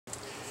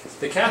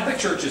The Catholic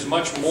Church is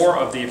much more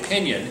of the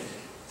opinion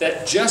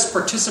that just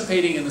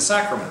participating in the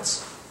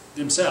sacraments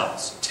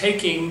themselves,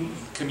 taking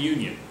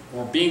communion,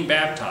 or being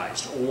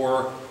baptized,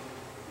 or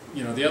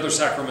the other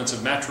sacraments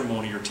of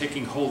matrimony, or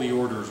taking holy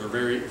orders, or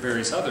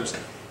various others,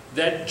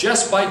 that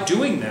just by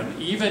doing them,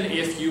 even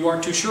if you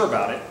aren't too sure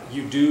about it,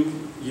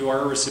 you are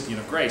a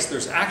recipient of grace.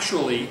 There's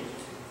actually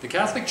the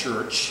Catholic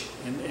Church,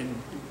 and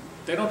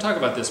they don't talk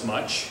about this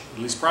much,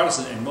 at least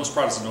Protestant, and most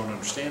Protestants don't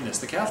understand this.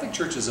 The Catholic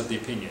Church is of the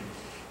opinion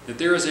that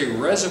there is a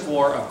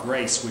reservoir of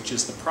grace which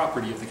is the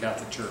property of the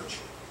Catholic Church.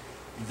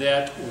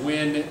 That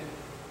when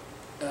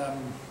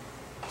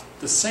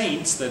the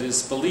saints, that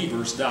is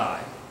believers,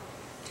 die,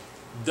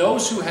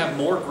 those who have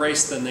more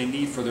grace than they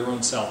need for their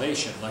own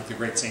salvation, like the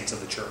great saints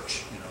of the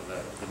Church,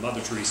 the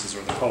Mother Teresas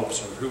or the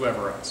popes or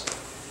whoever else,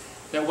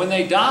 that when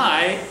they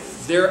die,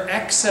 their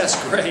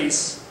excess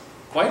grace,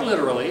 quite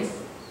literally,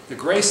 the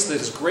grace that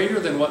is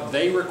greater than what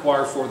they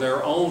require for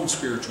their own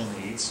spiritual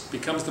needs,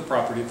 becomes the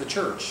property of the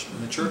Church.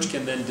 And the Church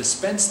can then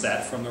dispense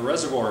that from the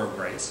reservoir of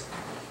grace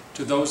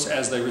to those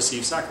as they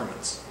receive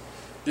sacraments.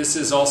 This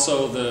is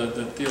also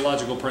the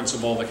theological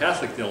principle, the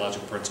Catholic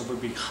theological principle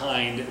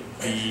behind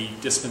the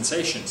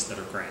dispensations that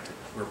are granted,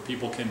 where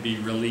people can be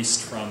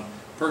released from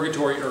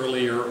purgatory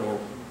earlier, or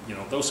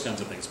those kinds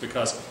of things,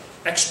 because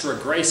extra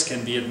grace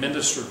can be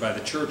administered by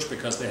the Church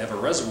because they have a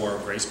reservoir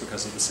of grace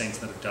because of the saints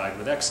that have died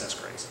with excess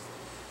grace.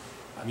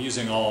 I'm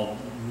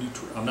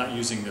not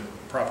using the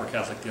proper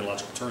Catholic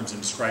theological terms in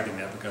describing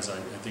that because I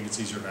think it's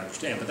easier to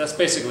understand, but that's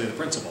basically the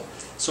principle.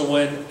 So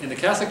in the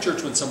Catholic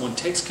Church, when someone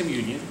takes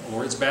communion,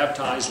 or is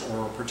baptized,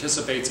 or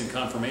participates in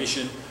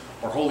confirmation,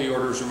 or holy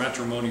orders, or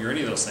matrimony, or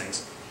any of those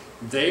things,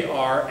 they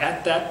are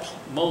at that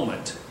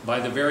moment,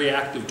 by the very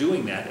act of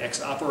doing that,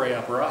 ex opere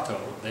operato,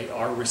 they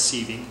are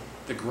receiving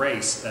the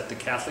grace that the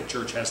Catholic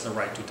Church has the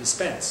right to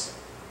dispense.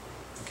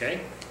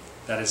 Okay?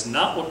 That is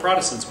not what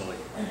Protestants believe.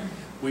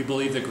 We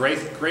believe that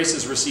grace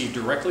is received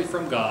directly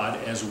from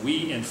God as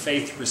we in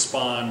faith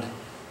respond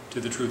to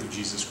the truth of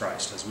Jesus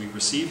Christ. As we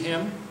receive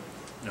Him,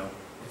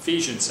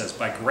 Ephesians says,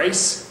 by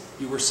grace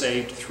you were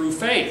saved through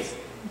faith.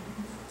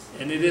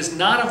 And it is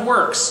not of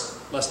works,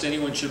 lest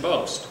anyone should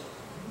boast.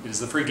 It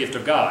is the free gift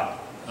of God,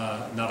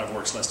 not of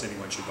works, lest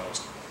anyone should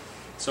boast.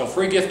 So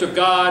free gift of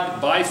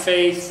God, by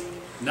faith,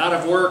 not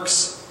of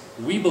works,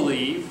 we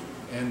believe,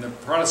 and the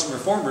Protestant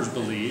Reformers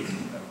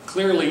believe,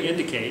 clearly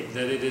indicate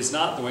that it is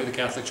not the way of the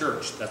Catholic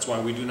Church. That's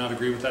why we do not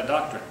agree with that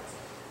doctrine.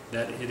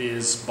 That it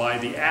is by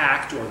the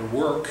act or the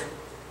work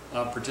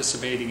of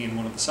participating in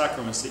one of the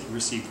sacraments that you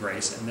receive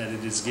grace, and that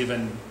it is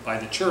given by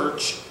the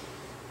Church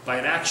by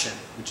an action,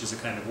 which is a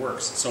kind of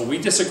works. So we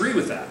disagree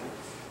with that.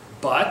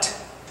 But,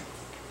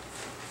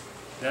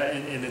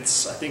 and I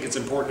think it's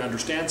important to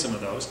understand some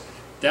of those.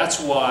 That's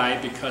why,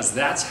 because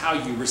that's how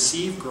you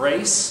receive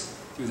grace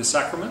through the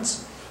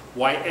sacraments,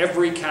 why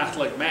every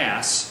Catholic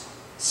Mass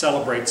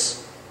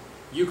celebrates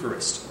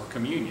Eucharist or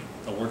communion,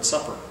 the Lord's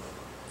Supper,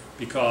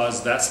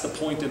 because that's the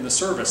point in the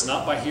service,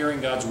 not by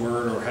hearing God's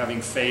Word or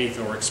having faith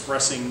or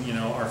expressing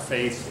our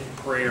faith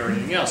in prayer or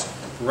anything else,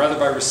 but rather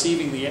by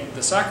receiving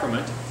the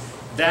sacrament.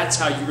 That's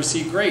how you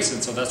receive grace,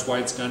 and so that's why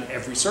it's done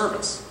every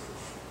service.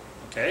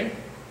 Okay?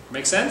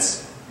 Make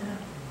sense?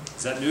 Yeah.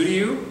 Is that new to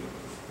you?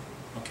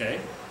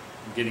 Okay.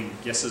 I'm getting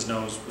yeses,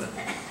 nos.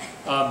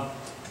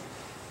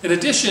 In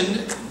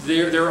addition,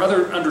 there are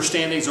other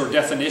understandings or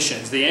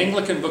definitions. The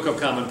Anglican Book of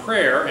Common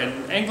Prayer,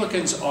 and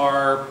Anglicans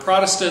are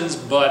Protestants,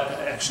 but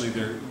actually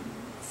a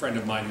friend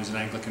of mine who's an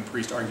Anglican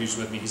priest argues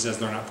with me. He says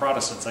they're not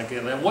Protestants. I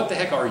go, then what the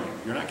heck are you?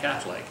 You're not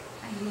Catholic.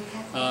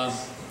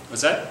 Anglo-Catholics.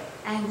 What's that?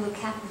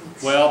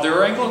 Anglo-Catholics. Well, there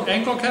are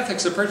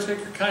Anglo-Catholics, a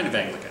particular kind of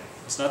Anglican.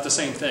 It's not the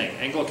same thing.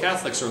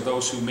 Anglo-Catholics are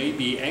those who may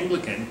be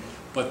Anglican,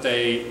 but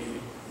they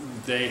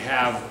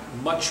have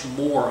much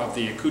more of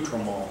the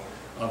accoutrement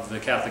of the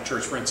Catholic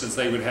Church. For instance,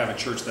 they would have a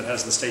church that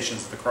has the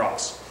Stations of the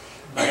Cross.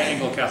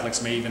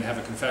 Anglo-Catholics may even have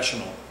a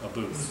confessional, a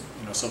booth.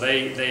 So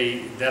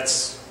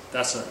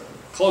that's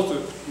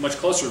much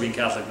closer to being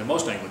Catholic than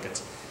most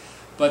Anglicans.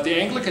 But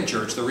the Anglican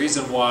Church, the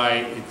reason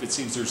why it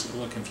seems there's a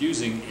little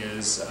confusing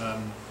is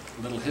a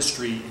little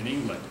history in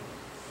England.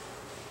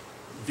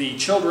 The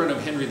children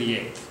of Henry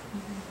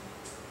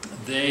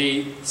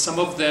VIII, some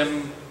of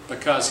them,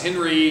 because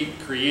Henry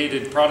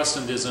created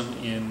Protestantism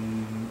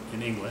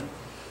in England,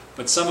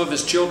 but some of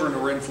his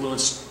children were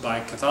influenced by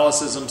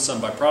Catholicism,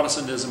 some by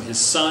Protestantism. His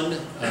son,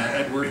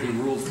 Edward, who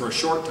ruled for a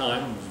short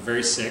time, was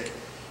very sick.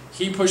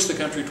 He pushed the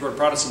country toward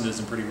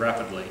Protestantism pretty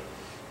rapidly.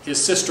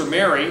 His sister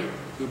Mary,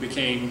 who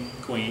became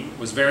queen,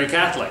 was very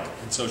Catholic,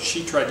 and so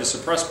she tried to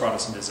suppress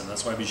Protestantism.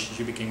 That's why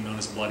she became known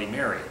as Bloody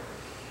Mary.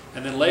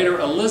 And then later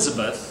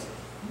Elizabeth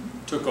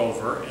took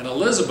over, and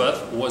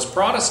Elizabeth was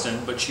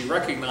Protestant, but she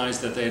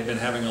recognized that they had been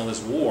having all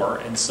this war,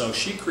 and so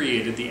she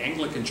created the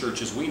Anglican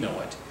Church as we know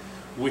it,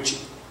 which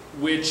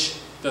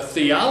the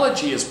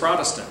theology is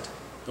Protestant.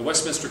 The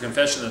Westminster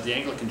Confession that the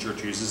Anglican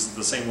Church uses is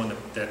the same one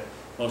that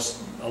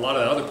a lot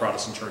of the other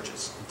Protestant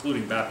churches,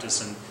 including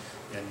Baptists and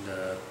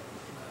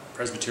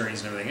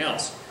Presbyterians and everything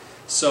else.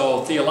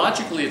 So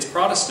theologically it's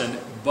Protestant,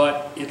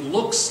 but it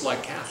looks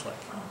like Catholic.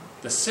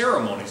 the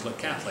ceremonies look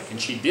Catholic. And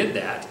she did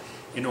that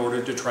in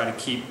order to try to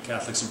keep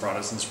Catholics and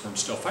Protestants from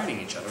still fighting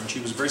each other. And she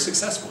was very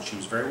successful. She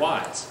was very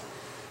wise.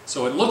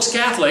 So it looks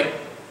Catholic,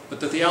 but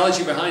the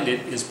theology behind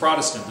it is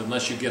Protestant,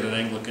 unless you get an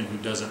Anglican who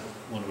doesn't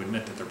want to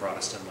admit that they're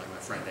Protestant, like my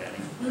friend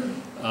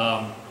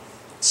Annie.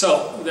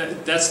 So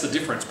that's the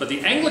difference. But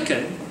the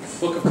Anglican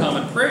Book of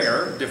Common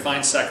Prayer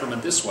defines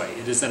sacrament this way.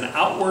 It is an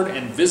outward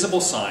and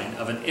visible sign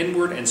of an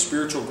inward and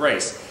spiritual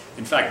grace.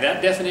 In fact,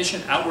 that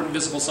definition, outward and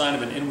visible sign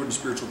of an inward and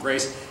spiritual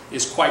grace,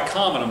 is quite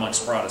common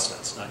amongst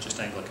Protestants, not just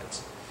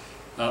Anglicans.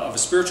 Of a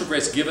spiritual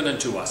grace given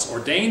unto us,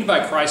 ordained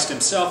by Christ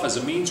himself as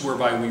a means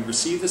whereby we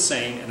receive the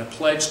same and a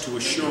pledge to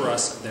assure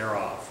us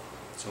thereof.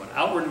 So an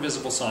outward and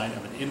visible sign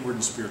of an inward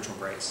and spiritual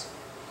grace.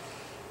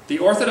 The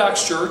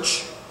Orthodox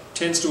Church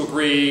tends to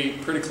agree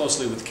pretty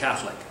closely with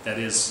Catholic. That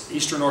is,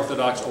 Eastern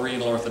Orthodox,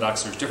 Oriental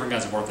Orthodox, there's different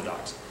kinds of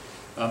Orthodox.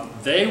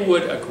 They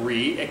would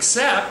agree,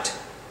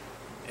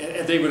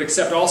 they would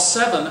accept all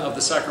 7 of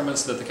the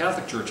sacraments that the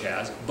Catholic Church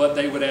has, but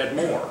they would add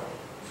more,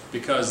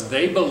 because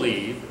they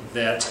believe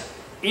that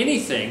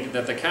anything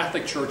that the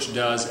Catholic Church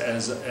does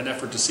as an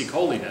effort to seek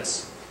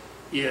holiness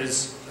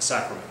is a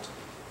sacrament.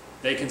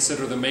 They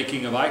consider the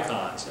making of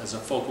icons as a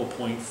focal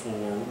point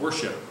for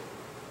worship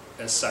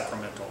as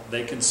sacramental.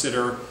 They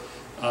consider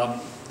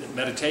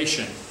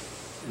meditation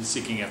and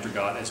seeking after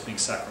God as being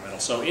sacramental.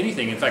 So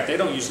anything, in fact, they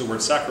don't use the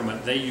word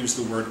sacrament, they use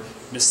the word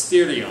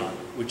mysterion,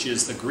 which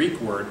is the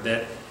Greek word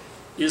that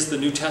is the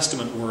New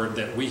Testament word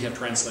that we have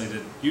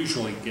translated,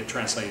 usually get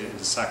translated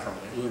into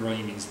sacrament. It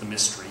literally means the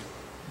mystery.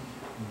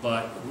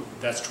 But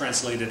that's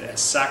translated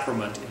as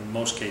sacrament in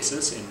most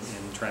cases in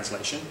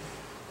translation.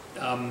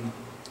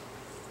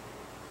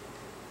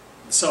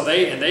 So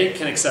they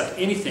can accept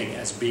anything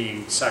as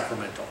being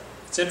sacramental.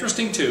 It's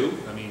interesting too,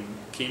 I mean,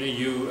 Keena,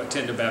 you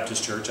attend a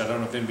Baptist church. I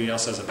don't know if anybody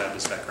else has a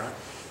Baptist background.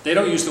 They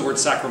don't use the word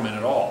sacrament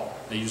at all.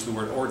 They use the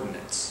word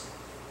ordinance.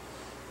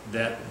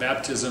 That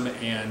baptism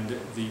and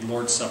the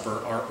Lord's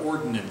Supper are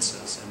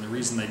ordinances. And the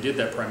reason they did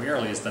that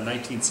primarily is the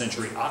 19th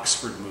century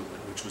Oxford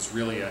movement, which was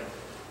really an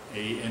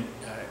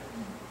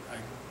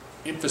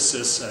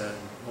emphasis, a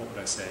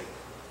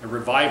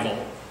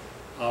revival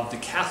of the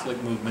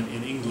Catholic movement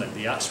in England,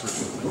 the Oxford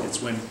movement.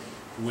 It's when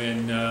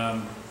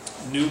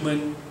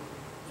Newman,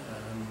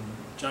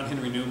 John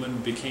Henry Newman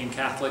became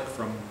Catholic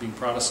from being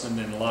Protestant,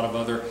 and a lot of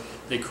other,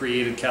 they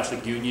created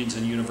Catholic unions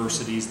and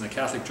universities, and the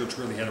Catholic Church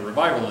really had a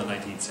revival in the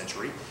 19th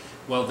century.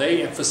 Well,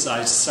 they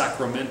emphasized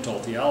sacramental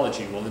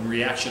theology. Well, in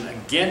reaction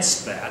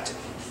against that,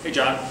 hey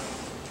John,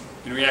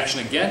 in reaction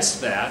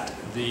against that,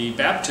 the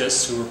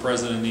Baptists who were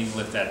present in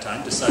England at that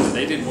time decided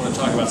they didn't want to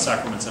talk about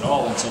sacraments at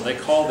all, and so they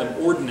called them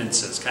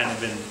ordinances, kind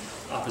of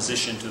in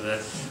opposition to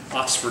the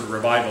Oxford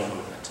revival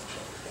movement.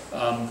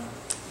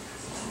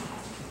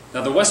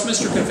 Now, the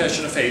Westminster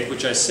Confession of Faith,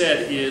 which I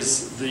said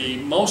is the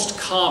most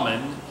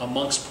common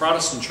amongst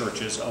Protestant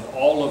churches of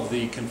all of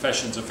the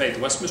confessions of faith.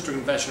 The Westminster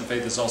Confession of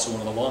Faith is also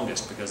one of the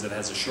longest because it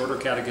has a shorter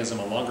catechism,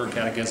 a longer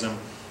catechism.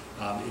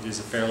 It is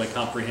a fairly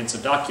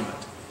comprehensive document.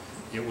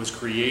 It was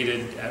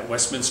created at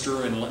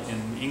Westminster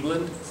in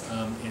England,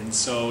 and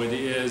so it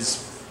is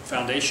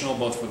foundational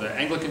both for the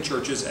Anglican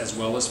churches as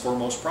well as for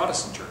most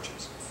Protestant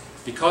churches.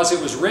 Because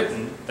it was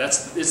written,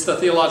 it's the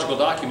theological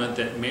document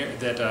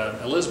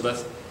that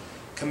Elizabeth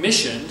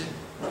commissioned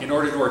in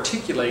order to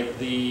articulate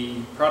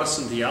the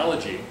Protestant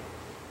theology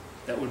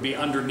that would be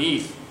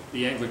underneath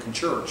the Anglican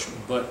Church,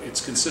 but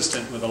it's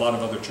consistent with a lot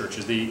of other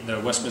churches. The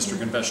Westminster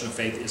Confession of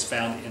Faith is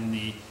found in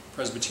the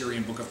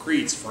Presbyterian Book of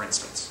Creeds, for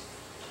instance.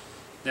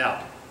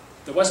 Now,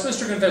 the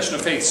Westminster Confession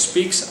of Faith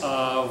speaks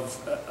of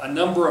a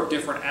number of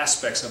different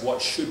aspects of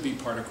what should be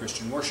part of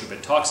Christian worship.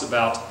 It talks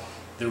about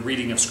the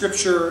reading of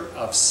Scripture,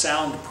 of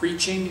sound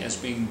preaching as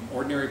being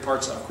ordinary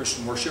parts of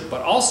Christian worship,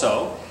 but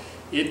also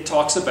it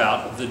talks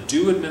about the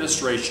due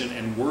administration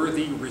and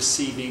worthy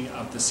receiving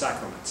of the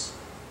sacraments.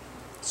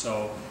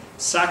 So,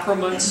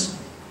 sacraments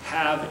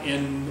have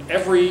in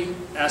every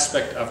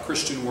aspect of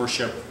Christian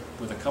worship,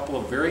 with a couple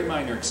of very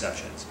minor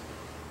exceptions,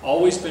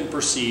 always been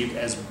perceived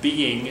as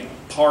being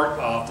part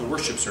of the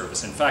worship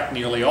service. In fact,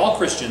 nearly all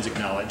Christians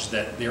acknowledge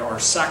that there are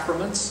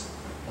sacraments,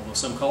 although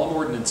some call them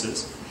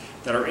ordinances,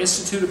 that are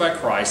instituted by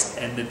Christ,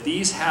 and that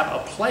these have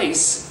a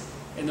place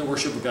in the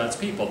worship of God's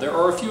people. There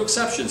are a few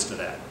exceptions to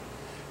that.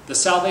 The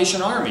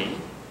Salvation Army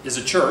is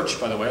a church,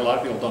 by the way. A lot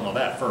of people don't know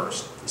that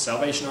first. The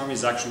Salvation Army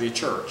is actually a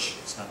church.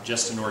 It's not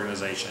just an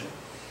organization.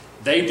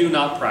 They do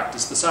not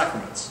practice the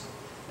sacraments.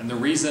 And the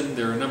reason,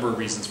 there are a number of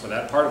reasons for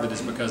that. Part of it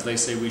is because they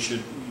say we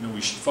should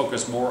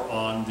focus more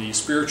on the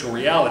spiritual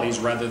realities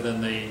rather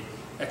than the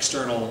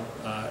external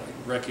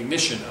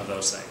recognition of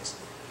those things.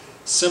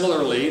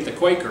 Similarly, the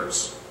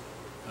Quakers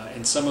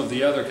and some of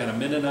the other kind of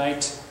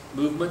Mennonite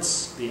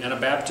movements, the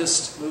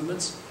Anabaptist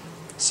movements,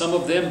 some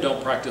of them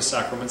don't practice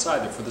sacraments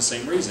either for the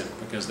same reason,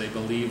 because they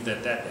believe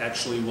that that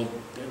actually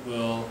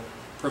will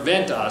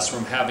prevent us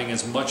from having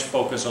as much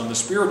focus on the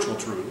spiritual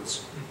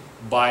truths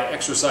by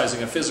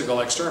exercising a physical,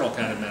 external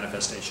kind of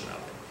manifestation of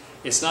it.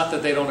 It's not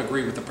that they don't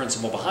agree with the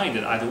principle behind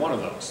it, either one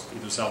of those,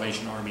 either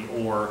Salvation Army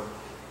or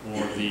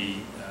the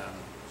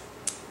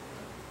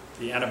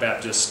the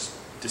Anabaptist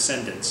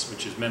descendants,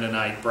 which is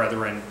Mennonite,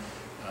 Brethren,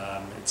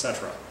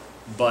 etc.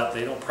 But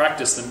they don't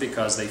practice them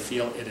because they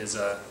feel it is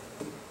that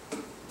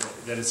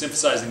it's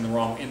emphasizing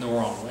in the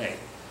wrong way.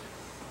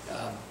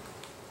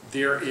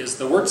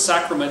 The word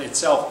sacrament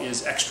itself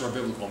is extra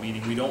biblical,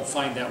 meaning we don't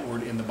find that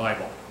word in the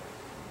Bible.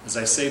 As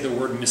I say, the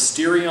word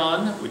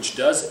mysterion, which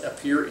does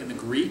appear in the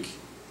Greek,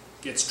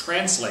 gets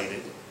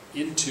translated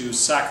into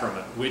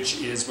sacrament,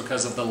 which is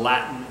because of the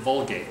Latin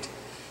Vulgate.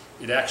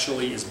 It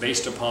actually is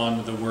based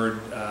upon the word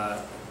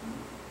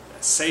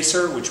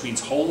sacer, which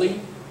means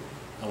holy,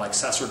 like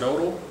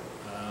sacerdotal,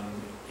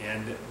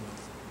 and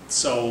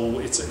so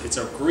it's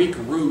a Greek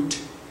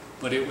root,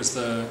 but it was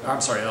a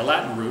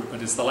Latin root,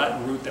 but it's the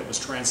Latin root that was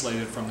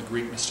translated from the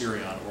Greek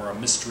mysterion, or a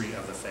mystery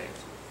of the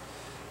faith.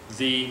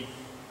 The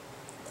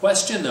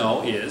question,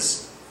 though,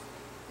 is,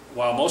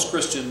 while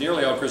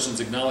nearly all Christians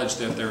acknowledge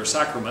that there are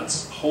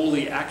sacraments,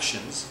 holy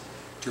actions,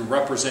 to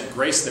represent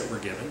grace that we're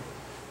given,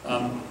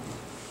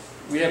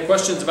 we have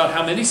questions about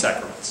how many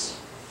sacraments.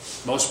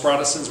 Most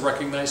Protestants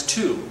recognize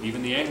 2,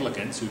 even the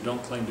Anglicans, who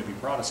don't claim to be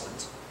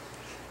Protestants.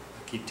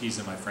 I keep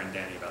teasing my friend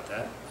Danny about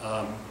that.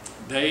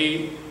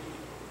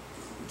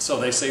 So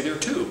they say there are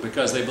 2,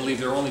 because they believe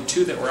there are only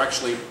 2 that were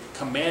actually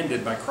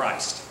commanded by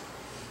Christ.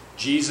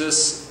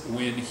 Jesus,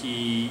 when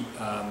he,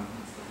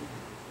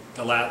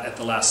 at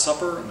the Last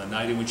Supper, on the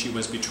night in which he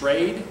was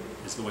betrayed,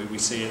 is the way we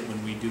say it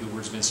when we do the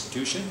words of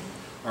institution,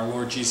 our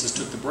Lord Jesus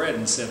took the bread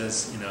and said,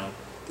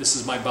 this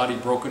is my body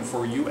broken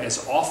for you.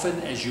 As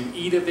often as you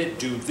eat of it,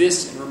 do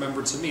this in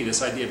remembrance of me.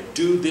 This idea of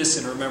do this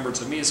in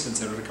remembrance of me is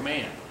considered a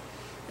command.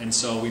 And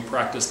so we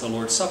practice the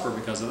Lord's Supper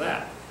because of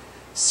that.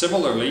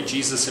 Similarly,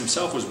 Jesus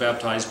himself was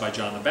baptized by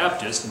John the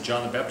Baptist, and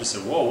John the Baptist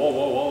said, whoa, whoa,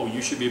 whoa, whoa,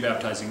 you should be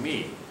baptizing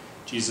me.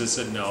 Jesus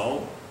said,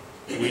 no,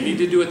 we need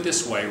to do it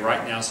this way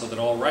right now so that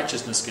all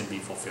righteousness can be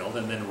fulfilled.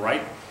 And then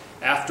right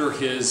after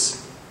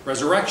his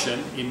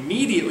resurrection,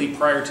 immediately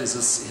prior to his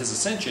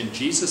ascension,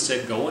 Jesus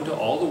said, go into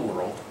all the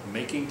world,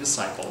 making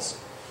disciples,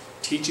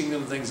 teaching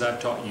them things I've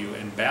taught you,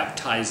 and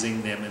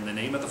baptizing them in the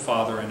name of the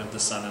Father and of the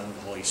Son and of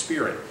the Holy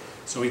Spirit.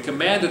 So he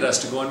commanded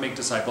us to go and make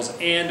disciples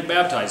and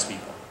baptize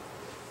people.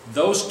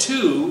 Those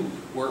 2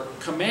 were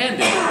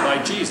commanded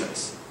by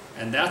Jesus.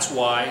 And that's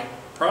why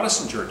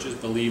Protestant churches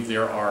believe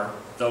there are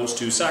those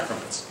 2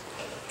 sacraments.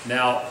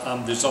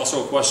 Now, there's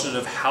also a question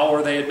of how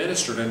are they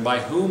administered and by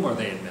whom are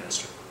they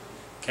administered?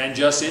 Can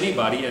just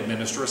anybody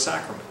administer a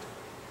sacrament?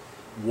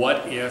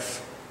 What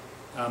if,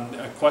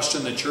 a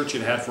question the church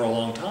had had for a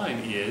long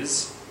time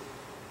is,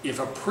 if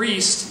a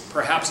priest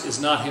perhaps is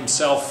not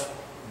himself,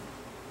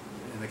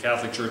 in the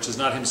Catholic Church, is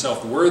not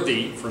himself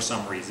worthy for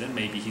some reason,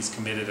 maybe he's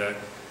committed a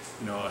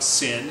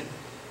sin,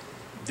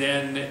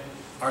 then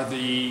are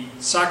the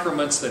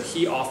sacraments that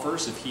he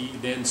offers, if he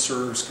then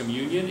serves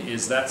communion,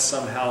 is that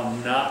somehow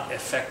not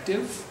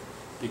effective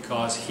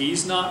because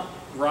he's not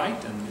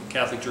right? And the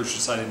Catholic Church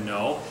decided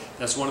no.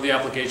 That's one of the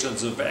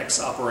applications of ex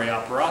opere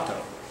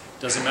operato.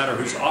 Doesn't matter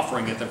who's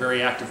offering it, the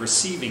very act of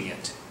receiving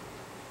it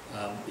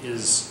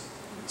is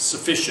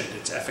sufficient.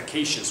 It's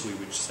efficacious, we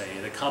would say.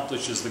 It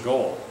accomplishes the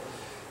goal.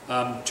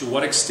 To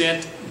what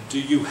extent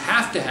do you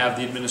have to have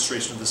the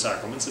administration of the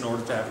sacraments in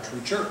order to have a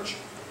true church?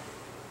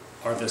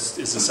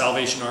 Is the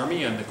Salvation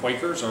Army and the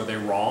Quakers, are they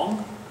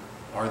wrong?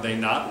 Are they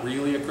not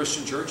really a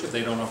Christian church if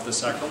they don't offer the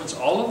sacraments?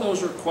 All of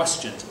those are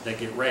questions that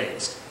get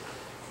raised.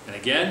 And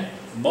again,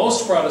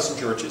 most Protestant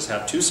churches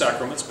have 2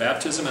 sacraments,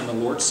 baptism and the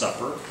Lord's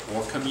Supper,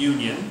 or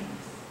communion,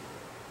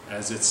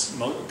 as it's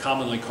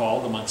commonly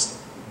called amongst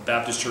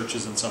Baptist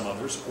churches and some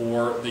others,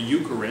 or the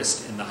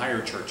Eucharist in the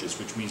higher churches,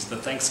 which means the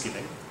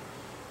Thanksgiving.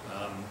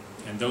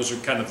 And those are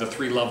kind of the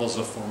 3 levels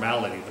of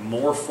formality. The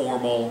more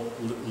formal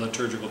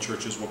liturgical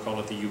churches will call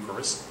it the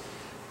Eucharist.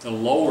 The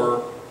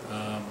lower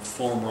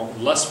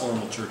less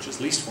formal churches,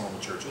 least formal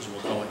churches, will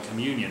call it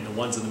communion. The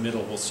ones in the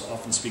middle will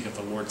often speak of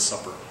the Lord's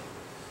Supper.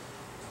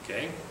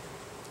 Okay?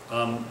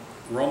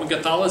 Roman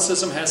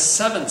Catholicism has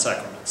 7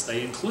 sacraments.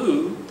 They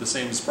include, the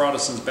same as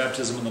Protestants,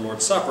 baptism and the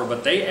Lord's Supper,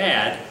 but they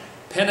add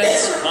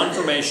penance,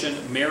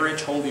 confirmation,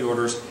 marriage, holy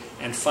orders,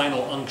 and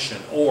final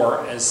unction.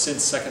 Or, as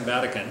since Second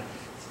Vatican,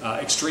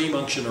 extreme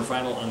unction or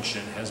final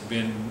unction has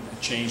been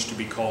changed to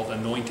be called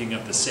anointing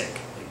of the sick.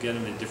 They get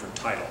it a different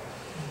title.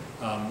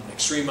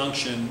 Extreme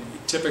unction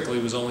typically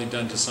was only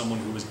done to someone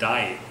who was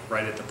dying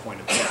right at the point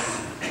of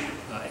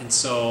death. And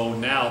so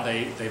now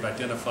they've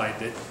identified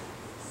that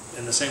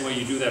in the same way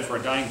you do that for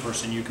a dying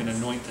person, you can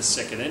anoint the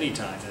sick at any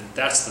time. And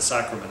that's the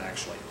sacrament,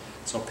 actually.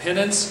 So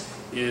penance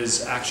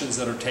is actions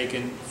that are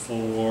taken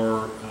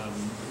for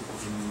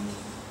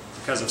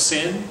because of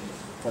sin,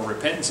 for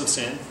repentance of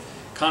sin.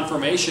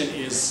 Confirmation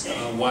is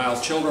while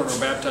children are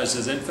baptized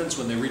as infants,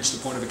 when they reach the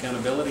point of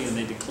accountability and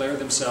they declare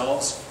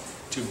themselves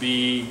to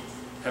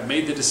have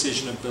made the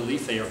decision of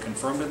belief, they are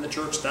confirmed in the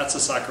church. That's a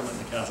sacrament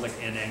in the Catholic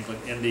and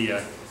Anglican, in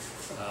the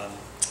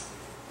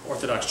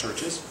Orthodox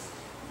churches.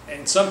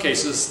 In some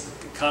cases,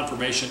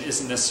 confirmation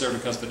isn't necessarily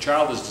because the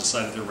child has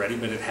decided they're ready,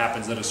 but it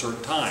happens at a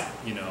certain time.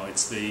 You know,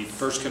 it's the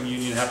first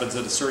communion happens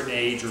at a certain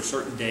age or a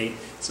certain date,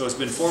 so it's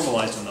been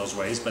formalized in those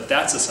ways, but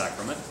that's a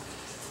sacrament.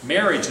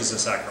 Marriage is a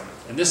sacrament.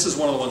 And this is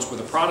one of the ones where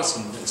the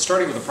Protestant,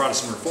 starting with the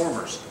Protestant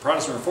Reformers, the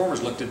Protestant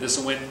Reformers looked at this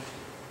and went,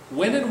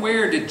 when and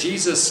where did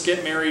Jesus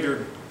get married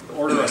or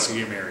order us to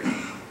get married?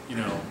 You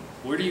know,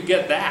 where do you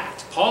get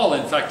that? Paul,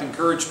 in fact,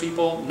 encouraged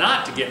people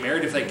not to get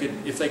married if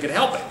they could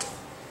help it.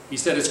 He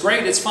said, it's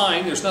great, it's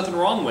fine, there's nothing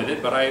wrong with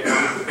it, but I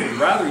would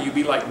rather you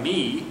be like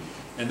me,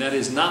 and that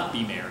is not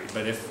be married.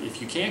 But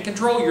if you can't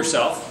control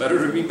yourself,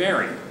 better to be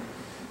married.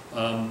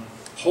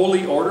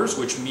 Holy orders,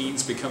 which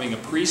means becoming a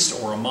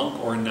priest or a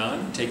monk or a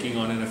nun, taking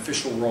on an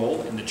official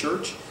role in the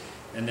church.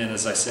 And then,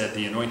 as I said,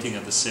 the anointing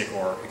of the sick,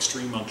 or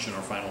extreme unction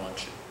or final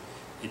unction.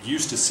 It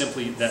used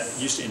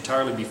to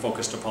entirely be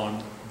focused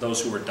upon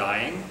those who were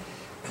dying,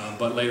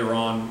 but later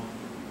on,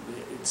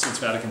 since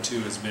Vatican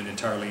II, has been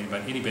entirely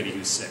about anybody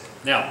who's sick.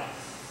 Now,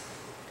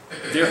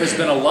 there has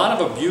been a lot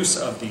of abuse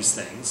of these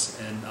things,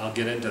 and I'll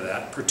get into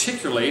that.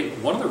 Particularly,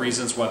 one of the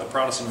reasons why the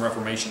Protestant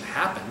Reformation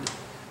happened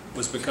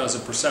was because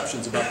of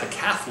perceptions about the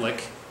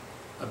Catholic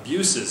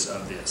abuses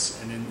of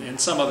this, and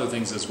some other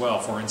things as well.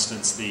 For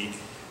instance, the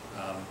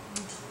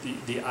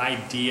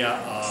idea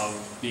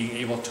of being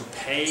able to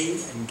pay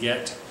and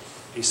get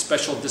a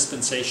special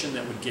dispensation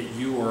that would get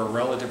you or a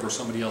relative or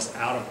somebody else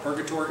out of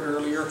purgatory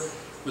earlier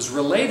was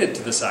related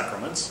to the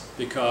sacraments,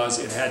 because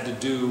it had to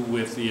do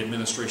with the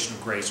administration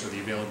of grace, or the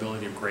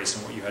availability of grace,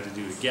 and what you had to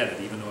do to get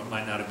it, even though it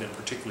might not have been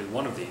particularly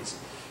one of these.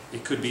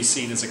 It could be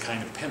seen as a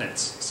kind of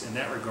penance. In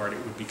that regard, it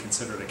would be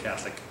considered a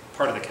Catholic,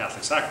 part of the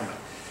Catholic sacrament.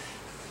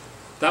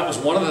 That was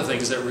one of the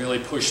things that really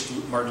pushed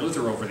Martin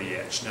Luther over the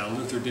edge. Now,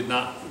 Luther did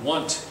not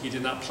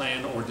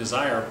plan or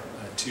desire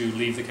to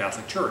leave the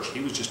Catholic Church. He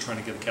was just trying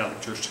to get the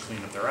Catholic Church to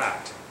clean up their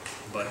act.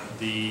 But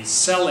the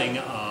selling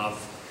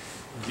of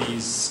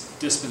these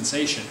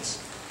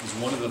dispensations was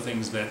one of the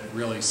things that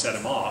really set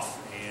him off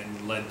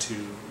and led to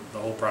the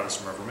whole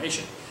Protestant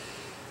Reformation.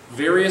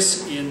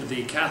 Various in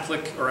the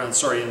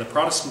in the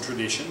Protestant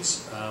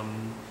traditions,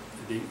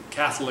 the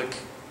Catholic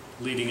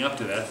leading up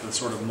to that, the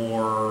sort of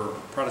more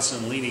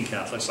Protestant-leaning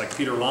Catholics, like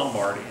Peter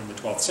Lombard in the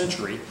 12th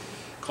century,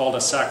 called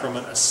a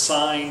sacrament a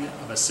sign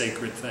of a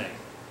sacred thing.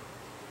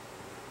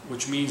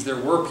 Which means there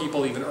were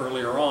people even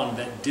earlier on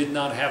that did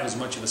not have as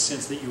much of a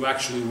sense that you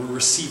actually were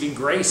receiving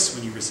grace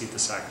when you received the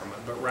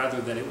sacrament, but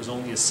rather that it was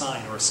only a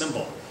sign or a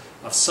symbol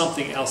of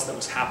something else that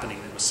was happening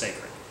that was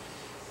sacred.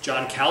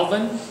 John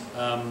Calvin,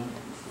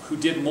 who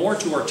did more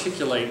to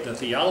articulate the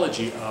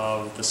theology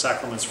of the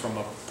sacraments from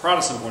a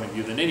Protestant point of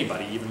view than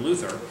anybody, even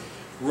Luther,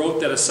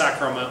 wrote that a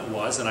sacrament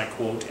was, and I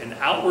quote, an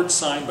outward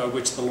sign by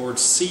which the Lord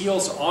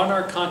seals on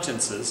our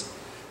consciences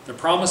the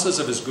promises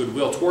of His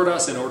goodwill toward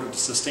us in order to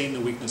sustain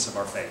the weakness of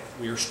our faith.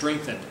 We are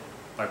strengthened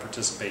by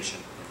participation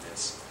in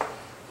this.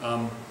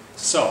 And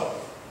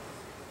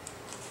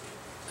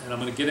I'm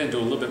going to get into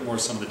a little bit more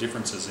some of the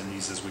differences in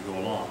these as we go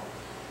along.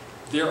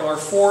 There are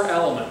 4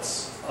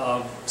 elements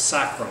of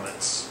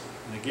sacraments.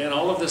 And again,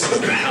 all of this is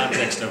in the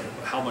context of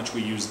how much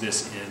we use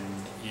this in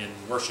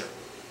worship.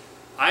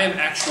 I am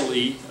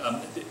actually,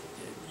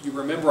 you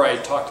remember I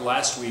talked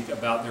last week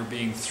about there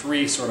being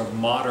 3 sort of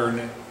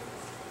modern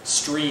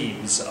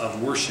streams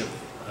of worship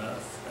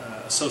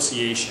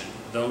association.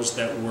 Those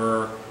that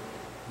were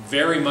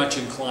very much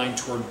inclined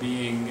toward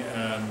being,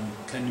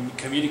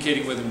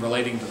 communicating with and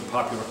relating to the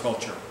popular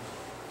culture.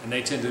 And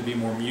they tend to be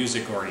more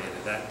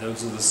music-oriented.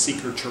 Those are the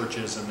seeker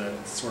churches and the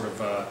sort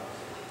of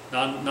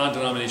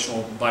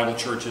non-denominational Bible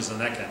churches and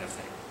that kind of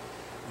thing.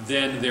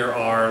 Then there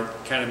are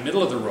kind of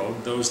middle of the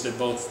road, those that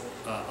both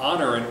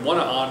honor and want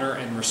to honor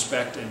and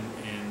respect in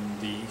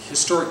the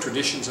historic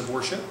traditions of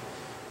worship,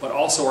 but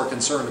also are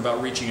concerned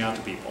about reaching out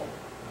to people.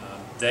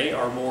 They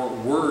are more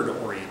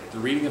word-oriented, the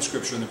reading of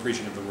Scripture and the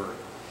preaching of the Word.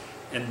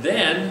 And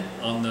then,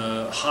 on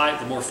the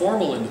more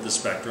formal end of the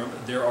spectrum,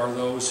 there are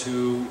those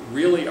who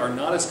really are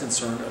not as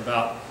concerned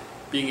about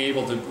being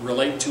able to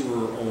relate to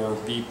or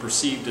be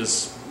perceived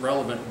as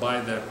relevant by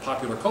the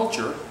popular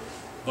culture,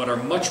 but are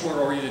much more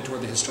oriented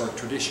toward the historic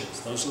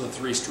traditions. Those are the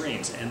 3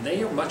 streams. And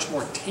they are much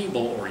more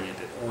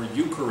table-oriented or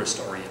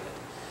Eucharist-oriented.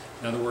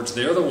 In other words,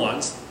 they're the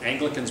ones,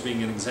 Anglicans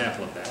being an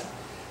example of that,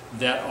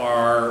 they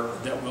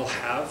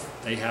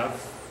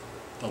have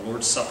the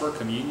Lord's Supper,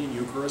 Communion,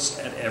 Eucharist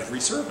at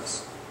every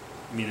service.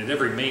 I mean, at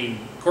every main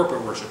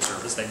corporate worship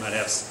service. They might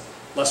have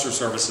lesser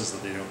services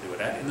that they don't do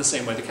it at, in the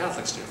same way the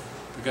Catholics do,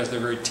 because they're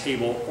very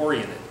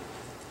table-oriented.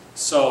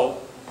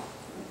 So,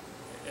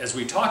 as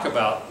we talk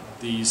about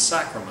these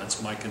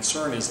sacraments, my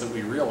concern is that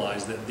we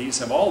realize that these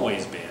have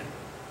always been,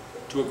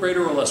 to a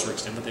greater or lesser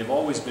extent, but they've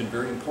always been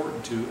very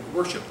important to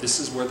worship. This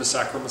is where the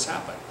sacraments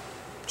happen.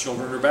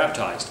 Children are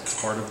baptized as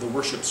part of the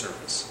worship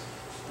service.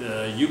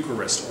 The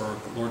Eucharist, or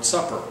Lord's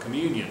Supper,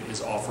 Communion,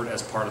 is offered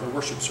as part of the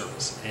worship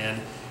service.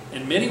 And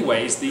in many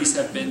ways, these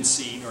have been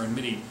seen, or in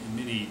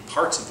many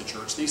parts of the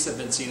church, these have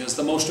been seen as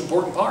the most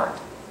important part.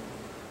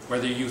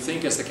 Whether you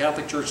think, as the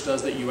Catholic Church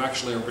does, that you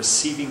actually are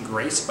receiving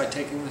grace by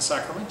taking the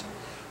sacrament,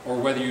 or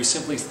whether you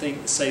simply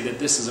say that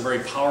this is a very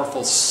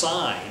powerful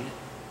sign,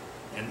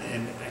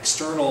 an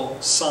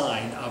external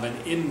sign of an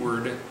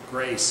inward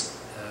grace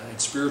and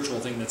spiritual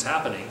thing that's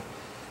happening,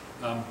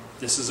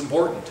 this is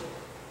important.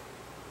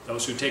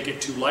 Those who take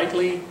it too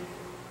lightly,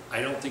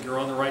 I don't think are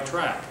on the right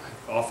track.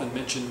 I've often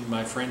mentioned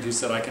my friend who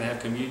said I can have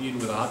communion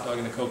with a hot dog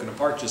and a Coke in a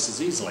park just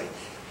as easily.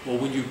 Well,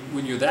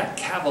 when you're that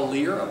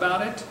cavalier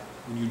about it,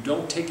 when you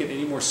don't take it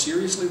any more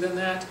seriously than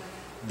that,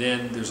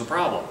 then there's a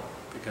problem.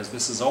 Because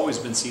this has always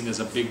been seen as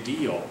a big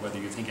deal, whether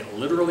you think it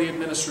literally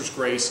administers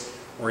grace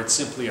or it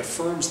simply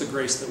affirms the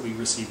grace that we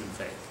receive in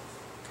faith.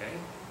 Okay?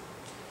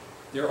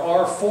 There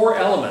are 4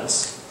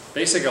 elements,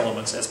 basic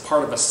elements, as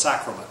part of a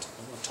sacrament.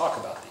 And we'll talk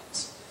about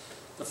these.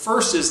 The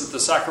first is that the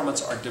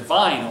sacraments are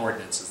divine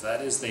ordinances.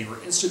 That is, they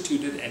were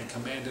instituted and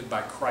commanded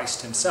by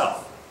Christ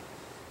himself.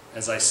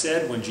 As I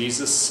said, when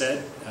Jesus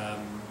said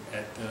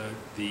at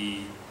the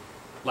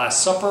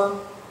Last Supper,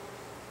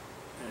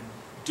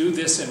 "Do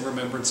this in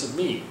remembrance of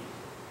me,"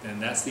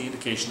 and that's the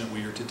indication that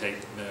we are to take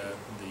the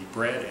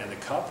bread and the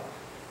cup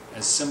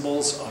as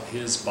symbols of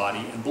his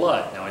body and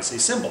blood. Now I say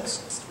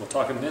symbols. We'll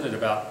talk in a minute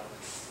about,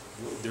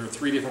 there are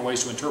 3 different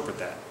ways to interpret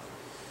that.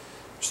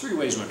 There's 3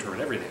 ways to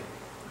interpret everything.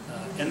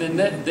 And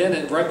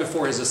then right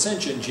before his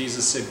ascension,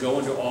 Jesus said, "Go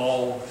into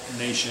all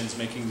nations,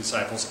 making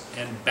disciples,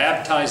 and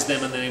baptize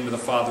them in the name of the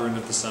Father, and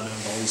of the Son, and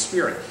of the Holy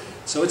Spirit."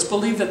 So it's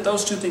believed that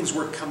those 2 things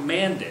were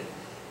commanded.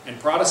 And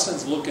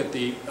Protestants look at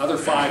the other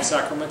 5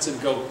 sacraments and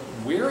go,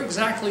 where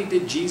exactly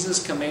did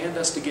Jesus command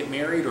us to get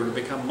married, or to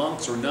become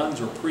monks, or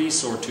nuns, or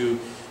priests, or to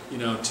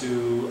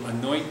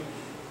anoint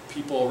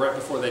people right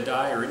before they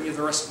die, or any of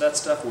the rest of that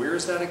stuff? Where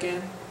is that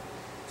again?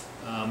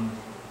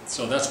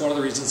 So that's one of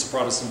the reasons the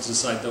Protestants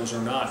decide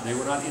they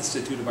were not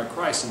instituted by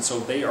Christ, and so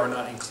they are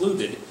not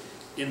included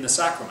in the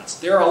sacraments.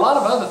 There are a lot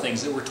of other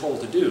things that we're told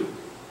to do,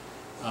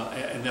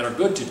 and that are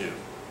good to do,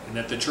 and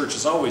that the Church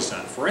has always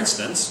done. For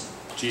instance,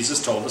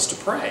 Jesus told us to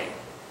pray,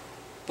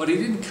 but he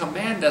didn't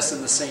command us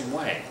in the same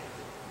way.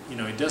 He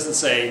doesn't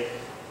say,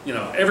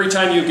 every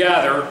time you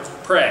gather,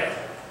 pray.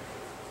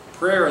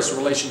 Prayer as a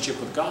relationship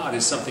with God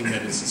is something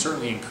that is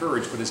certainly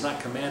encouraged, but is not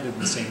commanded in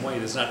the same way.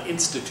 It is not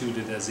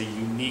instituted as a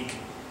unique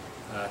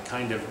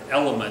kind of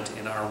element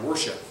in our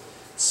worship.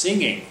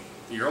 Singing.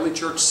 The early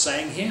church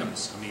sang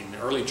hymns. The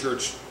early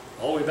church,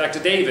 all the way back to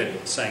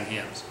David, sang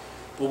hymns.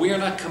 But we are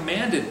not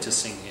commanded to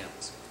sing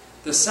hymns.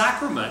 The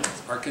sacraments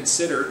are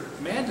considered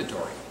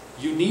mandatory.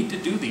 You need to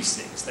do these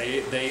things.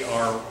 They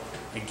are,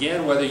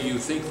 again, whether you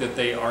think that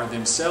they are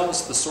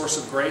themselves the source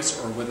of grace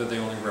or whether they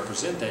only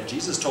represent that,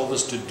 Jesus told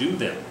us to do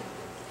them.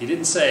 He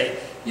didn't say,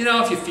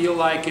 if you feel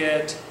like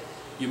it,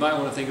 you might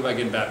want to think about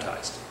getting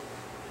baptized,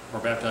 or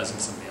baptizing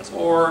somebody else.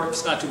 Or if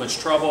it's not too much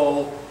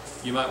trouble,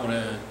 you might want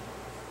to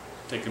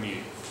take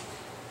communion.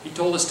 He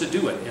told us to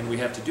do it, and we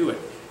have to do it.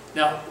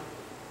 Now,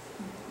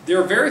 there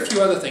are very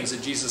few other things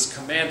that Jesus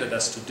commanded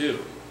us to do.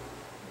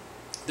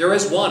 There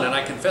is one, and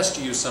I confess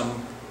to you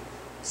some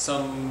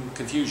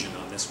confusion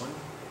on this one.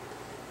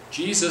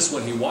 Jesus,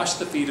 when he washed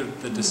the feet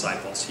of the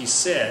disciples, he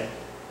said,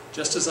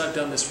 "Just as I've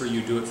done this for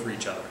you, do it for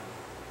each other."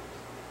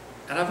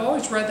 And I've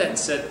always read that and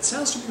said, it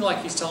sounds to me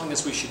like he's telling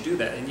us we should do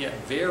that, and yet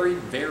very,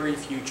 very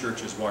few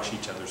churches wash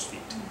each other's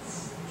feet.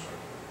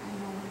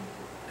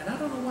 And I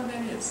don't know why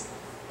that is,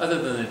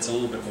 other than it's a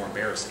little bit more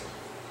embarrassing.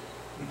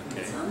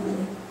 Okay.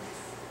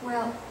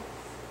 Well,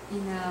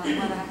 in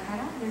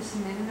Guadalajara, there's a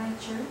Mennonite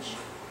church,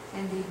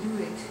 and they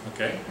do it.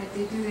 Okay. But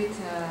they do it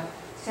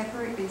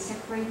separate. They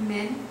separate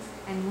men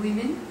and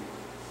women,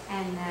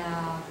 and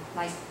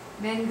like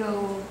men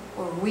go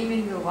or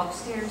women go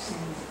upstairs,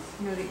 and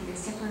they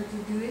separately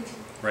do it.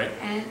 Right.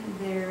 And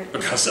they're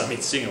because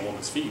seeing a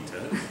woman's feet.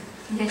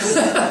 Yes.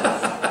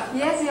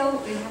 Yes,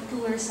 they have to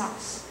wear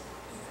socks.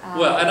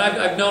 Well, and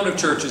I've known of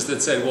churches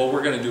that say, well,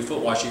 we're going to do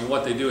foot washing, and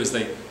what they do is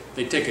they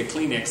take a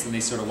Kleenex and they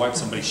sort of wipe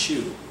somebody's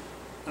shoe.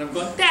 And I'm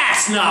going,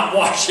 that's not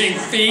washing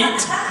feet,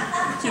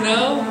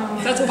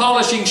 That's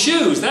polishing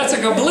shoes. That's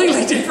a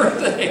completely different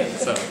thing.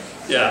 So,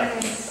 yeah.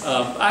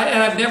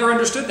 And I've never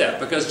understood that,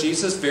 because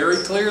Jesus very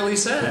clearly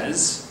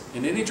says,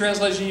 in any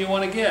translation you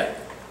want to get,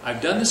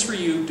 I've done this for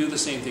you, do the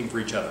same thing for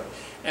each other.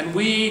 And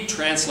we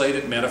translate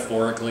it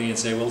metaphorically and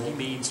say, well, he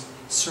means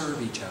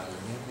serve each other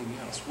and everything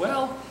else.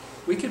 Well,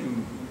 we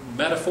can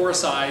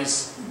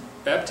metaphoricize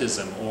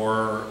baptism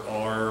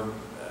or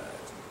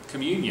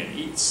communion,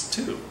 eats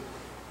too.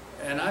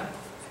 And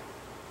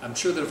I'm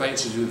sure that if I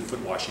instituted the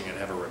foot washing, I'd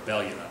have a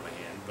rebellion on my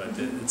hand. But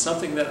it's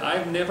something that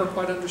I've never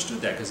quite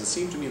understood that, because it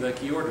seemed to me like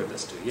he ordered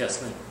us to. Yes,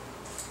 Lynn?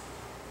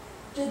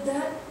 Did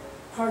that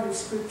part of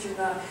Scripture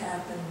not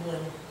happen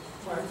when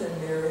Martha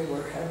and Mary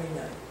were having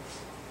a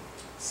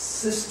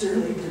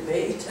sisterly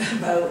debate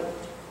about...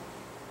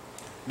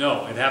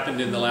 No, it happened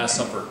in the Last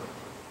Supper.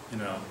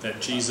 That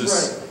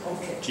Jesus, right.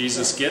 Okay.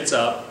 Jesus gets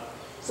up.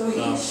 So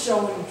he's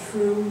showing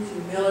true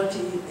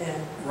humility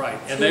and right,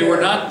 and they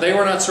were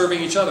not serving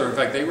each other. In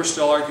fact, they were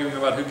still arguing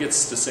about who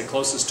gets to sit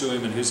closest to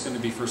him and who's going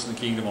to be first in the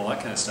kingdom, all that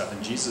kind of stuff.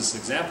 And Jesus'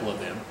 example of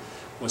them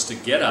was to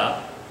get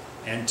up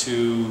and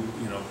to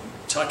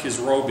tuck his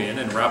robe in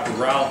and wrap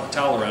a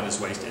towel around his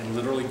waist and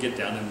literally get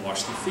down and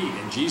wash their feet.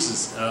 And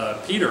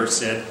Peter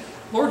said,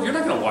 "Lord, you're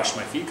not going to wash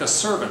my feet, because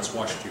servants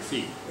washed your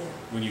feet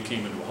when you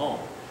came into a home."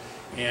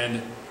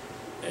 And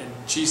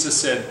Jesus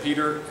said,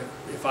 "Peter,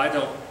 if I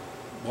don't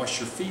wash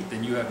your feet,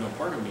 then you have no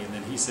part of me. And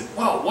then he said,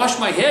 well, wash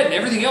my head and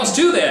everything else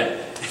too then.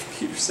 And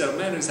Peter said, a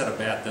man who's had a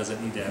bath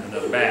doesn't need to have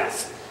another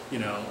bath. You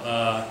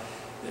know,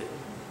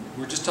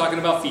 we're just talking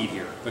about feet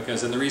here, and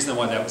the reason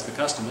why that was the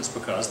custom is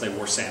because they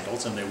wore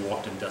sandals and they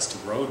walked in dusty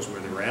roads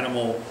where there were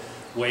animal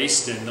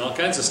waste and all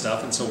kinds of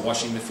stuff, and so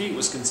washing the feet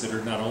was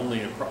considered not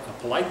only a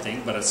polite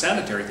thing, but a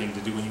sanitary thing to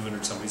do when you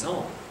entered somebody's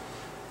home.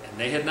 And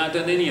they had not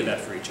done any of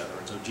that for each other.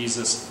 And so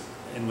Jesus,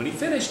 and when he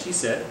finished, he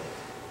said,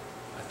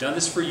 I've done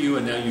this for you,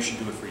 and now you should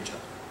do it for each other.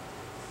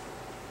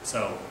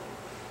 So,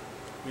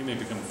 we may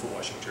become a foot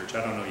washing church.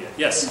 I don't know yet.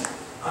 Yes?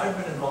 I've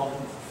been involved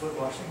in foot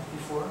washing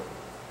before.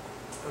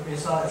 I mean,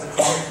 it's not as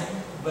a common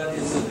thing, but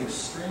it's an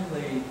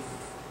extremely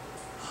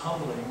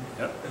humbling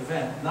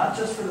event. Not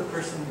just for the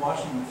person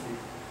washing the feet,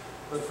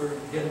 but for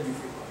getting your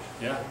feet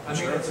washed. Yeah, I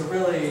mean, it's a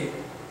really,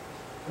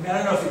 I mean,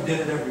 I don't know if you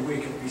did it every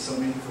week, it would be so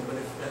meaningful, but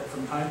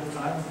from time to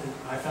time,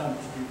 I found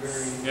it to be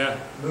very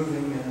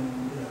moving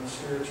and, you know,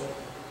 spiritual.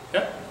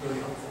 Yep. Really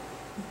helpful.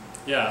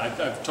 Yeah,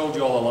 I've told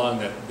you all along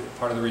that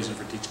part of the reason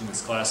for teaching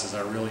this class is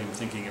I really am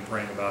thinking and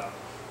praying about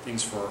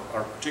things for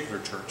our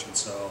particular church, and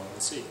so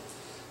we'll see.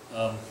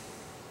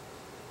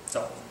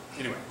 So,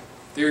 anyway,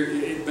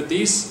 but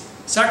these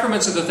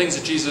sacraments are the things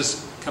that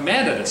Jesus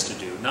commanded us to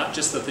do, not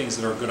just the things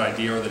that are a good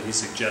idea or that he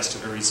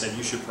suggested or he said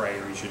you should pray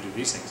or you should do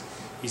these things.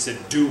 He said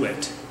do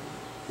it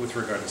with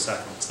regard to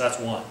sacraments. That's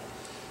one.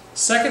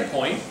 Second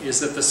point is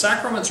that the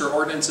sacraments are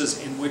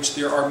ordinances in which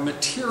there are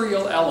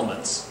material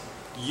elements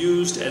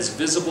used as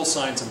visible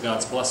signs of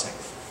God's blessing.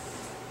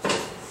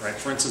 Right?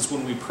 For instance,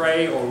 when we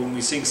pray or when we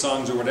sing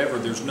songs or whatever,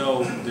 there's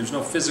no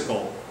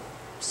physical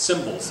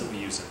symbols that we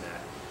use in that.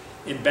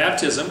 In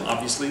baptism,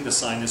 obviously, the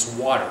sign is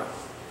water.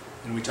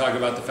 And we talk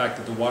about the fact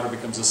that the water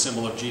becomes a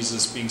symbol of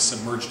Jesus being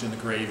submerged in the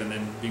grave and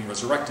then being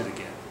resurrected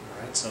again.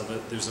 Right? So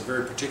that there's a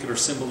very particular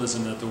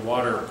symbolism that the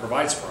water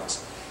provides for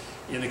us.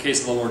 In the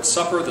case of the Lord's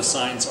Supper, the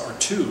signs are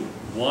two.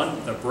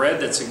 One, the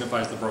bread that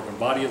signifies the broken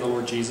body of the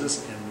Lord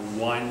Jesus, and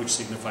the wine which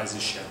signifies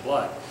his shed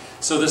blood.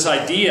 So this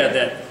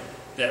idea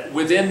that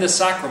within the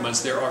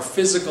sacraments there are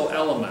physical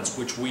elements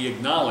which we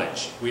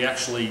acknowledge. We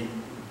actually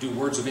do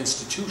words of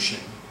institution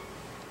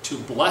to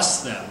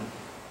bless them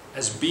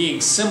as being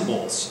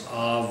symbols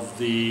of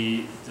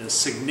the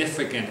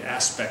significant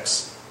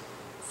aspects,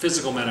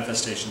 physical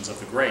manifestations of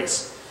the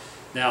grace.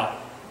 Now,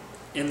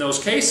 in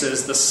those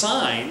cases, the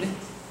sign,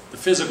 the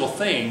physical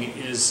thing,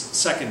 is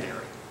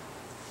secondary.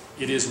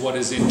 It is what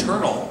is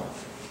internal.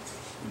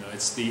 You know,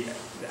 it's the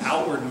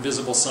outward and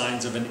visible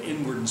signs of an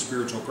inward and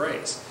spiritual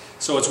grace.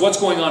 So it's what's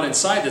going on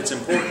inside that's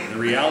important. The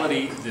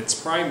reality that's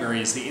primary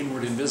is the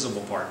inward and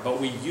visible part.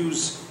 But we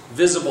use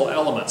visible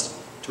elements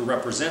to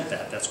represent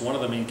that. That's one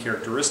of the main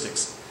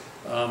characteristics.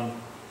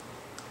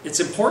 It's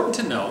important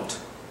to note,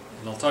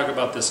 and I'll talk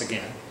about this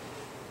again,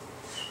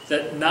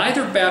 that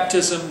neither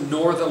baptism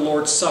nor the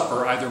Lord's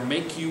Supper either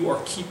make you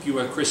or keep you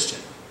a Christian.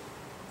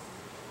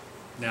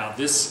 Now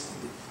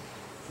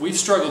we've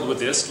struggled with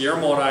this.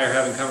 Guillermo and I are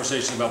having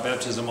conversations about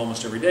baptism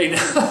almost every day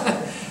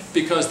now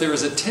because there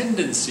is a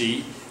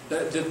tendency,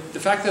 the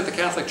fact that the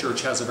Catholic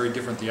Church has a very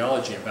different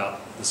theology about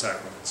the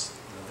sacraments,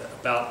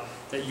 about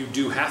that you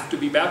do have to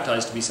be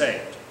baptized to be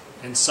saved.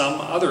 And some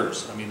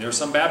others, I mean, there are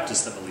some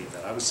Baptists that believe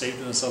that. I was saved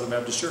in a Southern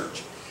Baptist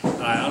church.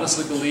 And I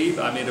honestly believe,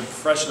 I made a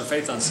profession of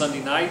faith on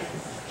Sunday night.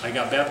 I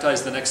got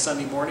baptized the next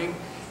Sunday morning.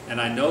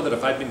 And I know that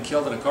if I'd been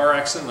killed in a car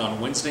accident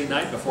on Wednesday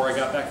night before I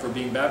got back for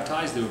being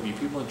baptized, there would be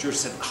people in church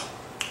that said, oh,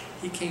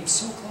 he came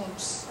so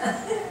close.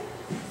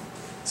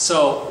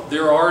 So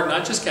there are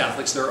not just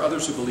Catholics, there are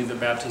others who believe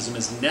that baptism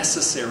is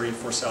necessary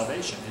for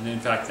salvation. And in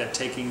fact, that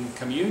taking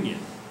communion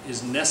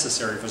is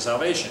necessary for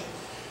salvation.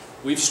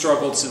 We've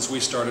struggled since we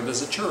started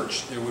as a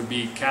church. There would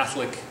be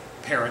Catholic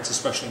parents,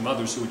 especially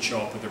mothers, who would show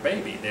up with their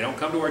baby. They don't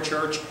come to our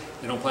church,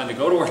 they don't plan to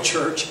go to our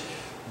church,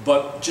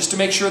 but just to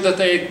make sure that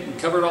they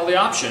covered all the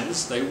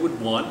options, they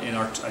would want, and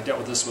I dealt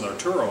with this with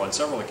Arturo on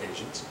several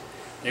occasions,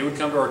 they would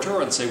come to Arturo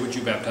and say, would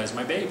you baptize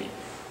my baby?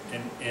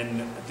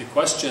 And the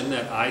question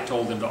that I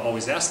told them to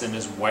always ask them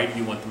is, why do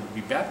you want them to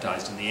be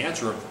baptized? And the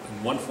answer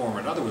in one form or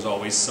another was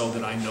always, so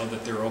that I know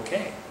that they're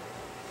okay.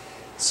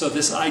 So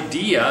this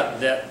idea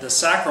that the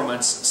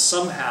sacraments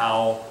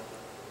somehow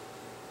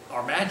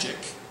are magic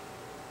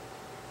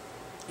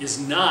is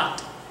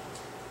not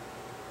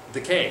the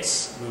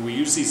case. I mean, we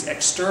use these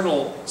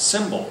external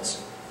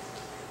symbols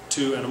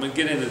to, and I'm going to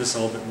get into this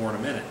a little bit more in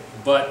a minute,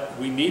 but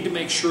we need to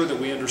make sure that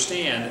we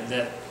understand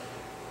that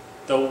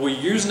though we're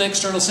using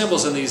external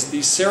symbols and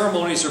these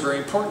ceremonies are very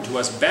important to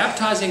us,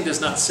 baptizing does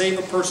not save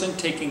a person,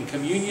 taking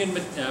communion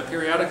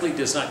periodically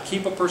does not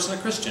keep a person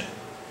a Christian.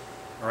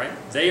 All right?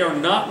 They are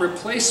not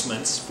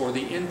replacements for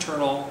the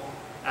internal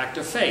act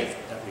of faith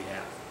that we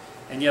have.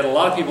 And yet a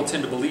lot of people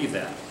tend to believe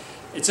that.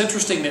 It's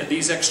interesting that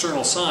these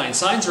external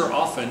signs are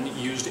often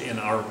used in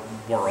our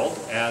world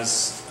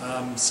as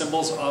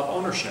symbols of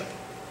ownership.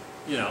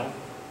 You know,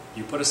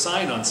 you put a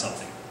sign on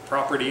something,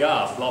 property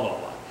of, blah, blah,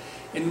 blah.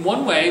 In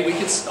one way, we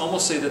could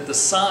almost say that the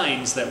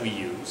signs that we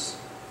use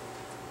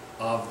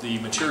of the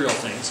material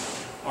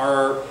things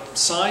are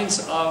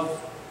signs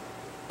of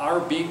our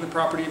being the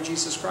property of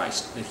Jesus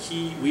Christ, that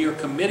we are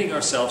committing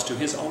ourselves to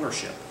his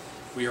ownership.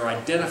 We are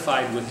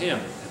identified with him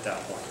at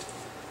that point.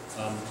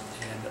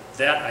 And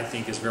that, I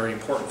think, is very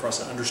important for us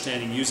to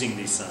understanding using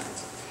these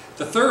signs.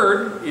 The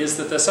third is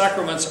that the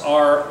sacraments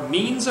are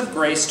means of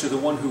grace to the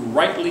one who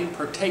rightly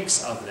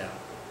partakes of them.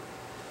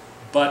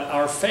 But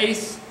our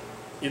faith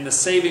in the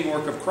saving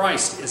work of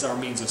Christ is our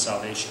means of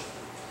salvation.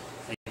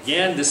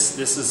 Again, this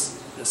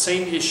is the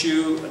same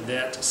issue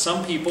that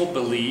some people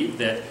believe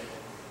that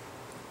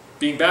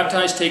being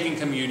baptized, taking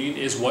communion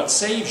is what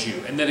saves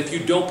you. And that if you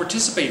don't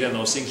participate in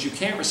those things, you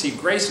can't receive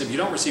grace. And if you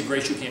don't receive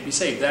grace, you can't be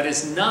saved. That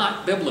is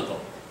not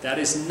biblical. That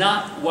is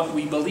not what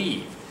we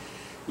believe.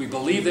 We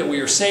believe that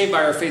we are saved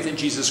by our faith in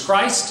Jesus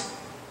Christ,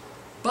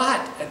 but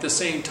at the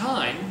same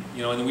time,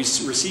 and we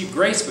receive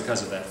grace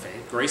because of that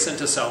faith, grace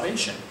unto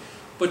salvation.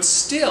 But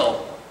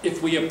still,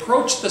 if we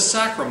approach the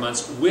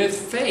sacraments with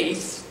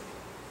faith,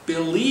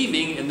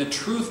 believing in the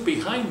truth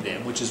behind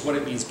them, which is what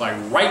it means by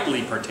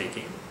rightly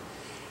partaking,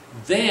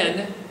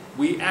 then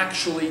we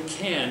actually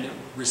can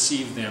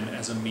receive them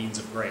as a means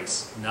of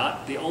grace.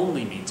 Not the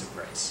only means of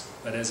grace,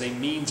 but as a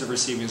means of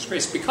receiving His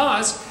grace.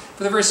 Because,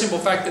 for the very simple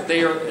fact that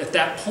they are, at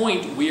that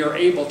point, we are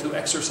able to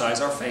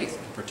exercise our faith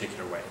in a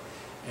particular way.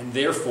 And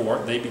therefore,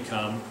 they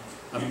become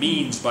a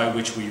means by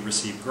which we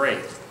receive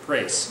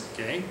grace.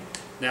 Okay?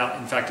 Now,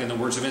 in fact, in the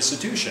words of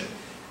institution,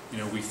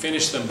 we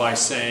finish them by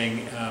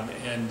saying,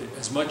 and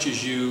as much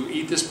as you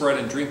eat this bread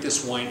and drink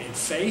this wine in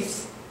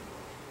faith,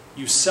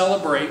 you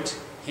celebrate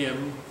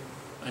Him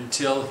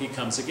until He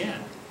comes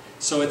again.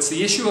 So it's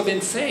the issue of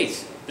in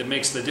faith that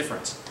makes the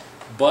difference.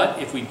 But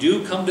if we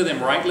do come to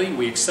them rightly,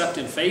 we accept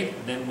in faith,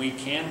 then we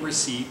can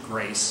receive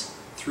grace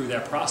through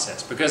that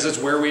process, because it's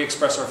where we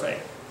express our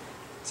faith.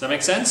 Does that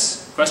make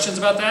sense? Questions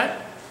about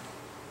that?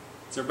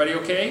 Is everybody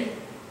okay?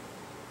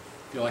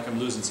 I feel like I'm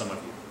losing some of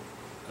you.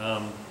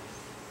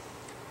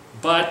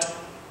 But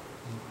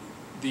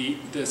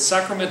the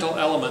sacramental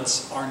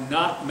elements are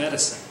not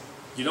medicine.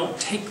 You don't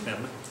take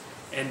them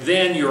and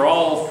then you're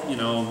all,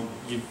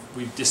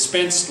 we've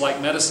dispensed like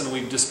medicine,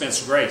 we've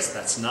dispensed grace.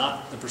 That's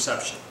not the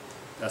perception.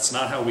 That's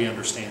not how we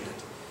understand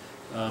it.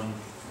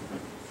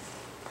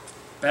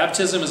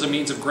 Baptism is a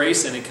means of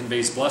grace, and it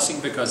conveys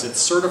blessing because it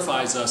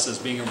certifies us as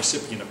being a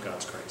recipient of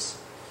God's grace.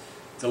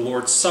 The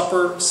Lord's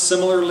Supper,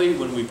 similarly,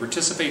 when we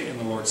participate in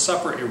the Lord's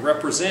Supper, it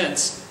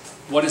represents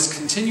what is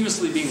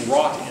continuously being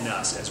wrought in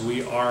us as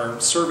we are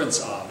servants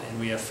of and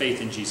we have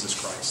faith in Jesus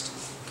Christ.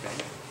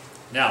 Okay?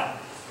 Now,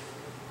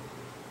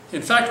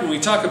 in fact, when we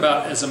talk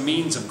about as a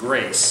means of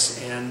grace,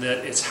 and that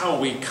it's how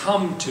we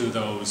come to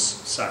those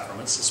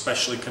sacraments,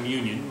 especially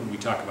communion, when we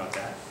talk about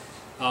that,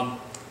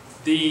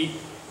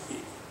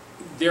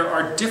 there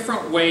are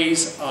different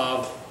ways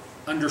of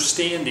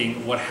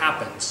understanding what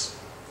happens,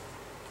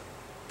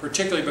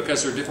 particularly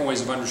because there are different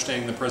ways of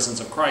understanding the presence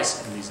of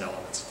Christ in these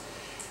elements.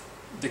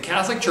 The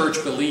Catholic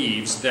Church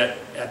believes that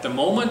at the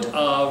moment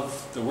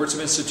of the words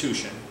of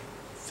institution,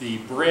 the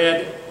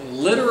bread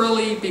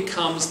literally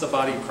becomes the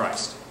body of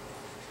Christ.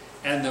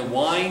 And the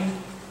wine,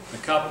 the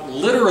cup,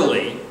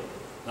 literally,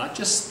 not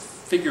just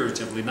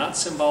figuratively, not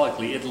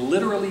symbolically, it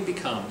literally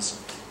becomes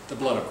the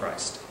blood of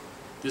Christ.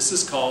 This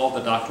is called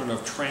the doctrine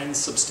of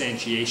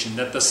transubstantiation,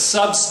 that the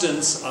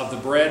substance of the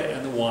bread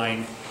and the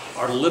wine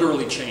are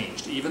literally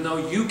changed, even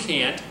though you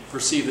can't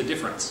perceive the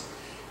difference.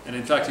 And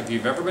in fact, if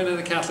you've ever been in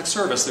a Catholic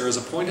service, there is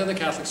a point in the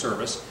Catholic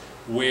service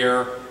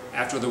where,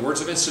 after the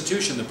words of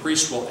institution, the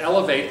priest will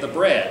elevate the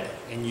bread,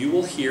 and you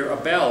will hear a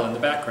bell in the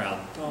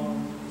background.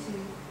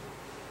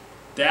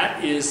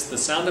 That is, the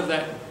sound of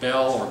that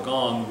bell or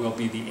gong will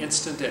be the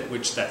instant at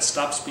which that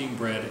stops being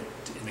bread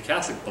in the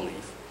Catholic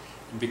belief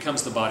and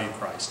becomes the body of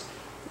Christ.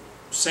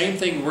 Same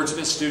thing, words of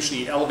institution,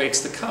 he elevates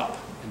the cup.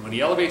 And when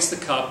he elevates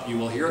the cup, you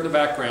will hear in the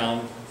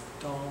background,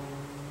 dong,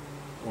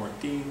 or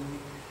ding.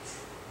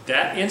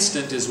 That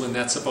instant is when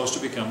that's supposed to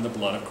become the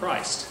blood of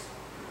Christ.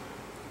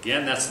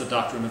 Again, that's the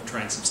doctrine of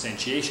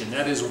transubstantiation.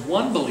 That is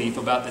one belief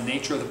about the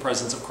nature of the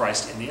presence of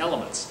Christ in the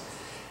elements.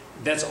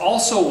 That's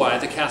also why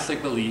the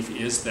Catholic belief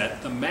is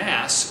that the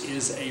Mass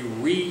is a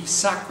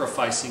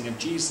re-sacrificing of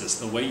Jesus.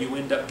 The way you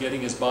end up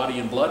getting His body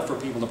and blood for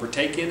people to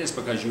partake in is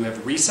because you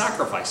have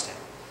re-sacrificed Him.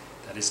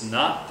 That is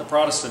not the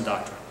Protestant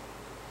doctrine.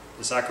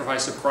 The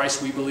sacrifice of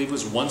Christ, we believe,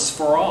 was once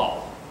for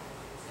all.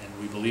 And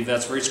we believe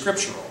that's very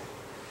scriptural.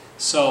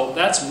 So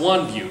that's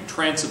one view,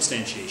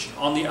 transubstantiation.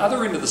 On the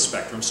other end of the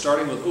spectrum,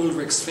 starting with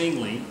Ulrich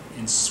Zwingli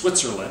in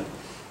Switzerland,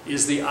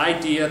 is the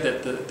idea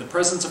that the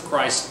presence of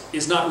Christ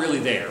is not really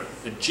there.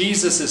 That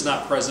Jesus is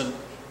not present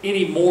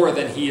any more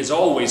than He is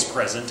always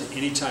present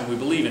anytime we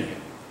believe in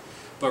Him.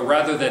 But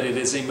rather that it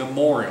is a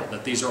memorial,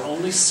 that these are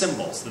only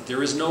symbols, that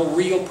there is no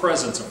real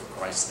presence of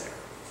Christ there.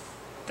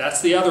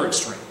 That's the other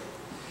extreme.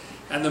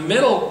 And the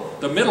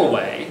middle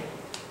way,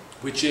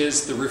 which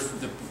is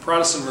the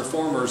Protestant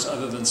reformers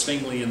other than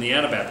Zwingli and the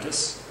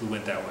Anabaptists who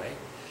went that way,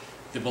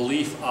 the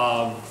belief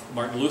of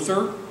Martin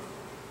Luther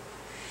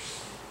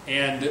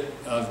and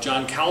of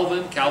John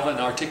Calvin. Calvin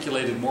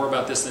articulated more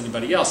about this than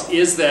anybody else,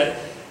 is that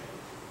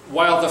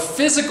while the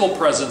physical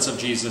presence of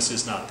Jesus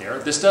is not there,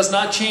 this does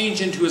not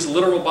change into his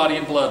literal body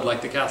and blood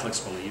like the Catholics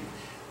believe.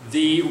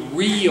 The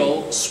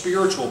real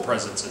spiritual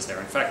presence is there.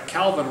 In fact,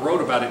 Calvin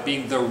wrote about it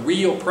being the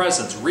real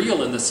presence,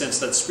 real in the sense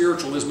that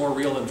spiritual is more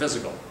real than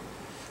physical.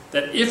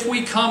 That if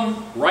we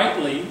come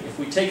rightly, if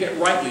we take it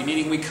rightly,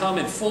 meaning we come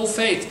in full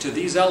faith to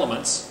these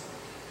elements,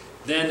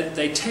 then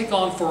they take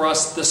on for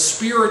us the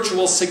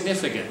spiritual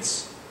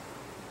significance.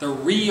 The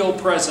real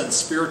presence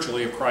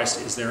spiritually of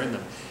Christ is there in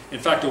them. In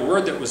fact, a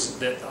word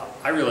that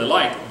I really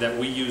like that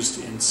we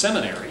used in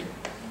seminary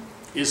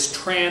is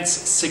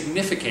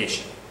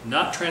transsignification.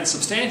 Not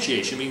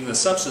transubstantiation, meaning the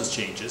substance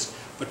changes,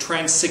 but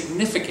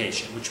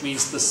transsignification, which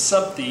means the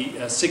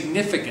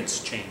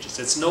significance changes.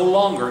 It's no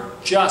longer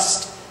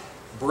just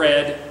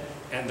bread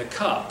and the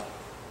cup.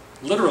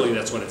 Literally,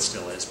 that's what it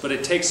still is. But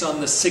it takes on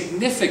the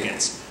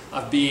significance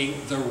of being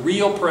the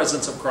real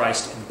presence of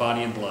Christ in the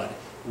body and blood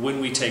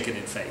when we take it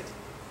in faith.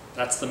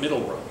 That's the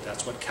middle road.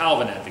 That's what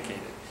Calvin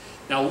advocated.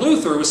 Now,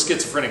 Luther was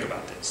schizophrenic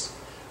about this.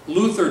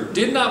 Luther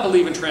did not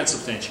believe in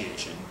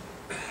transubstantiation,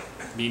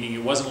 meaning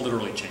it wasn't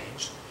literally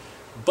changed.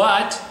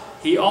 But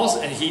he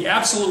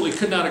absolutely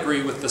could not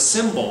agree with the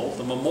symbol,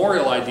 the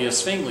memorial idea of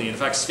Zwingli. In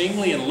fact,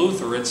 Zwingli and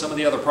Luther and some of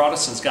the other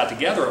Protestants got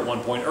together at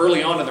one point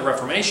early on in the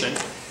Reformation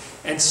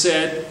and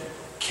said,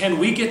 can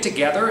we get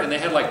together? And they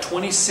had like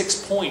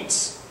 26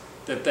 points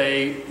that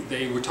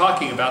they were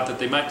talking about that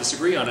they might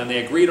disagree on, and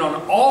they agreed on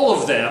all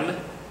of them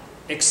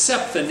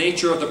except the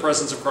nature of the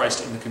presence of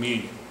Christ in the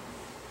communion.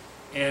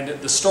 And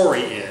the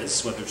story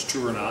is, whether it's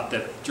true or not,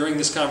 that during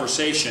this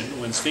conversation,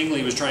 when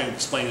Zwingli was trying to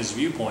explain his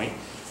viewpoint,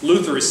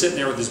 Luther is sitting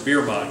there with his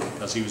beer mug,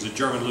 because he was a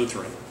German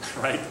Lutheran,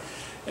 right?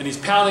 And he's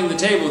pounding the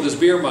table with his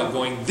beer mug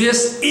going,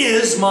 this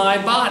is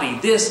my body,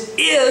 this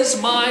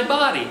is my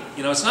body.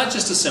 You know, it's not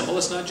just a symbol,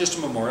 it's not just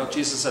a memorial.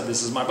 Jesus said,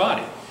 this is my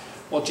body.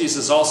 Well,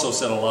 Jesus also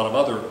said a lot of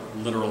other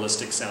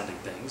literalistic sounding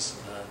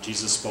things.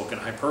 Jesus spoke in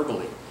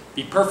hyperbole.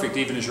 Be perfect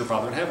even as your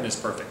Father in heaven is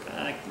perfect.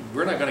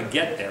 We're not going to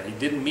get there. He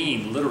didn't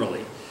mean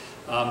literally.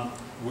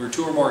 Where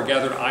two or more are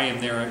gathered, I am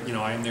there,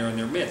 I am there in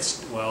their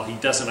midst. Well, he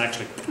doesn't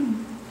actually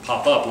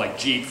pop up like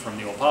Jeep from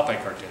the old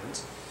Popeye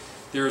cartoons.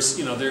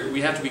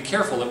 We have to be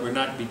careful that we're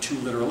not be too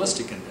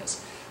literalistic in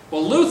this.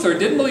 Well, Luther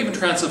didn't believe in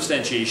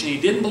transubstantiation. He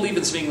didn't believe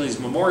in Zwingli's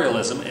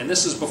memorialism, and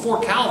this is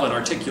before Calvin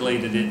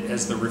articulated it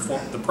as the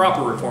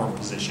proper Reformed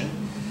position.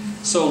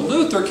 So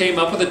Luther came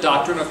up with a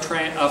doctrine of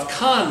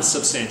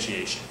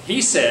consubstantiation.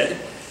 He said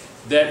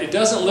that it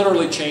doesn't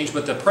literally change,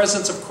 but the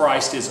presence of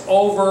Christ is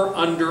over,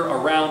 under,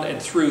 around,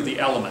 and through the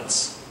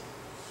elements.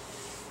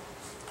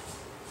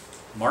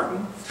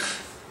 Martin?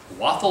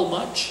 Waffle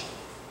much?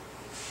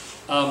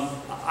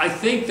 I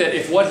think that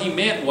if what he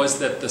meant was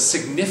that the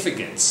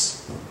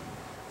significance,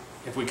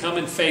 if we come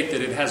in faith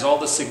that it has all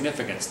the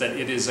significance, that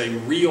it is a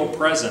real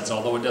presence,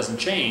 although it doesn't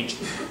change,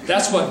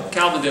 that's what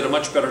Calvin did a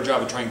much better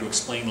job of trying to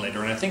explain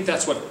later. And I think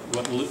that's what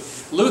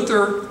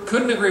Luther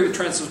couldn't agree with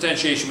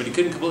transubstantiation, but he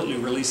couldn't completely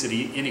release it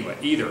anyway,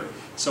 either.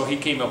 So he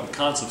came up with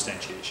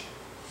consubstantiation.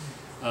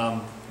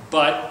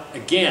 But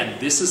again,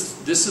 this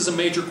is a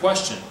major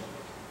question.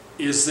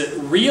 Is it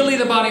really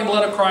the body and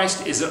blood of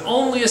Christ? Is it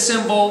only a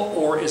symbol,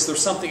 or is there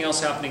something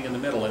else happening in the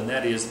middle? And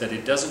that is that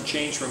it doesn't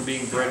change from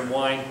being bread and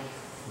wine,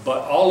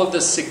 but all of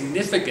the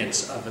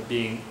significance of it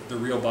being the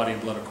real body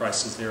and blood of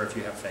Christ is there if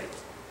you have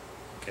faith.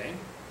 Okay?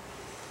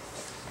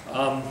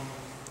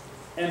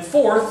 And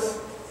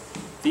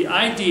fourth, the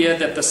idea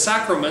that the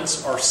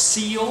sacraments are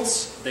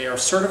seals, they are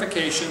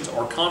certifications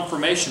or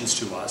confirmations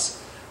to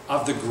us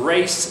of the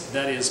grace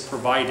that is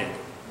provided.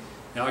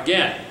 Now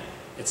again,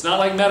 it's not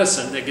like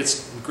medicine that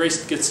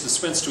grace gets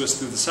dispensed to us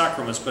through the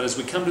sacraments, but as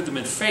we come to them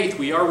in faith,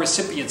 we are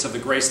recipients of the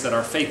grace that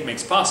our faith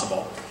makes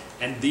possible.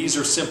 And these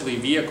are simply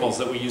vehicles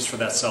that we use for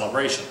that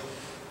celebration.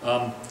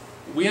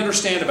 We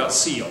understand about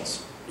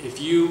seals. If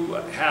you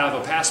have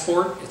a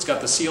passport, it's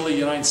got the seal of the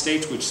United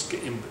States, which is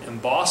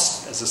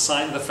embossed as a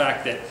sign of the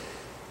fact that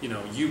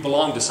you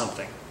belong to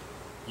something.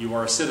 You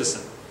are a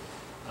citizen.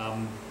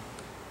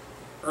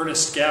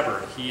 Ernest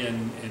Gabbard, he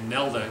and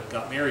Nelda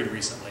got married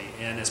recently,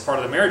 and as part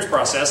of the marriage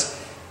process,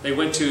 they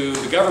went to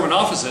the government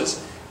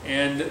offices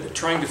and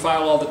trying to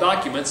file all the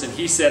documents, and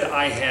he said,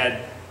 I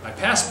had my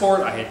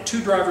passport, I had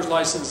 2 driver's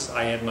licenses,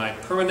 I had my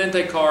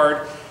Permanente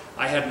card,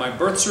 I had my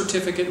birth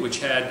certificate, which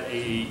had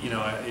a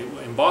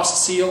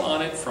embossed seal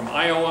on it from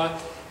Iowa,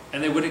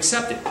 and they would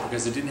accept it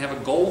because it didn't have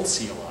a gold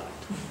seal on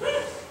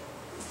it.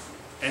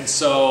 And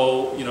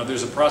so,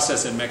 there's a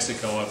process in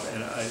Mexico of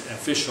an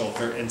official,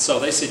 and so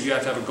they said you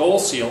have to have a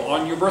gold seal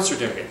on your birth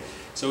certificate.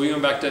 So we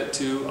went back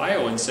to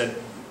Iowa and said,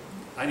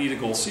 I need a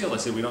gold seal. I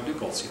said, we don't do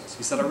gold seals.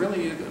 He said,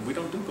 we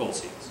don't do gold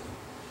seals.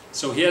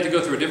 So he had to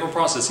go through a different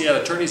process. He had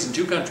attorneys in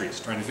 2 countries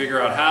trying to figure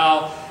out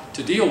how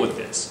to deal with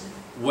this.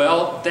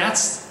 Well,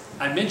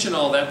 I mention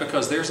all that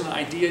because there's an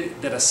idea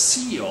that a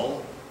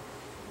seal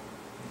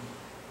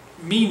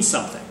means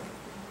something.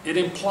 It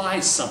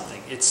implies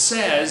something. It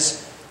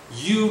says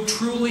you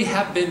truly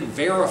have been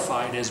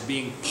verified as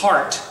being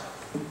part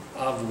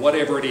of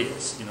whatever it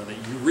is. You know, that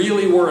you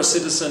really were a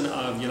citizen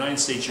of the United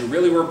States, you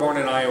really were born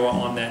in Iowa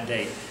on that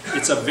date.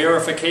 It's a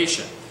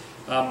verification.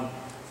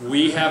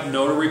 We have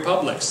notary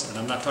publics, and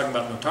I'm not talking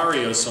about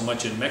notarios so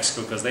much in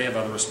Mexico because they have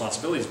other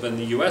responsibilities, but in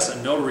the U.S.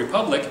 a notary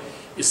public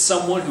is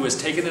someone who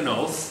has taken an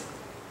oath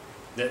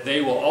that they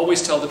will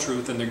always tell the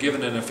truth, and they're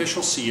given an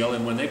official seal,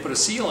 and when they put a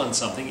seal on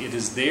something, it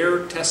is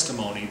their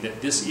testimony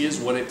that this is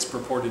what it's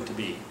purported to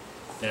be,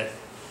 that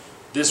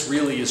this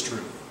really is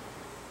true.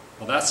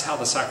 Well, that's how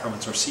the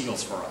sacraments are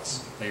seals for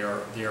us. They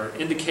are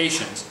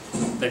indications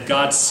that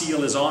God's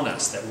seal is on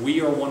us, that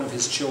we are one of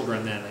His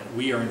children, and that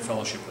we are in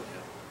fellowship with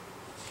Him.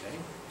 Okay?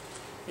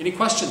 Any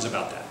questions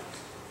about that?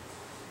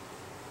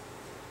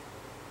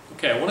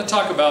 Okay, I want to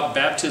talk about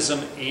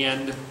baptism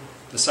and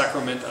the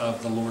sacrament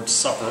of the Lord's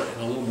Supper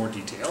in a little more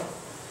detail.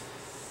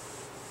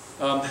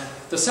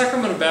 The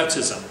sacrament of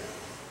baptism.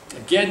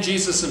 Again,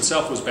 Jesus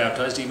Himself was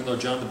baptized, even though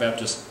John the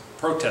Baptist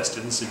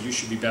protested and said, you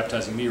should be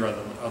baptizing me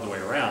rather than the other way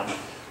around.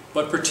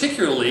 But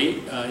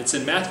particularly, it's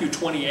in Matthew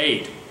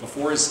 28,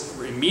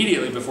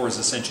 immediately before His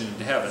ascension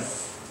into heaven,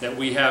 that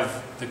we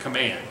have the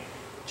command.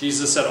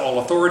 Jesus said, all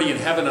authority in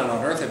heaven and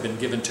on earth have been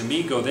given to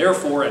me. Go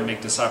therefore and make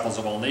disciples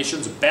of all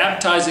nations,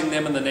 baptizing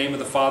them in the name of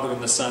the Father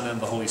and the Son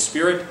and the Holy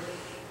Spirit,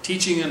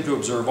 teaching them to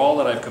observe all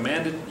that I've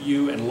commanded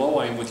you, and lo,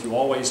 I am with you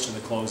always to the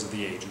close of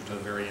the age, or to the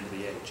very end of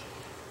the age.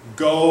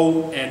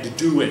 Go and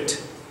do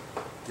it.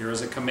 There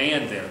is a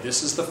command there.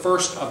 This is the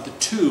first of the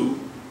two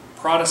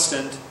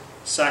Protestant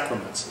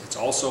sacraments. It's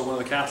also one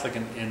of the Catholic,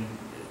 and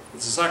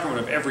it's a sacrament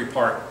of every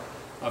part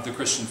of the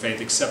Christian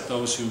faith, except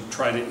those who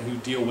who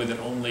deal with it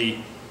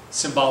only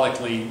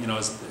symbolically, you know,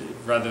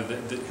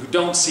 who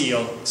don't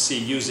see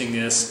using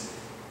this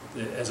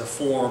as a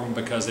form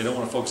because they don't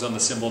want to focus on the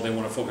symbol, they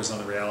want to focus on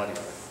the reality of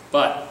it.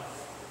 But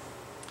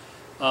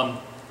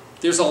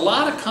there's a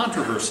lot of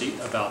controversy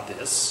about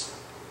this.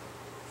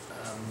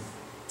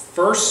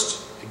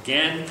 First,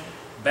 again,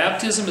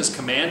 baptism is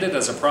commanded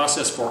as a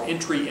process for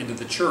entry into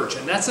the church,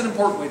 and that's an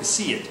important way to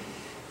see it,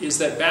 is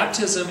that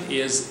baptism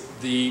is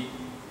the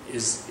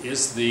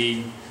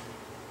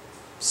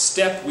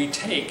step we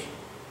take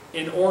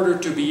in order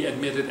to be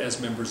admitted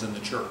as members in the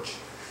church.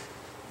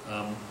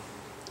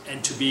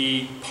 And to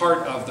be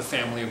part of the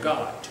family of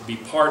God, to be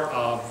part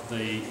of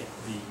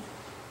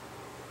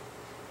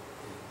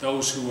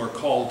those who are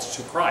called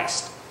to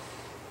Christ.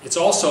 It's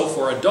also,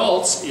 for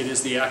adults, it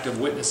is the act of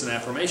witness and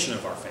affirmation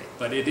of our faith.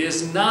 But it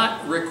is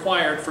not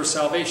required for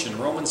salvation.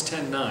 Romans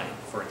 10:9,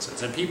 for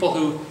instance. And people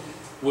who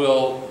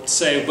will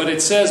say, but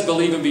it says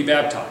believe and be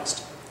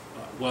baptized.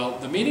 Well,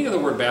 the meaning of the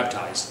word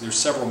baptized, there's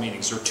several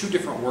meanings. There are two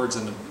different words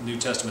in the New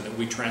Testament that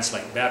we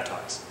translate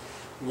baptize.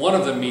 One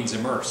of them means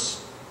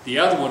immerse. The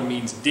other one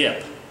means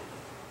dip.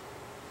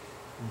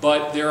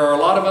 But there are a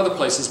lot of other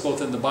places,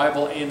 both in the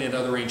Bible and in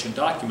other ancient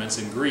documents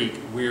in Greek,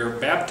 where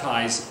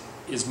baptize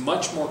is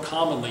much more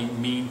commonly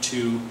mean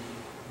to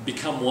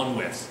become one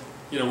with.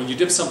 You know, when you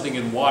dip something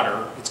in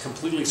water, it's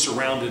completely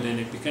surrounded and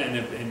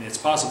it's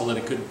possible that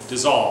it could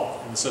dissolve.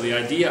 And so the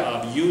idea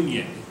of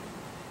union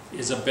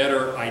is a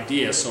better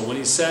idea. So when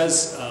he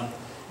says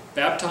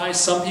baptize,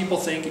 some people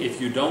think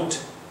if you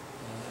don't,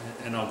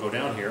 and I'll go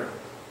down here,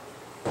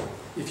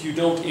 if you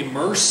don't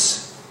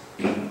immerse,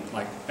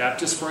 like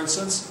Baptists for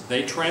instance,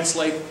 they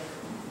translate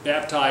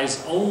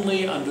baptize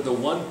only under the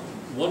one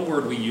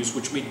word we use,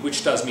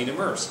 which does mean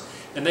immerse.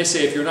 And they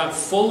say if you're not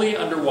fully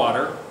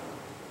underwater,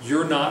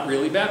 you're not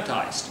really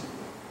baptized.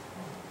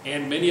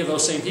 And many of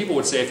those same people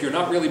would say if you're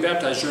not really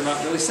baptized, you're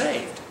not really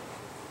saved.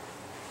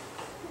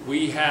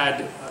 We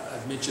had,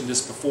 I've mentioned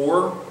this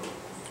before,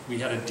 we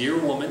had a dear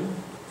woman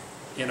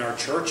in our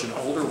church, an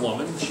older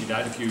woman. She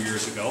died a few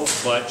years ago,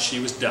 but she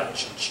was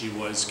Dutch, and she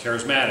was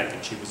charismatic,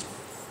 and she was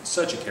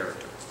such a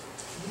character.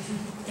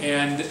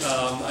 And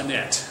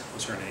Annette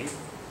was her name.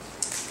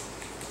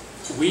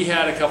 We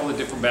had a couple of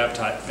different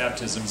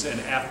baptisms,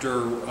 and after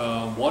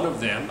one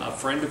of them, a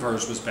friend of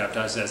hers was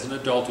baptized as an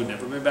adult who'd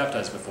never been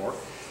baptized before.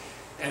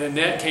 And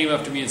Annette came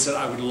up to me and said,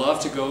 I would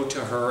love to go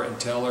to her and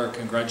tell her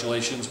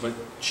congratulations, but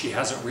she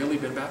hasn't really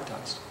been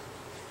baptized.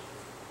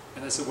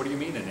 And I said, what do you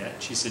mean,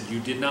 Annette? She said, you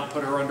did not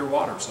put her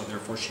underwater, so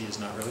therefore she is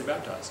not really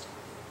baptized.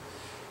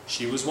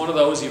 She was one of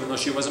those, even though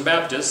she wasn't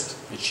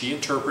Baptist, that she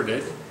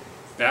interpreted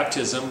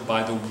baptism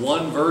by the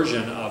one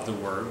version of the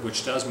word,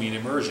 which does mean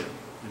immersion.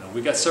 You know,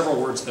 we've got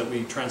several words that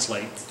we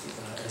translate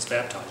as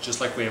baptized, just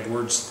like we have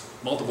words,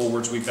 multiple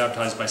words we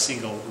baptize by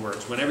single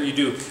words. Whenever you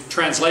do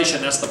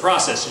translation, that's the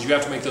process, is you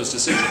have to make those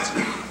decisions.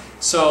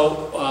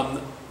 So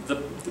the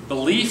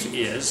belief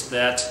is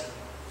that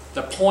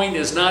the point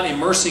is not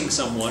immersing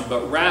someone,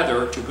 but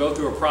rather to go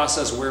through a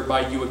process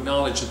whereby you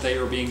acknowledge that they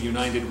are being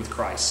united with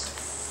Christ,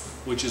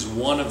 which is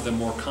one of the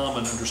more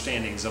common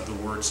understandings of the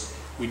words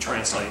we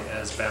translate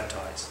as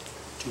baptized.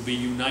 To be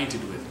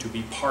united with, to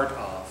be part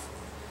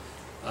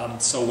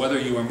of. So whether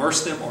you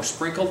immerse them or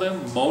sprinkle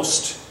them,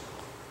 most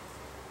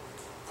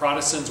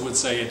Protestants would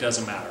say it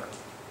doesn't matter.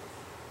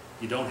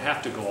 You don't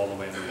have to go all the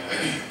way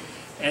underwater.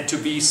 And to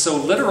be so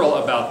literal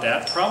about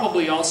that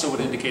probably also would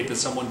indicate that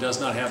someone does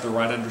not have the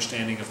right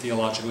understanding of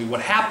theologically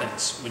what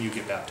happens when you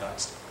get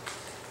baptized.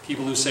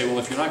 People who say, well,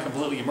 if you're not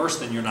completely immersed,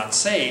 then you're not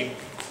saved.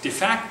 De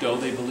facto,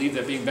 they believe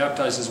that being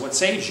baptized is what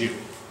saves you.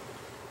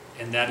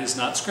 And that is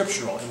not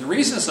scriptural. And the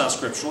reason it's not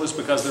scriptural is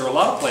because there are a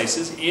lot of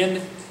places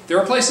there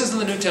are places in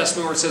the New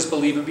Testament where it says,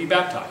 believe and be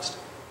baptized.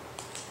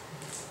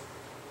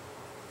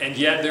 And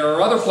yet there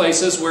are other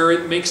places where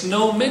it makes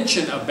no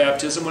mention of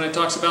baptism when it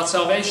talks about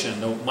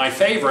salvation. My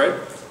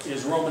favorite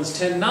is Romans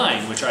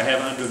 10:9, which I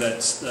have under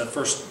that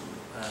first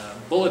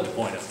bullet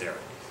point up there.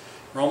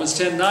 Romans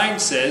 10:9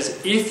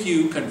 says, if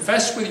you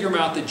confess with your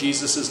mouth that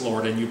Jesus is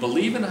Lord and you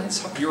believe in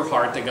your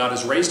heart that God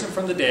has raised him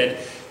from the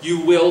dead, you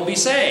will be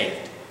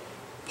saved.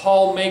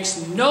 Paul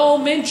makes no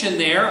mention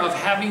there of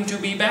having to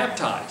be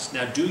baptized.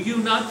 Now, do you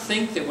not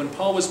think that when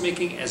Paul was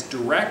making as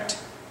direct,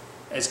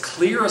 as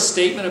clear a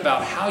statement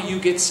about how you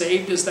get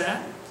saved as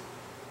that?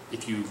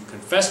 If you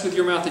confess with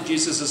your mouth that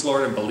Jesus is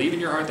Lord and believe in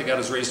your heart that God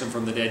has raised him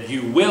from the dead,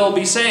 you will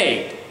be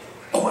saved.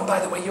 Oh, and by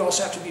the way, you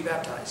also have to be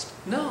baptized.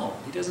 No,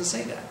 he doesn't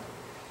say that.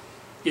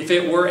 If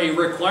it were a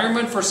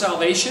requirement for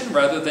salvation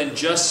rather than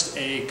just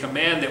a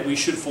command that we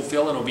should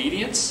fulfill in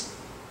obedience,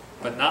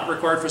 but not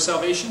required for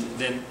salvation,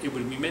 then it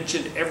would be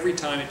mentioned every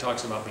time it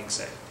talks about being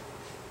saved.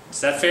 Is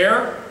that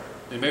fair?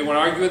 Anybody want to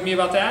argue with me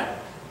about that?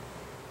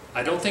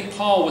 I don't think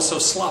Paul was so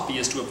sloppy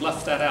as to have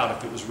left that out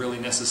if it was really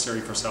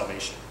necessary for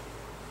salvation.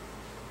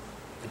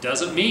 It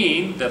doesn't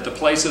mean that the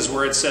places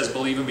where it says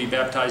believe and be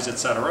baptized,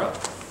 etc.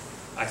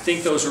 I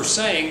think those are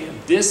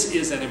saying this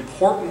is an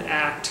important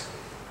act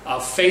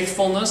of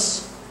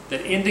faithfulness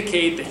that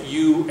indicate that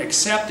you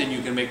accept and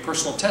you can make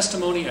personal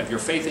testimony of your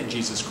faith in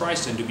Jesus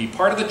Christ and to be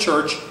part of the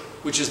church,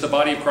 which is the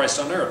body of Christ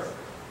on earth.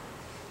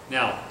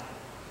 Now,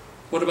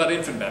 what about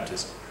infant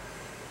baptism?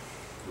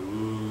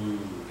 Ooh,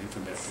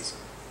 infant baptism.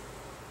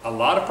 A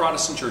lot of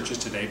Protestant churches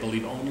today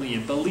believe only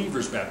in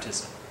believers'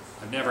 baptism.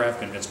 I never have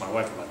convinced my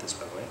wife about this,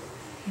 by the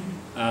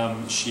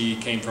way. She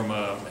came from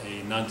a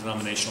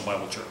non-denominational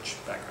Bible church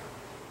background.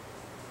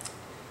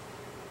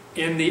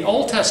 In the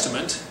Old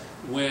Testament,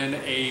 when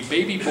a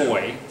baby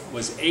boy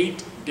was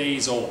 8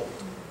 days old,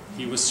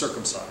 he was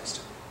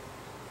circumcised.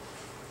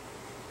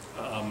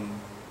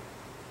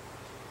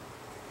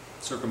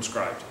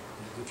 Circumscribed.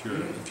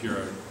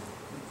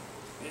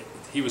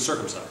 He was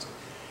circumcised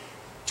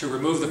to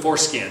remove the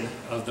foreskin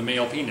of the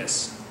male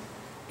penis.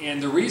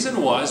 And the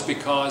reason was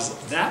because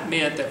that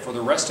meant that for the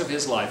rest of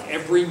his life,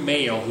 every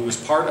male who was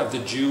part of the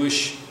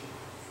Jewish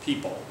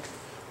people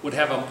would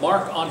have a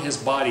mark on his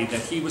body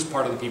that he was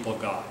part of the people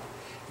of God.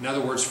 In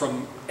other words,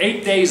 from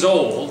 8 days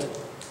old,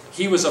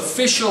 he was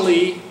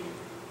officially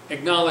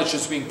acknowledged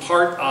as being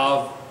part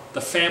of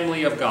the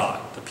family of God,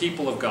 the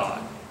people of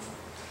God.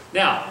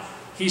 Now,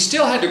 he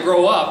still had to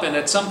grow up, and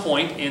at some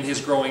point in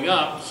his growing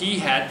up, he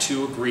had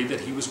to agree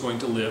that he was going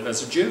to live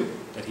as a Jew,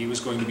 that he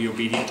was going to be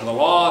obedient to the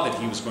law, that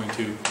he was going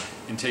to,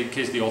 in the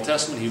case of the Old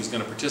Testament, he was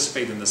going to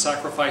participate in the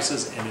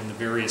sacrifices and in the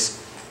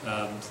various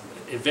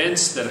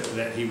events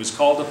that he was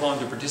called upon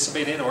to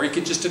participate in, or he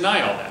could just deny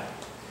all that.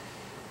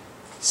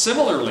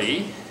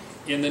 Similarly,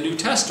 in the New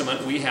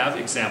Testament, we have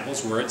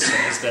examples where it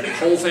says that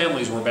whole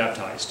families were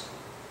baptized.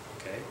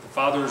 Okay? The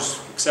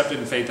fathers accepted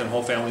in faith and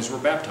whole families were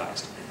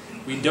baptized.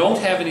 We don't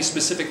have any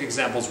specific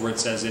examples where it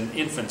says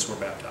infants were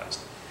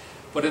baptized.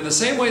 But in the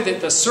same way that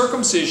the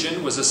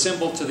circumcision was a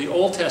symbol to the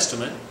Old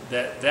Testament,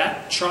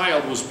 that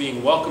child was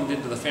being welcomed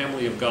into the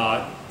family of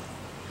God,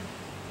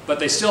 but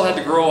they still had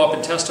to grow up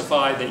and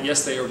testify that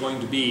yes, they are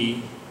going to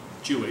be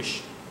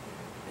Jewish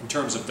in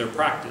terms of their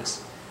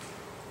practice.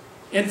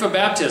 Infant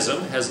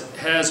baptism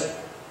has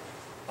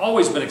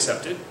always been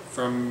accepted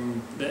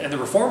and the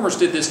Reformers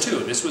did this too.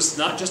 This was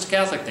not just a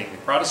Catholic thing. The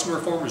Protestant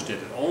Reformers did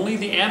it. Only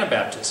the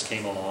Anabaptists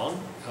came along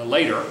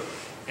later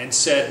and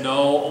said,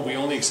 no, we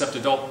only accept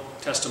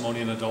adult testimony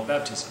and adult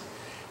baptism.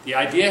 The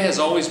idea has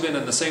always been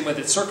in the same way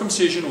that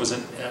circumcision was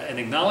an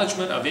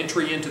acknowledgement of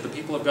entry into the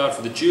people of God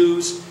for the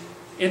Jews.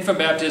 Infant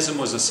baptism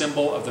was a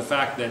symbol of the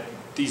fact that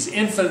these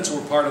infants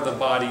were part of the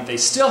body. They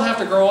still have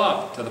to grow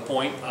up to the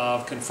point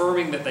of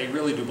confirming that they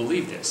really do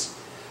believe this.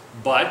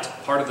 But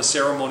part of the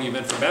ceremony of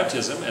infant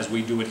baptism, as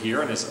we do it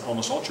here and as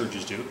almost all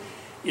churches do,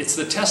 it's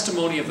the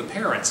testimony of the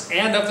parents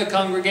and of the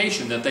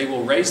congregation that they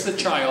will raise the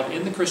child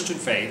in the Christian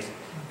faith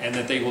and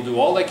that they will do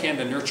all they can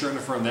to nurture and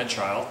affirm that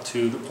child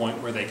to the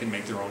point where they can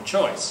make their own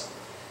choice.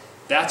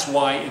 That's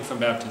why infant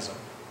baptism.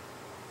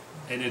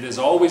 And it has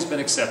always been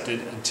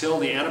accepted until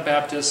the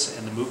Anabaptists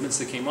and the movements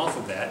that came off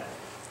of that.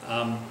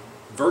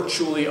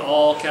 Virtually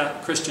all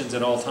Christians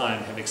at all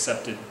time have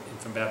accepted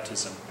infant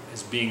baptism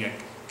as being a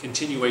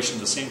continuation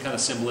of the same kind of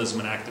symbolism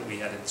and act that we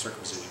had in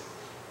circumcision.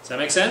 Does that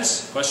make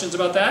sense? Questions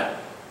about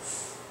that?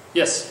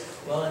 Yes?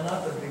 Well, and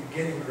not the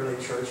beginning of early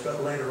church,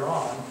 but later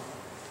on,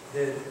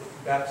 did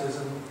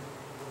baptism,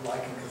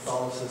 like in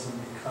Catholicism,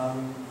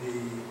 become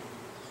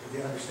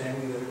the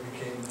understanding that it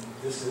became,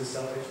 this is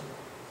salvation?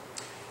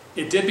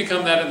 It did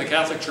become that in the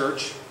Catholic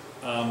Church.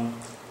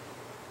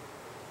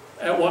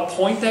 At what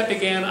point that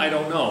began, I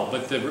don't know.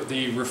 But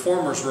the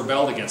Reformers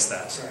rebelled against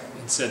that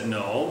and said,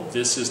 no,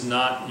 this is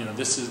not,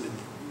 this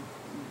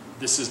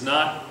is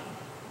not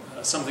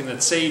something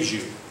that saves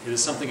you. It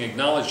is something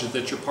acknowledged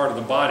that you're part of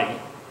the body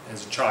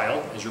as a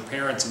child, as your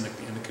parents in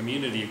the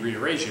community agree to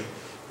raise you,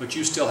 but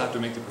you still have to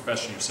make the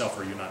profession yourself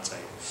or you're not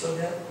saved. So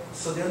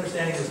the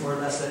understanding is more or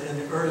less that in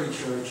the early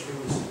church,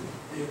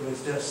 it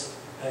was just,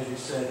 as you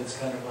said, it's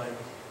kind of like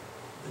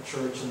the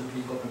church and the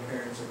people and the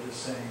parents are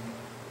just saying,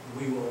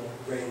 we will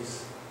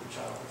raise the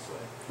child this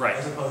way. Right.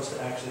 As opposed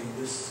to actually,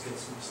 this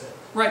gets them saved.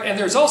 Right, and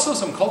there's also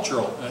some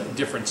cultural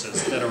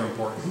differences that are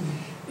important.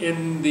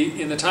 In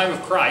the time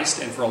of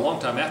Christ, and for a long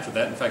time after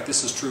that, in fact,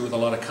 this is true with a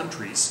lot of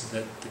countries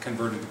that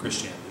converted to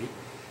Christianity,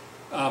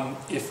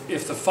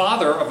 if the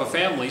father of a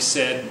family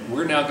said,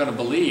 we're now going to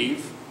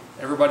believe,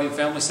 everybody in the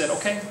family said,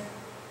 okay,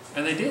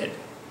 and they did.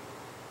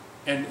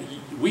 And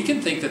we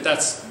can think that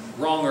that's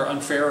wrong or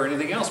unfair or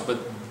anything else, but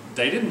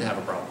they didn't have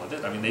a problem with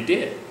it. I mean, they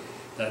did.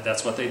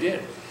 That's what they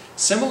did.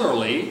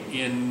 Similarly,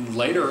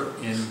 later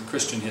in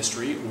Christian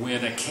history,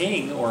 when a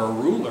king or a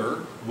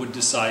ruler would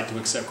decide to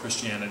accept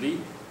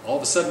Christianity, all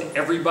of a sudden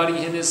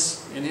everybody in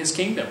his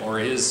kingdom or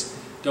his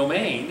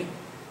domain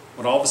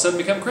would all of a sudden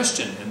become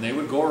Christian, and they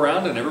would go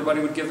around and everybody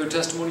would give their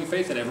testimony of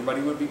faith and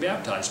everybody would be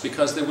baptized,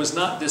 because there was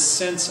not this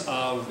sense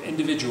of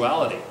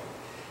individuality.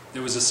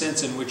 There was a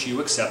sense in which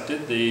you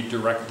accepted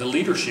the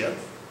leadership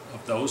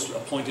of those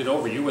appointed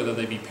over you, whether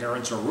they be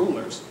parents or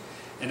rulers,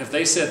 and if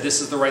they said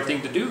this is the right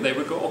thing to do, they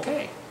would go,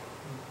 okay.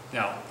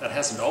 Now, that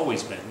hasn't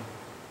always been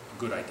a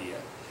good idea.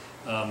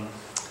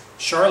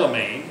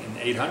 Charlemagne in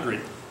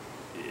 800,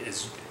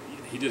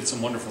 he did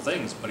some wonderful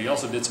things, but he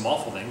also did some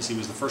awful things. He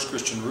was the first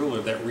Christian ruler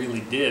that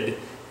really did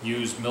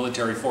use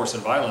military force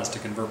and violence to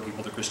convert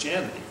people to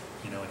Christianity.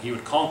 And he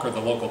would conquer the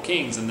local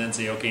kings and then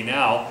say, okay,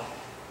 now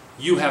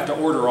you have to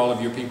order all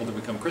of your people to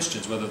become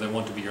Christians, whether they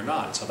want to be or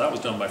not. So that was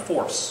done by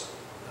force.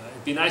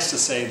 It'd be nice to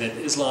say that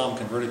Islam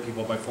converted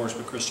people by force,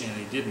 but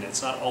Christianity didn't.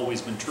 It's not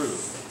always been true.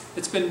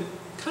 It's been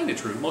kind of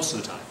true most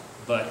of the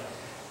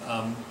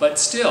time. But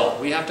still,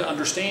 we have to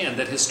understand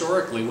that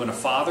historically, when a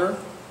father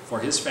for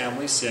his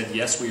family said,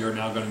 yes, we are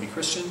now going to be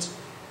Christians,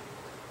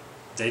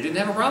 they didn't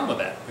have a problem with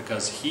that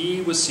because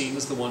he was seen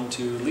as the one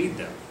to lead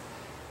them.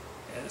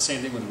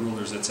 Same thing with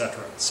rulers,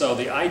 etc. So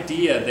the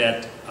idea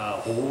that,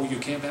 you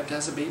can't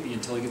baptize a baby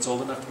until he gets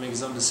old enough to make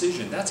his own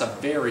decision, that's a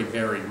very,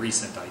 very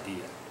recent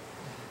idea.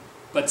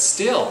 But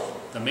still,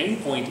 the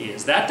main point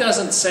is, that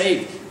doesn't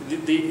save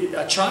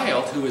a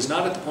child who is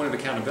not at the point of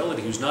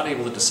accountability, who's not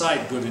able to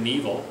decide good and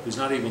evil, who's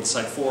not able to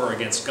decide for or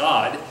against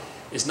God,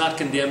 is not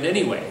condemned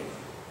anyway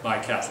by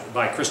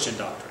Christian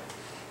doctrine.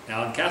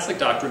 Now, in Catholic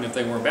doctrine, if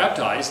they weren't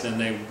baptized, then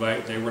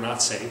they were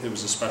not saved. There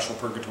was a special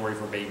purgatory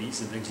for babies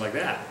and things like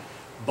that.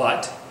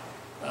 But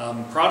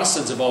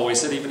Protestants have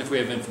always said, even if we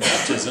have infant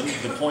baptism,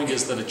 the point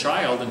is that a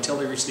child, until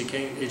they reach the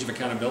age of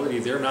accountability,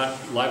 they're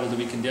not liable to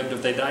be condemned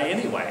if they die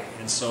anyway.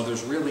 And so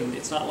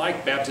it's not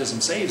like baptism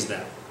saves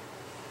them.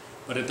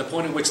 But at the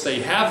point at which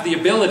they have the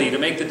ability to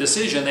make the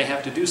decision, they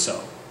have to do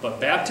so. But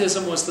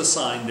baptism was the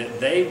sign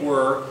that they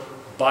were,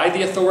 by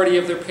the authority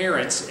of their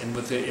parents and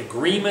with the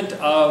agreement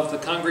of the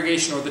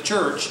congregation or the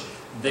church,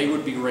 they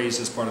would be raised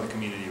as part of the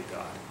community of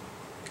God.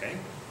 Okay?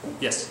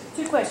 Yes?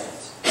 2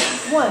 questions.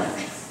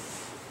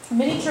 1,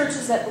 many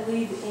churches that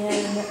believe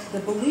in the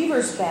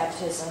believer's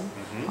baptism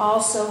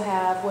also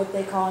have what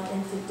they call an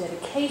infant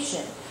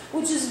dedication,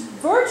 which is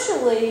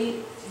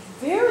virtually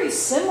very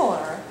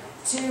similar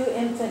to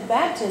infant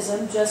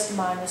baptism, just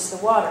minus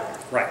the water.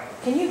 Right.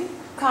 Can you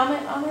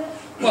comment on it?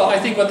 Well, I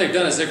think what they've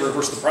done is they've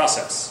reversed the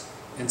process.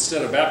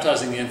 Instead of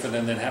baptizing the infant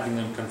and then having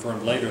them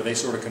confirmed later, they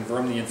sort of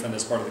confirm the infant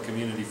as part of the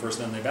community first,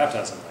 then they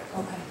baptize them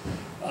later.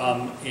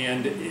 Okay.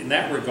 And in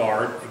that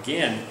regard,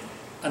 again,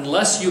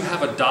 unless you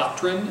have a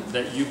doctrine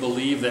that you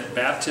believe that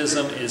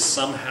baptism is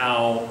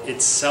somehow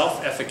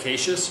itself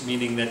efficacious,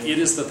 meaning that it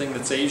is the thing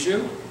that saves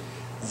you,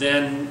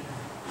 then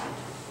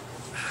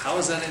how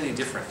is that any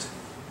different?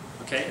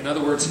 Okay? In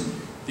other words,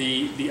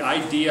 the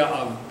idea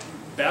of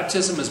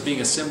baptism as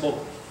being a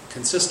symbol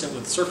consistent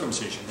with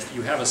circumcision, that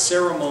you have a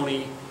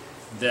ceremony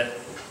that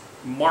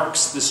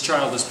marks this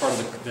child as part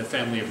of the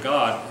family of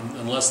God,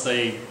 unless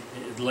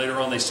later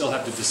on they still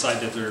have to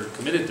decide that they're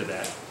committed to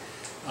that.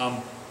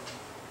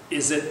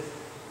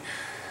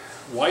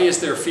 Why is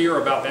there fear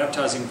about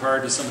baptizing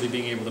prior to somebody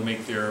being able to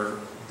make their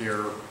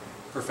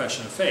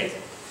profession of faith?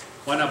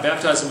 Why not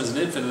baptize them as an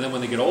infant, and then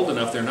when they get old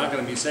enough, they're not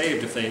going to be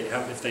saved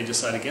if they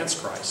decide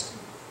against Christ?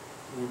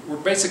 We're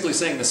basically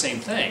saying the same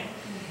thing.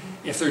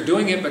 If they're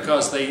doing it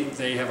because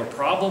they have a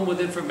problem with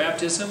infant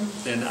baptism,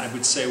 then I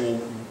would say, well,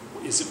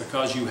 is it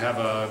because you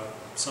have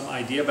some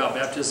idea about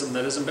baptism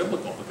that isn't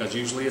biblical? Because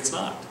usually it's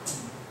not.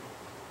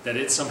 That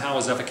it somehow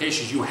is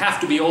efficacious. You have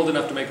to be old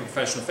enough to make a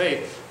profession of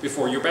faith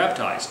before you're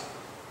baptized.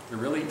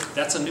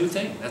 That's a new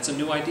thing. That's a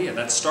new idea.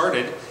 That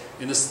started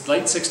in the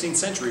late 16th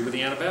century with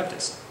the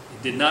Anabaptists.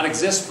 It did not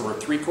exist for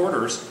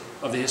 3/4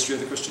 of the history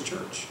of the Christian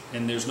church.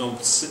 And there's no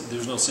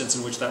sense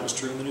in which that was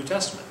true in the New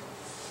Testament.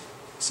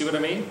 See what I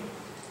mean?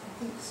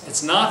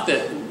 It's not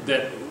that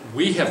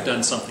we have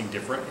done something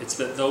different. It's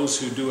that those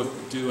who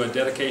do a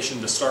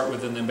dedication to start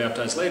with and then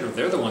baptize later,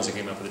 they're the ones that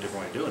came up with a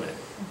different way of doing it.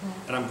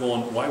 And I'm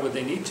going, why would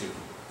they need to?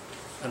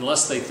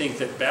 Unless they think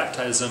that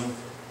baptism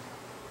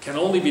can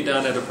only be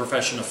done at a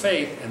profession of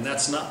faith, and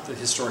that's not the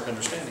historic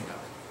understanding of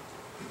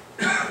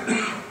it.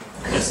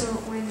 Yes? So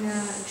when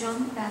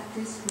John the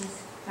Baptist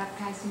was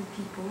baptizing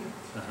people,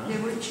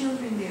 there were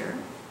children there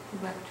who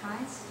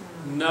baptized?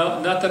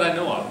 No, not that I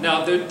know of.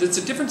 Now, it's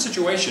a different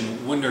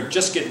situation when they're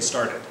just getting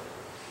started.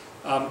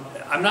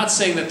 I'm not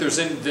saying that there's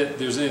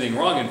anything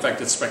wrong. In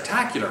fact, it's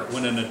spectacular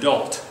when an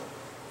adult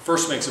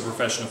first makes a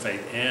profession of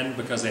faith, and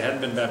because they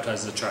hadn't been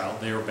baptized as a child,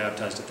 they were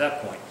baptized at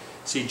that point.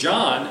 See,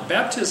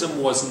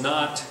 baptism was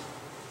not,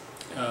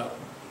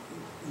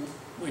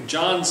 in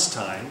John's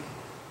time,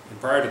 and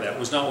prior to that,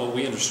 was not what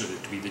we understood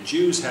it to be. The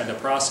Jews had a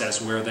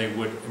process where they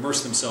would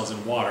immerse themselves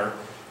in water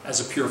as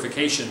a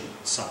purification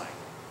sign.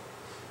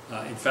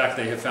 In fact,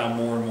 they have found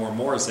more and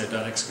more as they've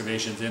done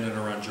excavations in and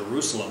around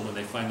Jerusalem. When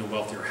they find the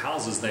wealthier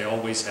houses, they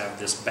always have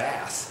this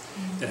bath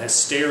that has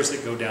stairs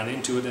that go down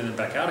into it and then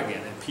back out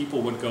again. And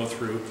people would go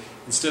through,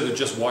 instead of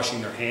just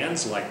washing their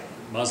hands like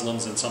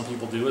Muslims and some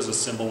people do as a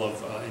symbol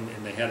of,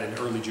 and they had in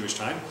early Jewish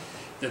time,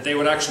 that they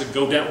would actually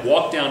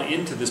walk down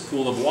into this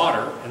pool of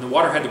water, and the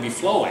water had to be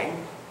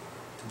flowing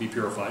to be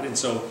purified. And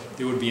so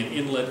there would be an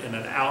inlet and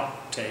an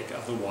outtake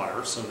of the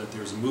water so that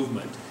there's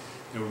movement.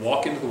 They would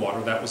walk into the water.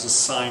 That was a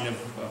sign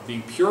of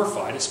being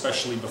purified,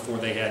 especially before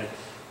they had,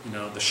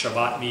 the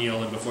Shabbat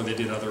meal and before they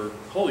did other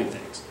holy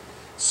things.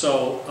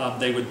 So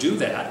they would do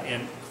that,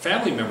 and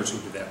family members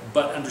would do that.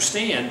 But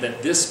understand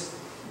that this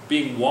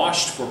being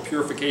washed for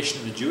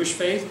purification in the Jewish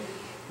faith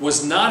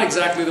was not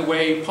exactly the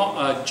way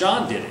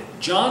John did it.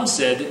 John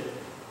said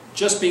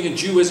just being a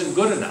Jew isn't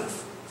good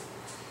enough.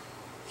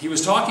 He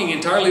was talking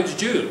entirely to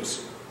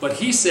Jews. But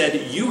he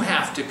said, you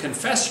have to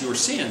confess your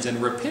sins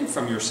and repent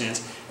from your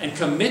sins and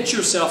commit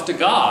yourself to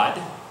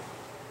God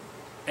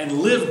and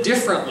live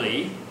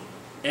differently.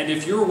 And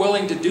if you're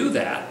willing to do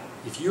that,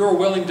 if you're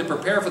willing to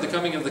prepare for the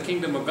coming of the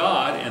kingdom of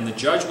God and the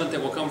judgment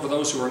that will come for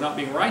those who are not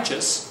being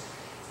righteous,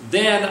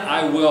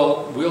 then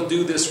we'll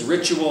do this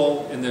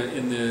ritual in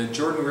the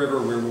Jordan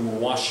River where we will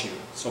wash you.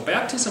 So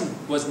baptism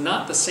was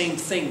not the same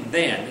thing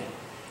then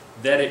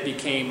that it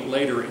became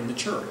later in the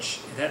church.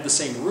 It had the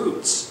same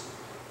roots.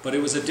 But it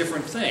was a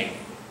different thing.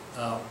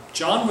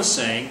 John was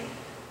saying,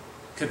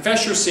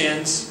 confess your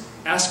sins,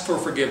 ask for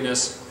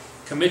forgiveness,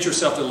 commit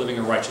yourself to living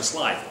a righteous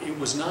life. It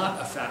was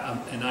not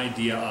an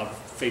idea of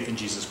faith in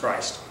Jesus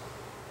Christ.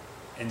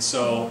 And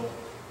so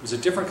it was a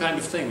different kind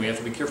of thing. We have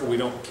to be careful we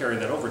don't carry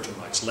that over too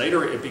much.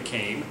 Later it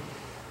became,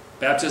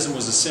 baptism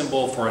was a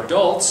symbol for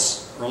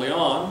adults early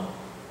on,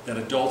 that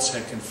adults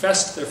had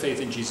confessed their faith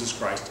in Jesus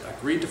Christ,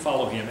 agreed to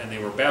follow him, and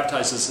they were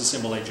baptized as a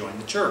symbol they joined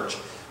the church.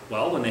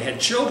 Well, when they had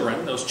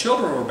children, those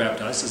children were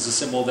baptized as a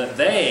symbol that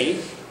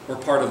they were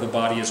part of the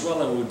body as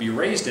well and would be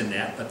raised in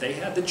that, but they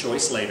had the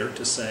choice later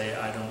to say,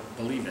 I don't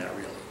believe that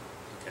really.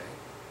 Okay?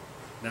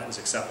 And that was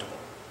acceptable.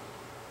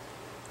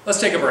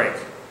 Let's take a break.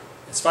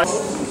 It's 5.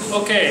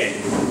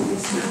 Okay.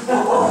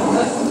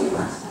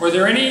 Were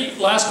there any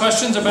last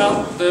questions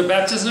about the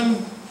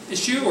baptism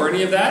issue or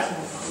any of that?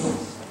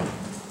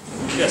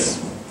 Yes?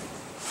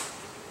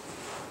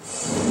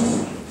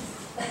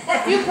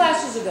 A few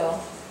classes ago,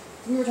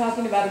 we were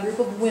talking about a group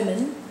of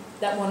women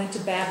that wanted to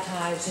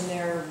baptize in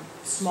their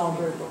small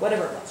group or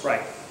whatever it was.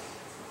 Right.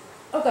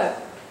 Okay.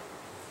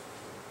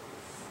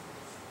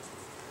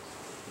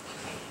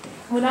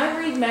 When I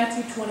read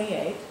Matthew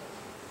 28,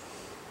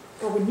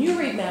 or when you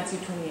read Matthew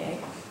 28,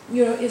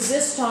 is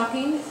this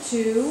talking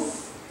to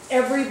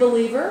every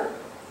believer,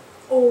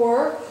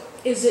 or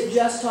is it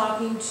just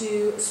talking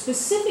to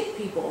specific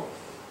people?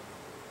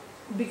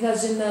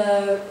 Because in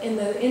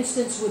the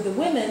instance with the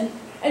women,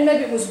 and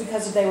maybe it was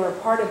because they were a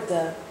part of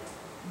the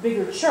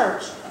bigger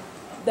church,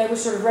 they were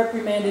sort of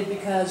reprimanded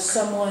because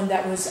someone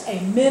that was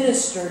a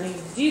minister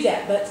needed to do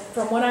that. But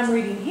from what I'm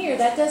reading here,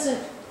 that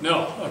doesn't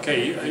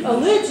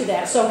allude to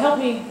that. So help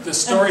me. The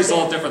story's a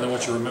little different than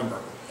what you remember.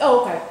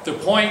 Oh, okay. The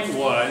point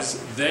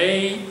was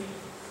they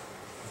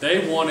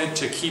wanted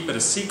to keep it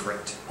a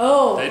secret.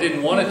 Oh. They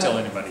didn't want to tell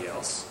anybody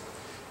else.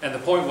 And the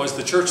point was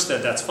the church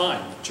said that's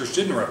fine. The church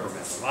didn't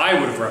reprimand them. I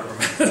would have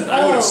reprimanded them.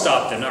 I would have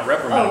stopped them, not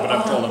reprimanded, but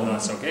I've told them no,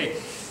 it's okay.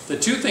 The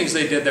two things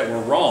they did that were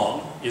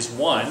wrong is,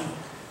 one,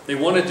 they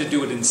wanted to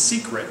do it in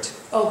secret.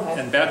 Okay.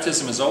 And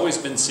baptism has always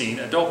been seen,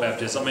 adult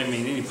baptism,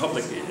 any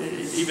public,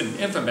 even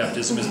infant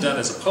baptism is done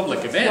as a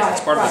public event. Right,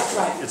 it's part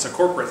of it's a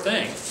corporate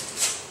thing.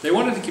 They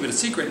wanted to keep it a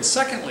secret. And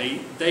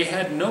secondly, they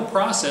had no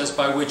process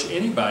by which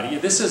anybody,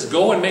 this is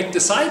go and make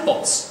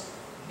disciples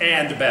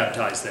and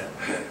baptize them.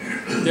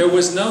 There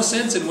was no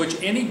sense in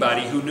which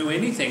anybody who knew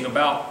anything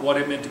about what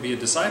it meant to be a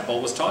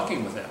disciple was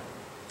talking with them.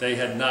 They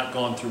had not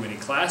gone through any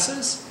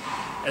classes.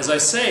 As I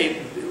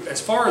say, as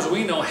far as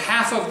we know,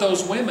 half of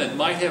those women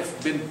might have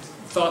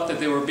thought that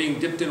they were being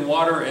dipped in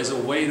water as a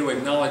way to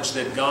acknowledge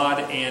that God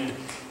and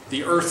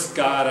the earth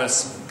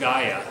goddess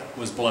Gaia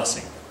was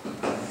blessing.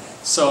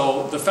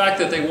 So the fact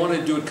that they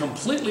wanted to do it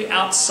completely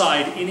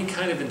outside any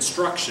kind of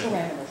instruction.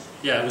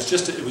 Yeah, it was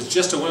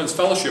just a women's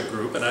fellowship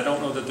group, and I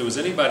don't know that there was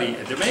anybody,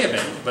 there may have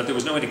been, but there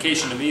was no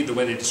indication to me, the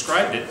way they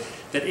described it,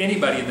 that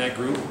anybody in that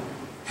group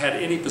had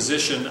any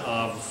position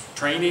of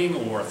training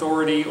or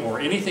authority or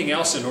anything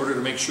else in order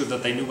to make sure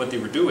that they knew what they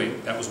were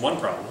doing. That was one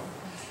problem.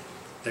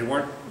 There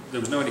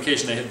was no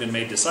indication they had been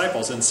made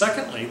disciples. And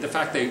secondly, the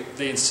fact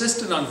they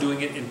insisted on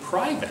doing it in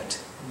private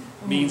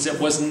means it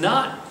was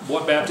not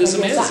what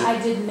baptism is.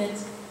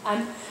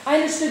 I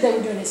understood they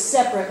were doing it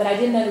separate, but I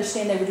didn't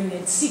understand they were doing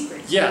it in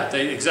secret. Yeah,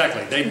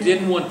 exactly. They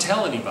didn't want to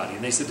tell anybody.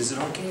 And they said, is it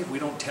okay if we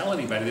don't tell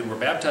anybody that we're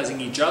baptizing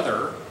each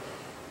other?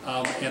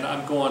 And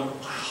I'm going,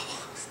 wow,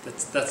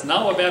 that's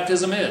not what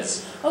baptism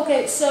is.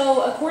 Okay,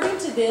 so according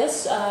to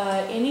this,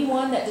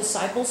 anyone that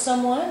disciples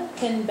someone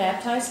can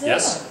baptize them?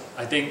 Yes,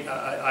 I think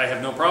I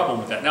have no problem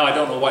with that. Now, I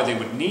don't know why they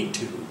would need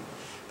to,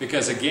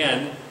 because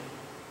again,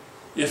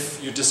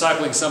 if you're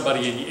discipling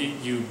somebody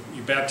and you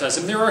baptize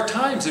them, there are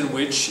times in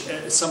which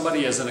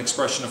somebody has an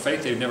expression of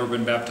faith, they've never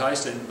been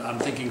baptized, and I'm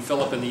thinking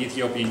Philip and the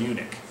Ethiopian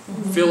eunuch.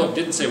 Mm-hmm. Philip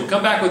didn't say, well,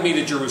 come back with me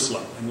to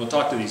Jerusalem, and we'll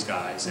talk to these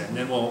guys, and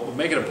then we'll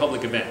make it a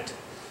public event.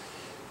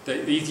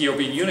 The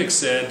Ethiopian eunuch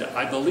said,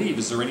 I believe,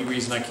 is there any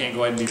reason I can't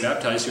go ahead and be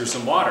baptized? Here's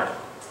some water.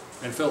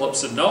 And Philip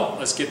said, no,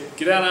 let's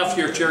get out off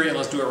your chariot and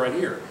let's do it right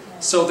here.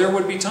 So there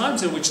would be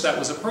times in which that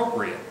was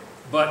appropriate.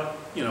 But,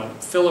 you know,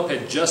 Philip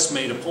had just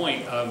made a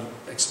point of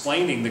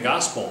explaining the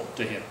gospel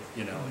to him,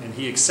 you know, and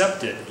he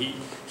accepted.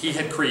 He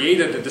had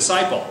created a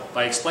disciple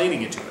by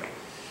explaining it to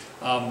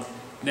him.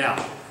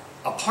 Now,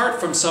 apart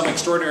from some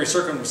extraordinary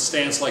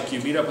circumstance like you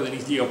meet up with an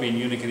Ethiopian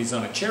eunuch and he's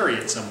on a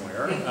chariot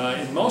somewhere,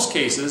 in most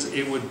cases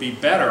it would be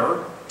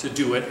better to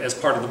do it as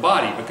part of the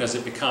body because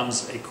it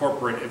becomes a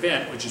corporate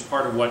event, which is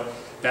part of what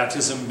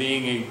baptism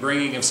being a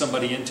bringing of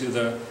somebody into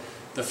the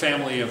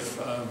family of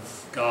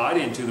God,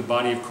 into the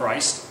body of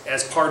Christ,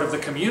 as part of the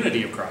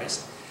community of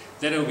Christ,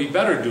 then it would be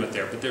better to do it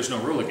there, but there's no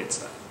rule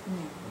against that.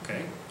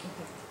 Okay?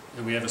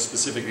 And we have a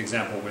specific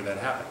example where that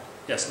happened.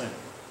 Yes, Lynn?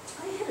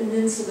 I had an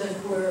incident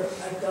where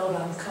I felt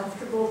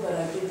uncomfortable, but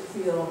I did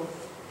feel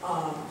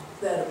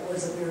that it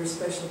was a very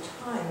special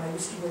time. I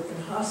used to work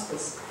in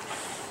hospice,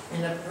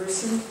 and a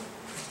person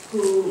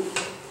who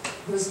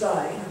was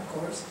dying, of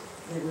course,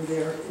 they were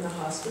there in the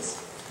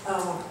hospice,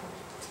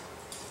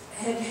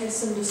 had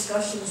some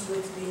discussions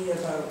with me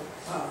about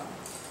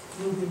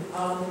moving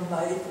on in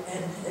life,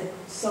 and had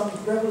some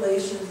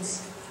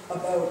revelations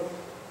about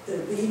there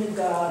being a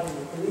God, and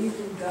he believed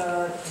in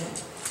God,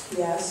 and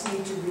he asked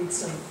me to read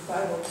some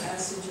Bible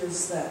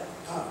passages that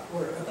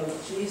were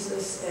about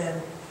Jesus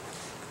and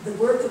the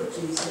work of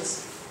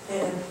Jesus.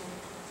 And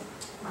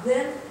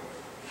then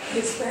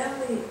his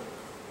family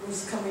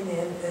was coming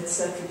in,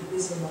 etc., to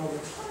visit him all the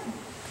time.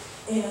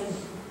 And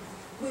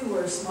we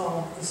were a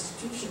small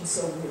institution,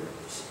 so we were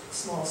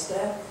small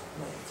staff,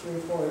 like 3 or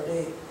 4 a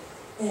day.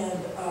 And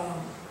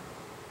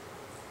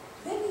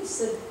then he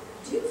said,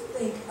 do you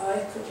think I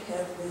could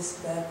have this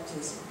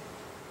baptism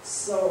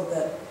so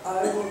that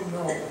I will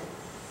know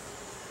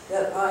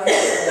that I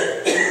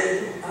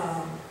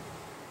have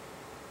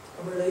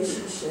a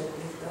relationship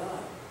with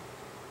God?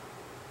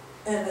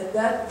 And at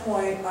that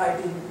point, I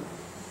didn't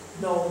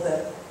know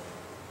that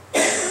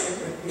it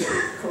would be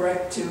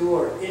correct to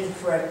or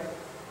incorrect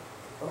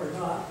or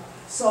not.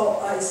 So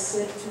I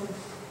said to him,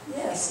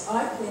 yes,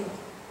 I think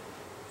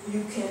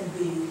you can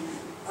be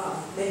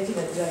making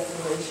a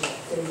declaration of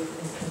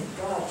faith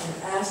in God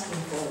and asking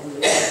for a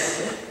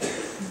relationship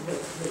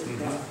with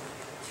God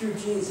through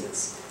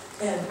Jesus.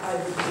 And I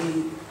would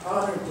be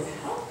honored to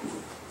help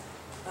you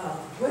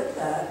with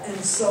that.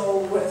 And so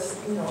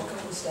with, you know, a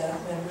couple of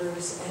staff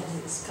members and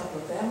his couple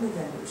of family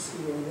members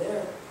who were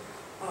there,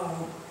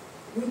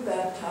 we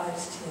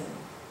baptized him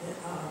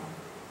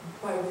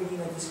by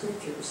reading of the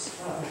scriptures.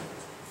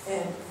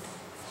 And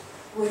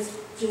with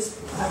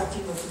just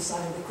acting with the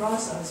sign of the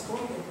cross on his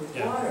forehead with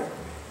water.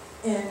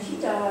 And he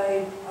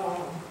died, I don't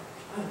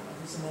know,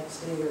 it was the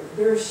next day or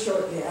very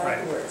shortly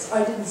afterwards.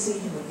 I didn't see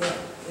him again,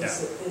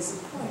 is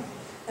the point.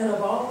 And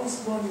I've always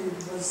wondered,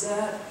 was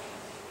that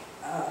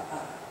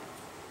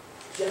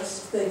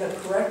just thing, a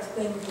correct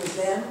thing for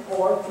them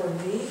or for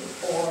me,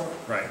 or?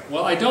 Right.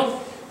 Well,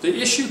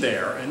 the issue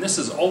there, and this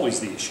is always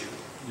the issue,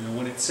 you know,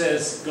 when it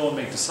says go and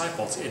make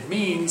disciples, it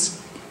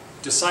means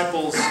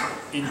disciples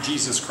in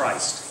Jesus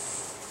Christ.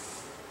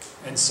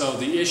 And so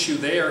the issue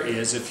there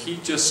is if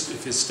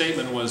his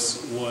statement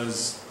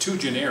was too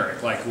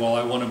generic, like, well,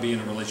 I want to be in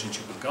a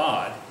relationship with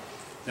God,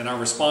 then our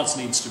response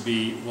needs to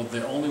be, well,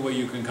 the only way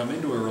you can come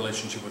into a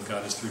relationship with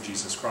God is through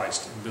Jesus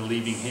Christ and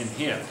believing in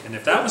Him. And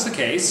if that was the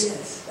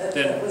case,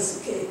 that was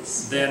the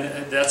case.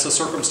 Then that's a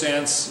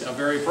circumstance, a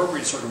very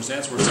appropriate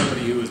circumstance, where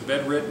somebody who is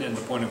bedridden and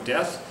at the point of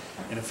death,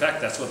 and in fact,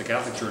 that's what the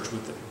Catholic Church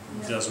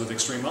does with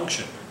extreme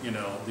unction. You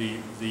know,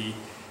 the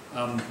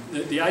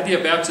idea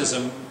of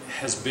baptism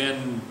has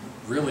been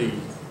really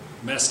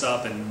messed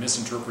up and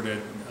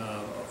misinterpreted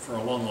for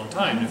a long, long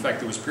time. And in fact,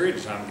 there was a period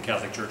of time in the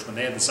Catholic Church when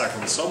they had the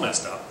sacraments so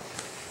messed up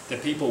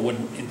that people would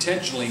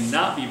intentionally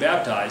not be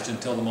baptized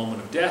until the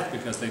moment of death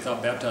because they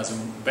thought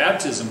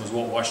baptism was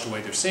what washed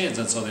away their sins,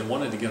 and so they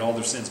wanted to get all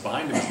their sins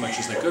behind them as much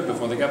as they could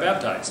before they got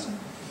baptized.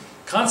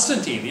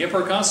 Constantine, the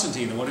Emperor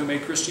Constantine, the one who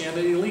made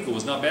Christianity illegal,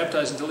 was not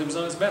baptized until he was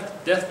on his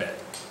deathbed.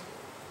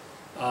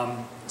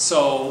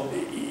 So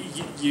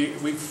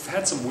we've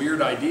had some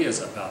weird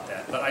ideas about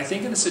that. But I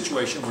think in a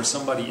situation where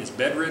somebody is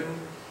bedridden,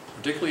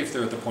 particularly if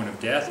they're at the point of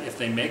death, if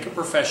they make a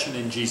profession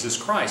in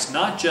Jesus Christ,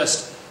 not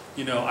just,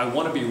 I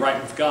want to be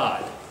right with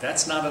God,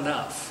 that's not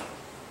enough.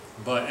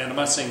 And I'm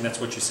not saying that's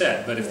what you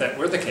said, but if that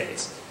were the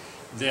case,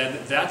 then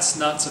that's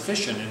not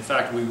sufficient. In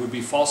fact, we would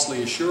be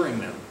falsely assuring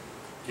them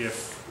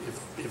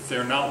if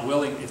they're not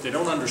willing, if they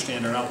don't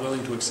understand, they're not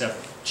willing to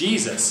accept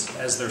Jesus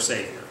as their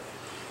Savior.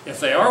 If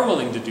they are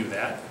willing to do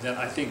that, then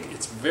I think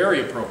it's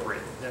very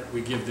appropriate that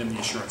we give them the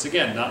assurance.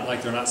 Again, not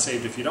like they're not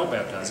saved if you don't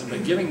baptize them,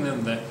 but giving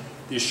them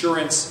the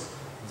assurance,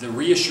 the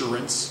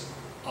reassurance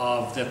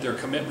of that their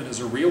commitment is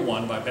a real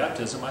one by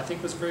baptism, I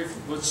think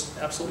was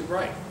absolutely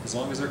right. As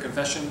long as their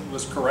confession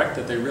was correct,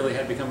 that they really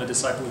had become a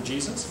disciple of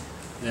Jesus,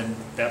 then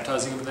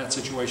baptizing them in that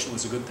situation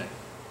was a good thing.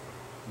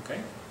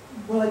 Okay?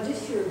 Well, I did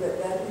hear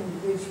that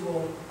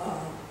individual,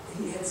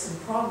 he had some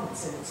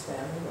problems in his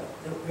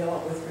family, a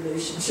lot with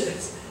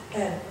relationships,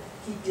 and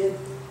he did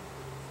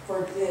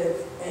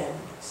forgive and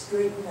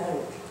straighten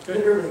out, Good.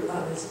 literally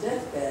on his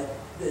deathbed,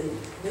 the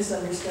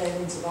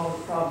misunderstandings and all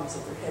the problems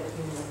that there had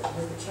been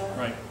with the child.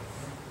 Right.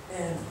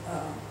 And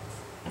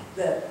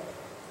that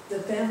the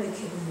family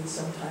came to me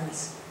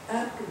sometimes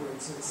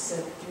afterwards and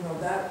said,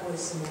 that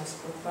was the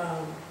most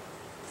profound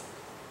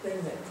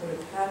thing that could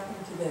have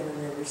happened to them,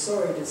 and they were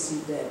sorry to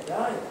see Dad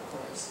die, of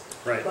course.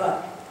 Right.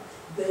 But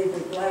they were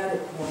glad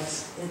it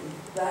was in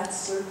that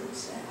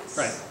circumstance.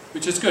 Right,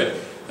 which is good.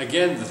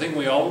 Again, the thing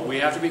we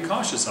have to be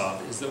cautious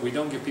of is that we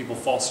don't give people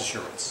false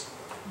assurance.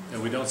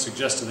 That we don't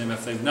suggest to them,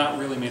 if they've not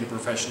really made a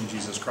profession in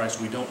Jesus Christ,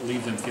 we don't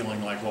leave them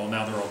feeling like, well,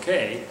 now they're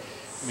okay.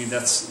 I mean,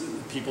 that's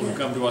people who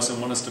come to us and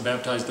want us to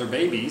baptize their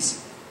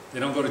babies. They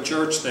don't go to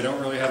church, they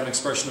don't really have an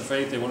expression of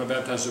faith, they want to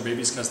baptize their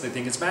babies because they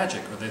think it's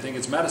magic, or they think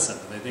it's medicine,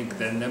 or they think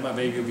then my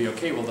baby will be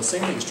okay. Well, the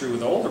same thing is true with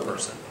the older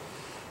person.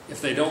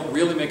 If they don't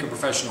really make a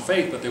profession of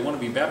faith, but they want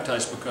to be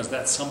baptized because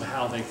that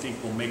somehow they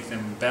think will make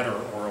them better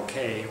or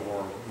okay,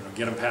 or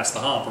get them past the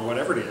hump, or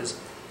whatever it is,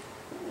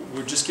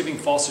 we're just giving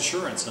false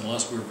assurance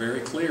unless we're very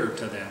clear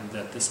to them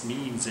that this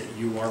means that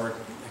you are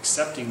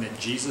accepting that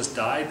Jesus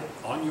died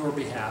on your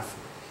behalf,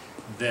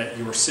 that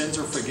your sins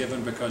are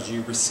forgiven because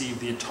you received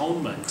the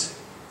atonement,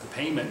 the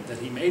payment that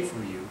He made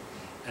for you,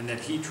 and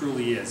that He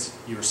truly is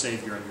your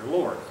Savior and your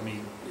Lord. I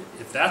mean,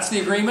 if that's the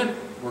agreement,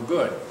 we're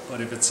good.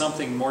 But if it's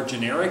something more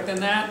generic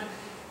than that,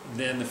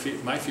 then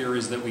my fear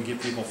is that we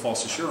give people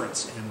false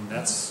assurance, and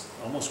that's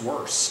almost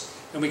worse.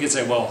 And we could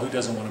say, well, who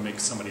doesn't want to make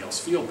somebody else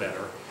feel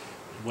better?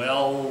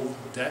 Well,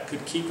 that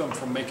could keep them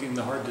from making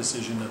the hard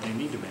decision that they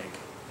need to make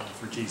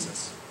for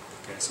Jesus.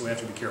 Okay, so we have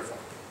to be careful.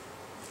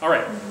 All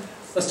right,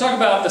 let's talk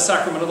about the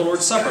sacrament of the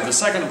Lord's Supper, the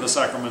second of the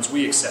sacraments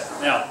we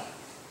accept. Now,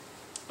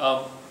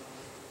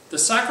 the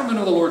sacrament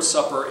of the Lord's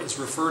Supper is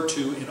referred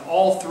to in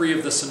all three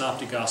of the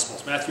Synoptic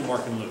Gospels, Matthew,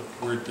 Mark, and Luke,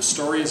 where the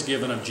story is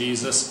given of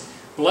Jesus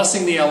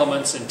blessing the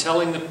elements and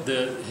telling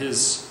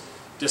his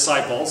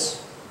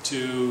disciples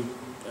to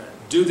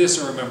do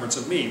this in remembrance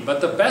of me.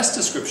 But the best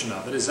description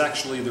of it is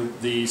actually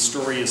the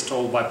story is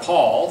told by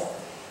Paul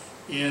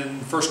in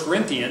 1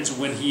 Corinthians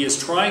when he is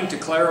trying to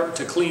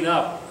clean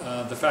up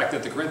the fact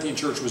that the Corinthian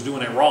church was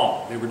doing it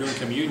wrong. They were doing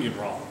communion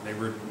wrong.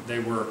 They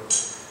were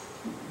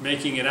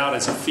making it out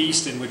as a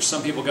feast in which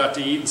some people got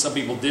to eat and some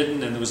people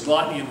didn't, and there was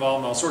gluttony involved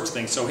and all sorts of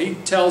things. So he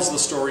tells the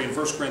story in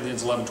 1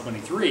 Corinthians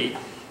 11:23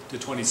 to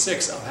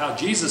 26 of how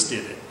Jesus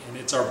did it. And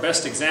it's our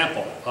best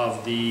example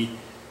of the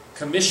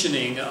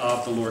commissioning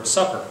of the Lord's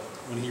Supper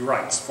when he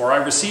writes, "For I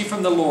received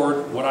from the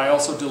Lord what I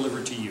also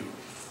delivered to you,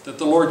 that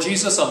the Lord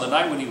Jesus on the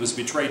night when he was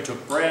betrayed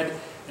took bread,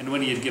 and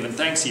when he had given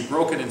thanks he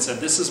broke it and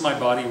said, 'This is my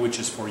body which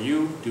is for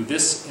you. Do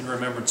this in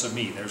remembrance of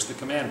me.'" There's the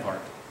command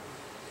part.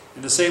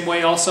 In the same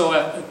way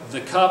also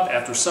the cup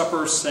after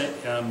supper,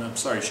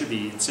 it should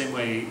be the same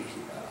way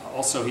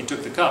also he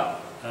took the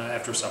cup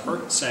after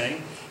supper,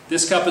 saying,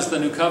 "This cup is the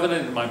new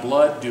covenant in my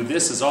blood. Do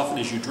this as often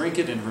as you drink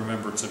it in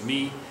remembrance of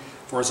me.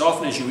 For as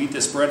often as you eat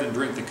this bread and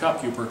drink the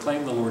cup, you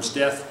proclaim the Lord's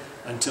death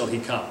until he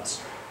comes."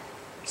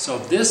 So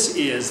this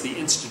is the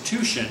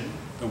institution,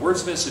 the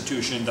words of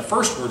institution, the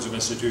first words of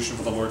institution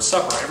for the Lord's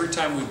Supper. Every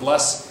time we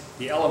bless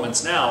the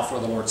elements now for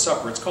the Lord's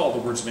Supper, it's called the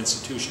words of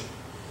institution.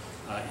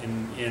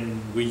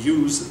 We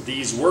use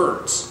these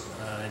words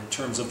in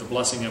terms of the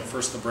blessing of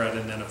first the bread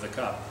and then of the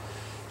cup.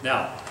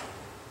 Now,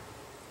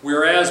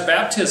 whereas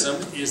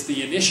baptism is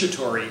the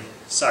initiatory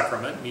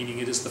sacrament, meaning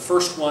it is the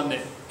first one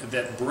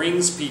that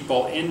brings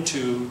people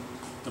into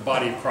the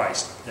body of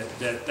Christ,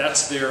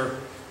 that's their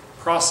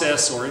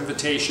process or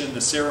invitation,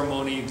 the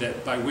ceremony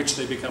by which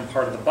they become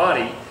part of the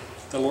body.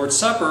 The Lord's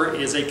Supper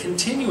is a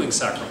continuing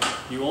sacrament.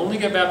 You only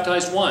get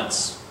baptized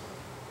once,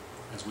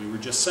 as we were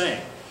just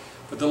saying.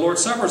 But the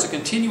Lord's Supper is a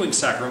continuing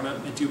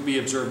sacrament meant to be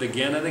observed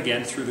again and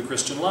again through the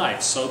Christian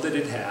life, so that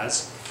it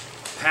has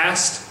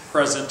past,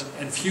 present,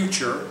 and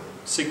future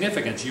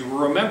significance. You will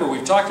remember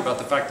we've talked about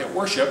the fact that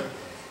worship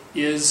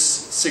is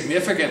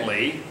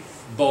significantly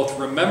both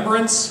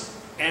remembrance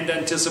and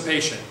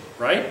anticipation,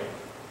 right?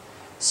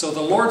 So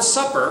the Lord's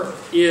Supper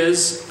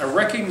is a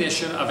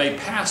recognition of a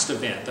past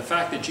event, the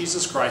fact that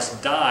Jesus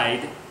Christ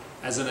died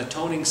as an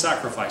atoning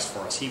sacrifice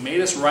for us. He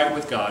made us right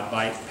with God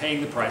by paying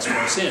the price for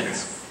our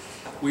sins.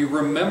 We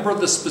remember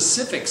the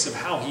specifics of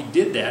how he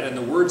did that and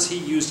the words he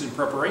used in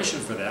preparation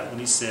for that when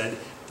he said,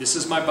 "This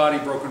is my body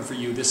broken for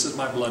you, this is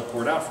my blood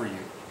poured out for you."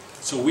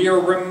 So we are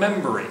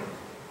remembering.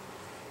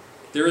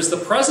 There is the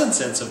present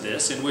sense of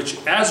this, in which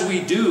as we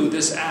do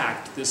this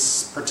act,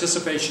 this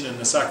participation in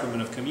the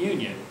sacrament of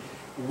communion,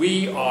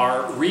 we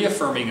are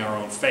reaffirming our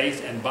own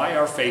faith, and by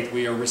our faith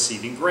we are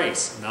receiving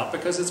grace. Not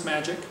because it's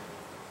magic,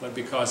 but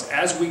because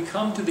as we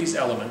come to these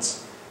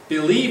elements,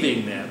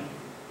 believing them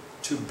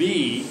to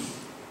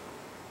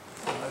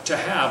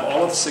have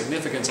all of the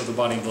significance of the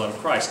body and blood of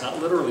Christ, not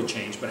literally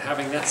changed, but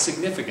having that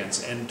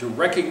significance, and to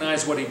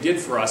recognize what he did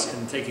for us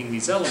in taking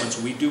these elements,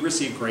 we do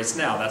receive grace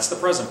now. That's the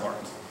present part.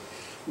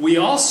 We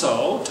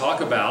also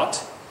talk about,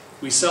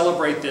 we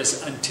celebrate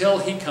this until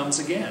he comes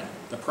again.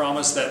 The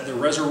promise that the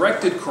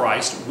resurrected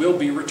Christ will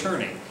be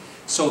returning.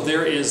 So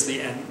there is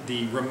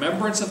the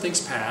remembrance of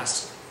things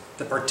past,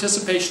 the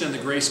participation in the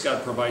grace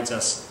God provides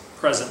us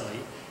presently,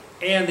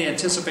 and the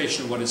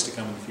anticipation of what is to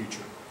come in the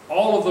future.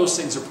 All of those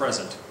things are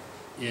present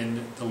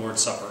in the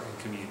Lord's Supper and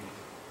communion.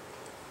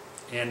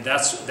 And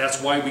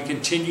that's why we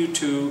continue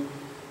to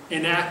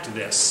enact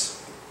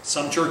this.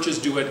 Some churches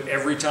do it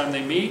every time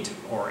they meet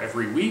or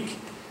every week.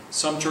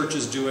 Some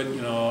churches do it,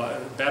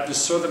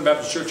 Southern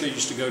Baptist Church I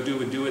used to go to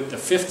would do it the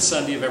 5th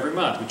Sunday of every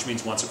month, which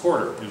means once a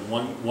quarter. There's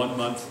one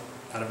month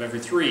out of every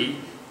 3,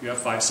 you have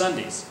 5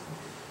 Sundays.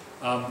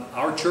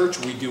 Our church,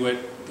 we do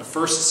it the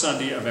 1st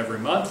Sunday of every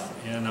month,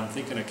 and I'm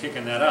thinking of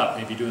kicking that up,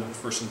 maybe doing it the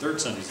 1st and 3rd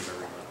Sundays of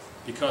every month.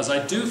 Because I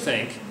do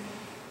think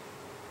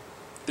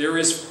there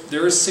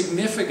is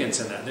significance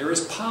in that. There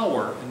is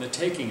power in the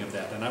taking of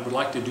that, and I would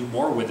like to do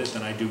more with it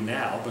than I do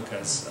now,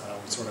 because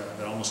we sort of have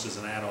it almost as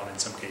an add-on in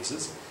some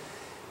cases.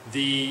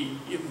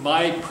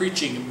 My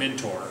preaching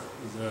mentor,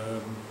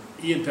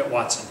 Ian Pitt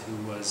Watson,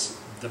 who was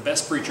the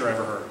best preacher I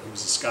ever heard. He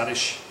was a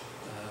Scottish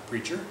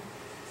preacher,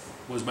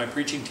 was my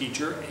preaching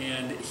teacher,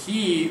 and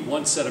he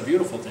once said a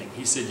beautiful thing.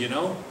 He said,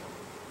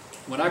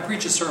 when I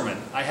preach a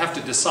sermon, I have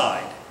to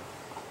decide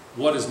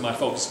what is my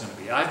focus going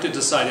to be. I have to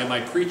decide, am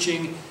I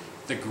preaching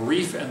the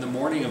grief and the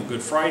mourning of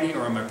Good Friday,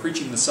 or am I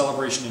preaching the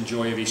celebration and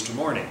joy of Easter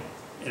morning,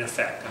 in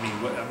effect? I mean,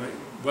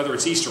 whether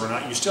it's Easter or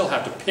not, you still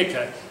have to pick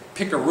a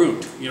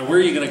route. Where are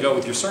you going to go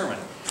with your sermon?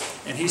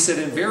 And he said,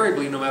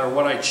 invariably, no matter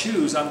what I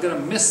choose, I'm going to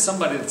miss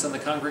somebody that's in the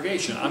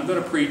congregation. I'm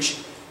going to preach,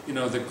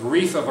 the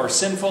grief of our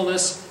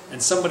sinfulness,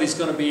 and somebody's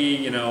going to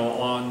be,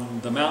 on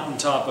the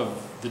mountaintop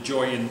of the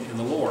joy in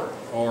the Lord.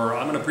 Or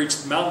I'm going to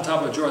preach the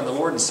mountaintop of joy in the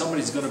Lord, and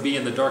somebody's going to be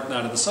in the dark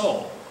night of the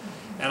soul.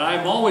 And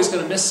I'm always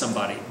going to miss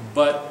somebody.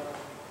 But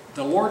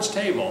the Lord's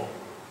table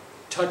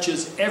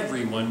touches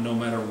everyone no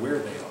matter where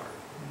they are.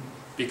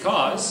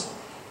 Because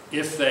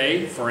if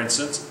they, for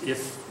instance,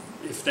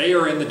 if they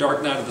are in the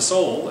dark night of the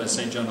soul, as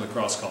St. John of the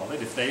Cross called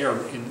it, if they are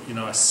in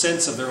a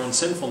sense of their own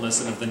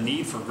sinfulness and of the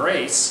need for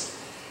grace,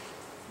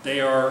 they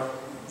are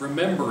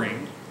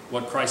remembering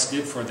what Christ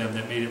did for them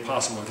that made it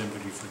possible for them to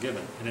be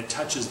forgiven. And it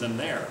touches them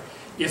there.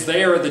 If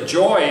they are the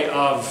joy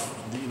of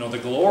the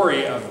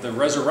glory of the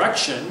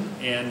resurrection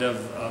and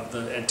of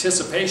the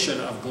anticipation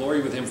of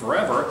glory with him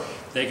forever,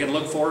 they can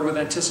look forward with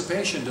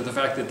anticipation to the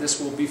fact that this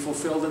will be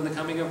fulfilled in the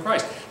coming of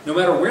Christ. No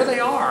matter where they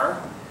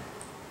are,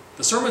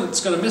 the sermon's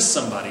going to miss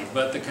somebody,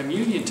 but the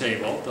communion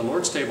table, the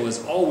Lord's table,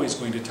 is always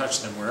going to touch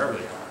them wherever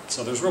they are.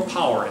 So there's real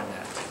power in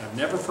that. I've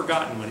never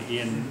forgotten when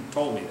Ian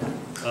told me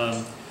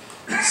that.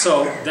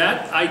 So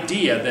that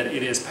idea that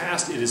it is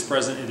past, it is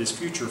present, it is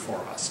future for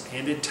us,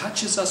 and it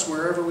touches us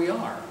wherever we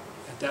are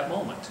at that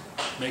moment,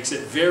 makes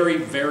it very,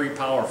 very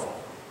powerful.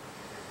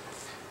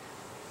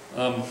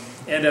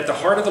 And at the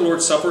heart of the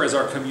Lord's Supper is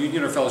our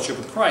communion or fellowship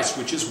with Christ,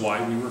 which is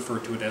why we refer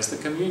to it as the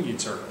communion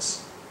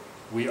service.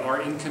 We are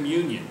in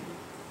communion.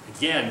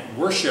 Again,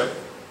 worship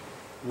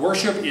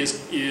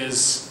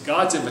is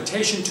God's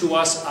invitation to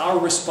us, our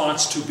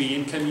response to be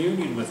in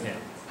communion with him.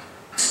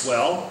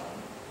 Well,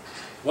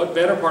 what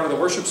better part of the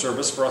worship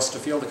service for us to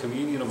feel the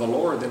communion of the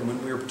Lord than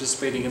when we are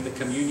participating in the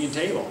communion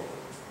table?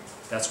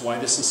 That's why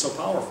this is so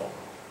powerful.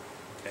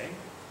 Okay?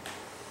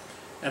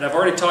 And I've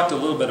already talked a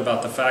little bit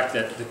about the fact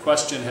that the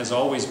question has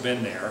always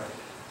been there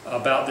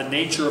about the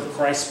nature of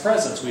Christ's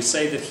presence. We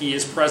say that he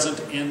is present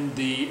in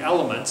the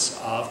elements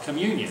of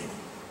communion.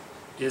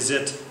 Is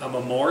it a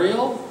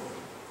memorial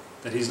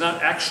that he's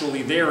not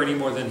actually there any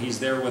more than he's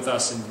there with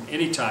us in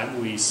any time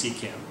we seek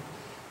him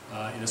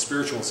in a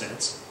spiritual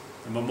sense?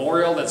 A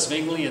memorial that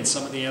Zwingli and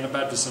some of the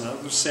Anabaptists and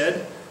others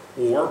said,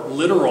 or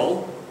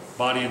literal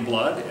body and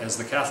blood, as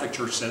the Catholic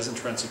Church says in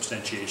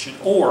transubstantiation,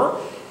 or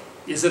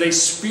is it a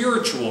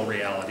spiritual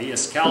reality,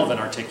 as Calvin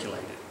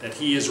articulated, that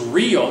he is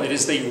real, it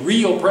is the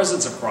real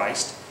presence of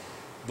Christ,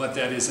 but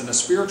that is in a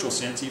spiritual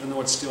sense, even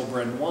though it's still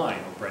bread and wine,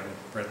 or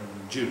bread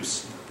and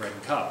juice, bread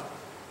and cup.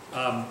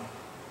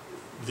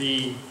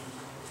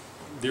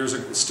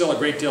 There's still a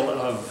great deal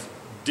of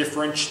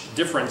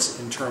difference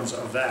in terms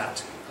of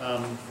that.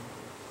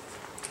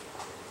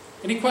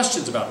 Any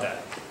questions about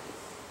that?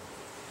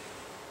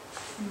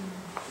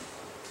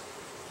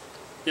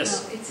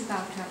 Yes? No, it's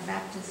about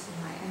baptism.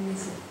 I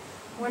miss it.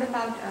 What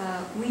about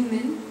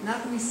women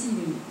not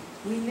receiving?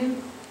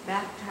 Women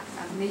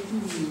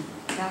making the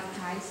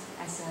baptized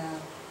as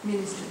a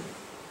minister?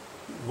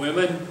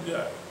 Women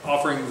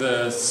offering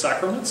the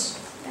sacraments?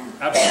 Yeah.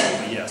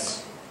 Absolutely,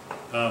 yes.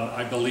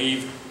 I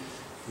believe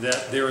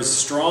that there is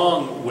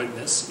strong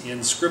witness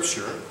in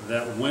Scripture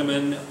that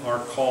women are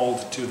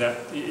called to that,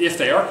 if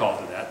they are called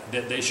to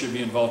that they should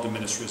be involved in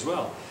ministry as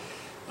well.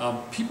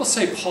 People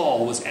say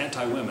Paul was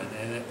anti-women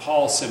and that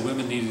Paul said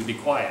women needed to be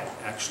quiet.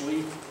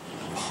 Actually,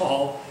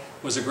 Paul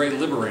was a great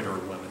liberator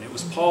of women. It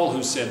was Paul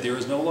who said there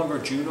is no longer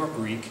Jew nor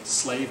Greek,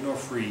 slave nor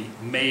free,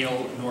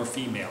 male nor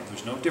female.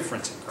 There's no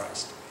difference in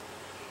Christ.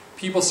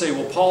 People say,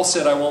 well, Paul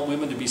said, I want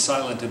women to be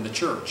silent in the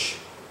church.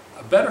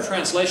 A better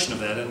translation of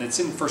that, and it's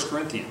in 1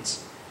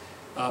 Corinthians,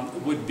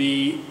 would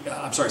be, 2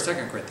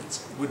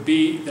 Corinthians, would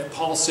be that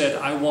Paul said,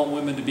 I want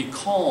women to be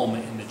calm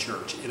in the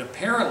church. It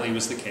apparently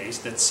was the case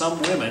that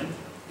some women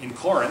in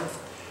Corinth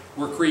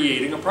were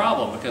creating a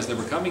problem because they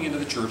were coming into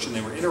the church and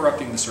they were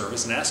interrupting the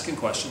service and asking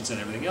questions and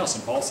everything else.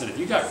 And Paul said, if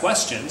you got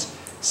questions,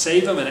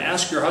 save them and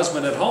ask your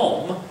husband at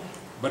home,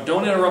 but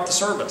don't interrupt the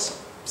service.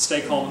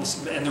 Stay calm.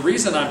 And the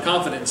reason I'm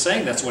confident in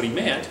saying that's what he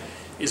meant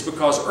is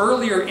because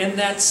earlier in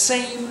that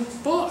same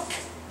book,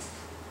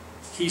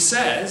 he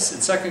says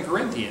in 2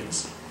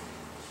 Corinthians,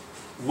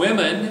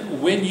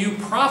 women, when you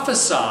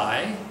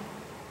prophesy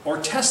or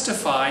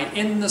testify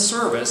in the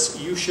service,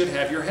 you should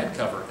have your head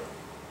covered.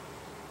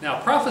 Now,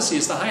 prophecy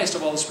is the highest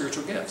of all the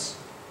spiritual gifts.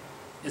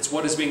 It's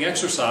what is being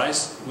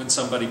exercised when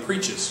somebody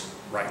preaches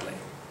rightly.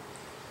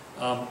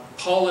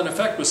 Paul, in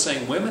effect, was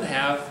saying women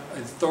have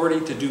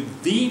authority to do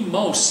the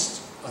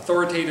most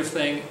authoritative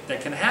thing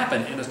that can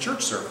happen in a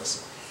church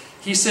service.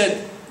 He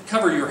said,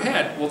 cover your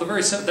head. Well,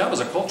 that was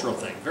a cultural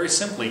thing. Very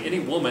simply, any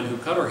woman who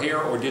cut her hair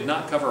or did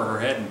not cover her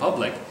head in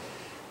public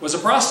was a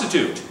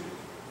prostitute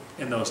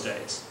in those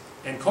days.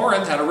 And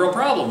Corinth had a real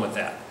problem with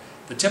that.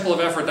 The Temple of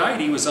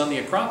Aphrodite was on the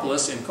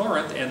Acropolis in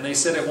Corinth, and they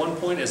said at one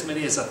point as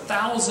many as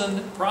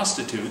 1,000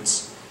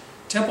 prostitutes,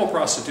 temple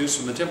prostitutes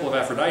from the Temple of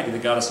Aphrodite, the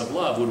goddess of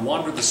love, would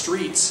wander the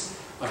streets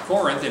of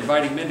Corinth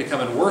inviting men to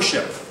come and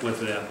worship with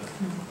them.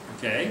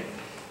 Okay?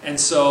 And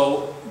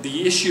so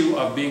the issue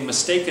of being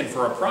mistaken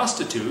for a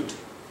prostitute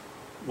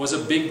was a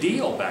big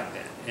deal back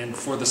then. And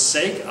for the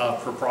sake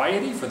of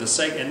propriety,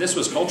 and this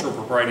was cultural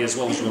propriety as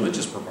well as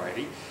religious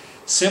propriety,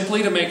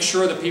 simply to make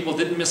sure that people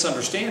didn't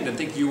misunderstand and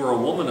think you were a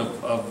woman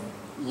of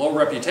low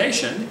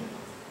reputation,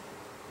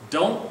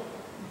 don't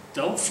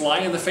fly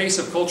in the face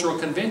of cultural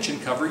convention.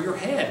 Cover your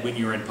head when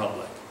you're in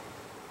public.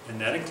 And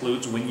that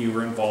includes when you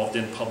are involved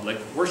in public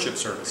worship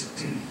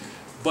services.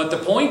 But the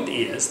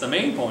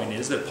main point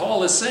is that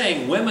Paul is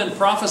saying women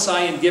prophesy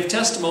and give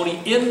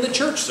testimony in the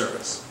church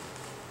service.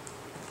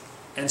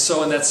 And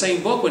so in that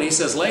same book, when he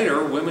says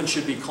later, women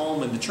should be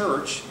calm in the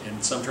church,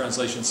 and some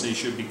translations say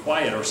should be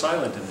quiet or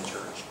silent in the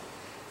church,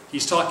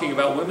 he's talking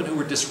about women who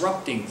were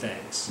disrupting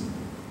things.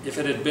 If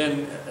it had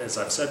been, as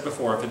I've said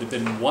before, if it had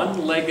been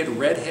one-legged,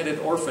 red-headed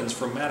orphans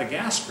from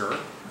Madagascar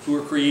who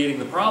were creating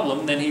the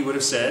problem, then he would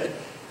have said,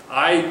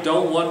 I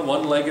don't want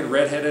one-legged,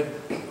 red-headed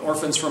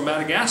orphans from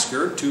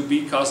Madagascar to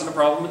be causing a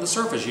problem in the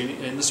service. You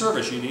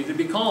need to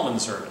be calm in the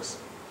service.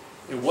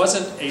 It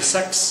wasn't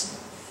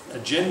a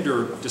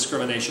gender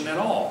discrimination at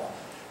all.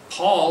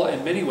 Paul,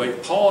 in many ways,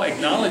 Paul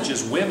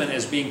acknowledges women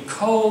as being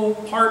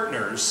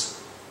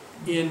co-partners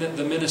in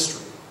the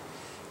ministry.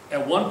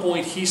 At one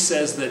point, he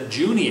says that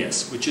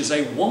Junius, which is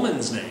a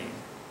woman's name,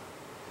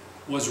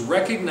 was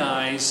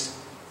recognized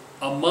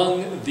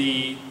among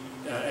the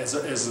as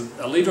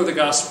a leader of the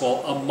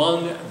gospel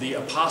among the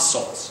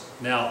apostles.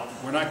 Now,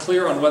 we're not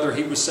clear on whether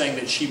he was saying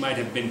that she might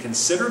have been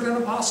considered an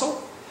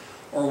apostle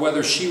or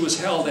whether she was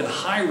held in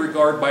high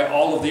regard by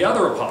all of the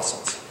other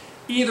apostles.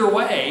 Either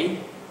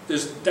way,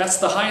 that's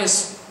the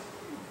highest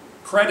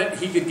credit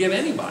he could give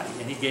anybody,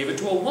 and he gave it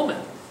to a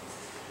woman.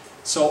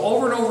 So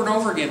over and over and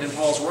over again in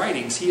Paul's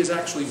writings, he is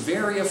actually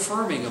very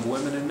affirming of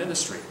women in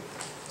ministry.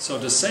 So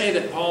to say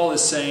that Paul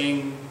is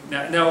saying,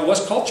 now it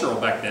was cultural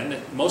back then,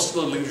 that most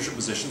of the leadership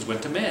positions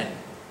went to men.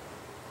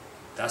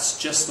 That's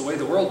just the way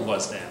the world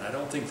was then. I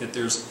don't think that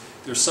there's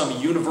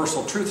some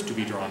universal truth to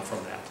be drawn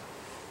from that.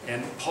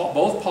 And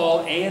both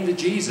Paul and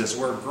Jesus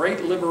were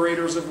great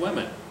liberators of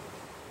women.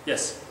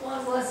 Yes?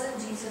 Well, wasn't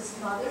Jesus'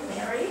 mother,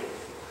 Mary,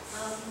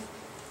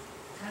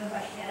 kind of a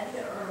head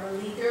or a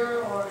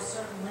leader, or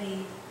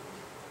certainly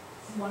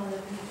one of the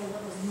people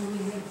that was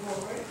moving him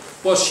forward?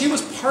 Well, she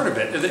was part of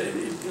it.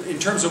 In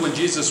terms of when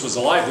Jesus was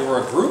alive, there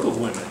were a group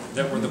of women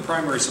that were the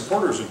primary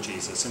supporters of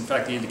Jesus. In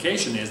fact, the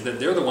indication is that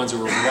they're the ones who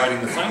were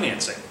providing the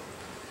financing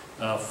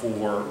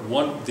for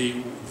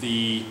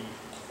the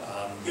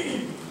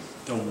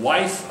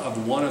wife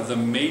of one of the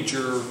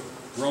major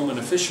Roman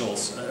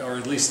officials, or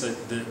at least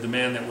the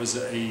man that was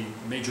a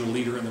major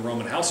leader in the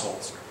Roman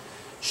households.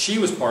 She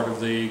was part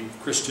of the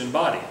Christian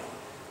body.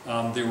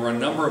 There were a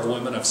number of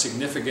women of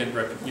significant,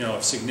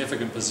 of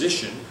significant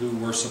position who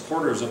were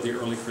supporters of the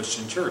early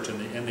Christian church,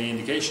 and the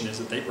indication is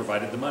that they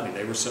provided the money.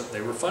 They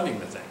were funding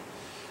the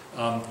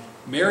thing.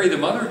 Mary, the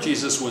mother of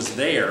Jesus, was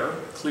there,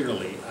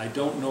 clearly. I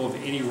don't know of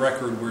any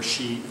record where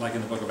she, like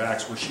in the book of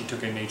Acts, where she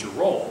took a major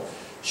role.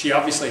 She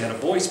obviously had a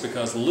voice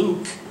because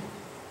Luke,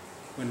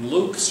 when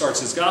Luke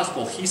starts his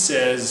gospel, he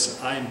says,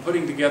 I'm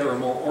putting together a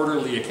more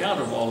orderly account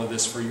of all of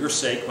this for your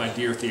sake, my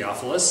dear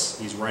Theophilus.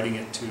 He's writing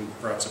it to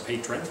perhaps a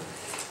patron.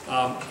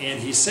 And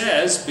he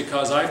says,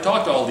 because I've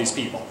talked to all these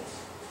people.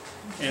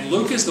 And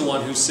Luke is the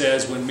one who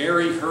says, when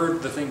Mary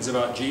heard the things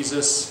about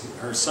Jesus,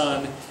 her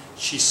son,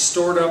 she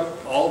stored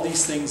up all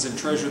these things and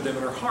treasured them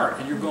in her heart.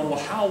 And you're going, well,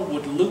 how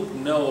would Luke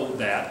know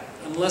that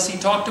unless he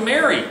talked to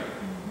Mary?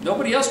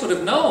 Nobody else would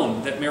have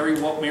known that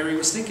what Mary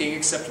was thinking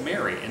except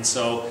Mary. And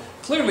so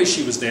clearly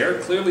she was there.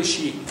 Clearly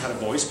she had a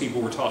voice.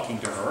 People were talking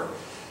to her.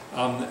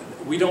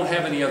 We don't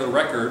have any other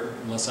record,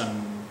 unless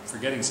I'm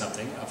forgetting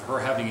something, of her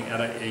having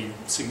had a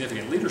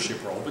significant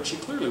leadership role, but she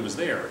clearly was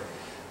there.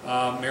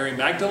 Mary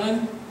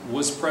Magdalene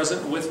was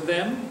present with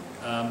them.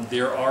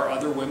 There are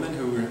other women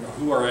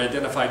who are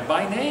identified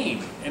by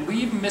name. And we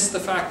even miss the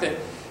fact that,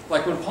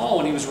 like when Paul,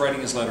 when he was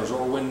writing his letters,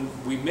 or when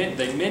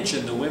they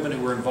mentioned the women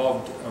who were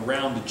involved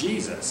around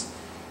Jesus,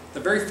 the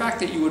very fact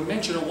that you would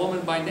mention a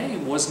woman by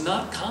name was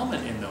not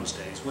common in those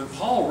days. When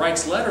Paul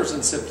writes letters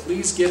and said,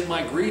 please give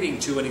my greeting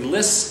to, and he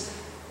lists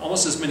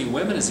almost as many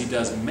women as he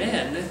does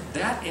men,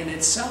 that in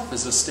itself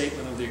is a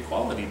statement of the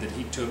equality that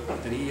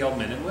he held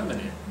men and women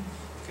in.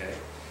 Okay?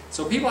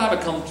 So people have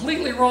a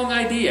completely wrong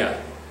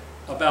idea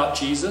about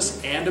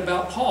Jesus and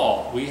about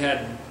Paul.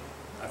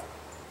 I've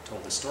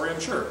told this story, I'm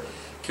sure.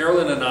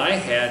 Carolyn and I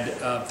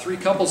had 3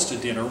 couples to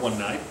dinner one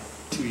night,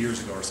 2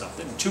 years ago or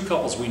something. 2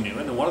 couples we knew,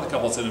 and then one of the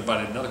couples had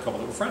invited another couple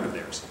that were a friend of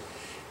theirs.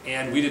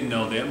 And we didn't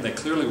know them. They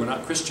clearly were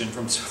not Christian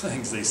from some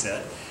things they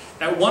said.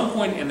 At one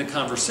point in the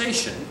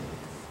conversation,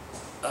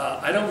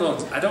 I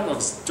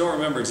don't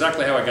remember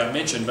exactly how I got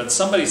mentioned, but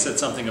somebody said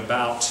something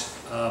about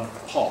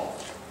Paul,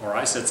 or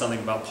I said something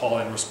about Paul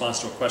in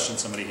response to a question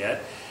somebody had.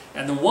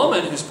 And the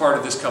woman who's part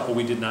of this couple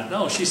we did not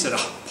know, she said,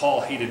 oh,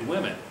 Paul hated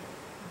women.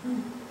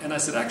 And I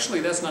said, actually,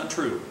 that's not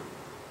true.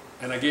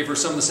 And I gave her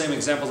some of the same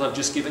examples I've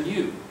just given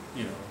you.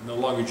 No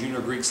longer Jew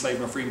nor Greek, slave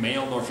nor free,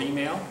 male nor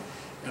female.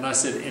 And I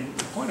said, in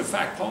point of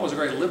fact, Paul was a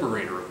great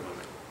liberator of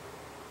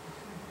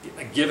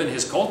women. Given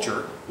his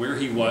culture, where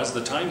he was,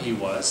 the time he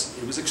was,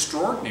 it was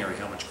extraordinary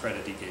how much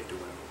credit he gave to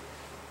women.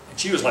 And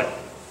she was like,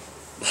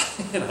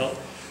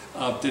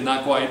 did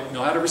not quite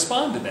know how to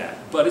respond to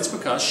that. But it's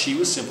because she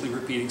was simply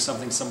repeating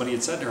something somebody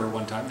had said to her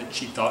one time that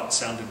she thought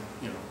sounded,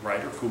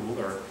 right or cool,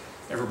 or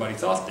everybody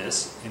thought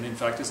this, and in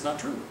fact it's not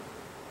true.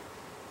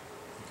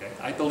 Okay?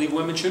 I believe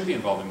women should be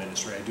involved in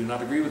ministry. I do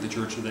not agree with the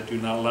churches that do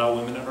not allow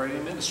women to enter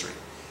into ministry.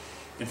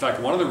 In fact,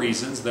 one of the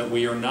reasons that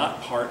we are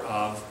not part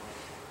of,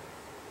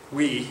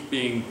 we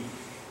being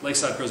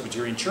Lakeside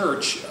Presbyterian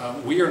Church,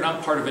 we are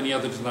not part of any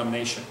other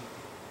denomination.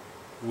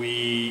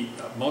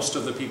 Most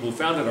of the people who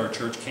founded our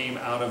church came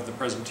out of the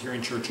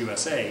Presbyterian Church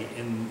USA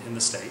in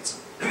the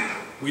States.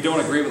 We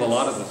don't agree with a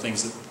lot of the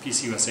things that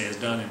PCUSA has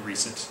done in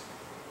recent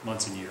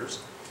months and years.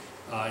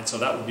 And so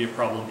that would be a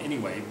problem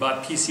anyway.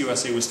 But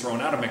PCUSA was thrown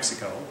out of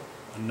Mexico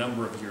a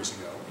number of years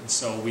ago. And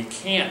so we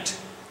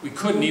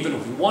couldn't even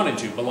if we wanted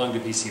to belong to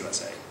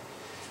PCUSA.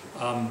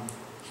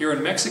 Here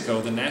in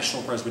Mexico, the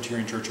National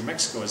Presbyterian Church of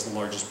Mexico is the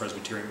largest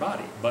Presbyterian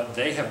body. But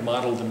they have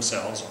modeled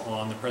themselves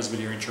on the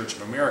Presbyterian Church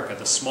of America,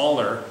 the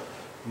smaller,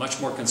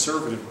 much more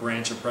conservative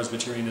branch of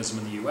Presbyterianism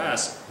in the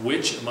U.S.,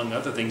 which, among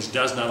other things,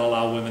 does not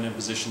allow women in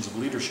positions of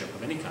leadership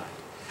of any kind.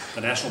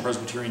 The National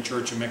Presbyterian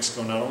Church in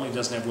Mexico not only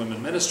doesn't have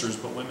women ministers,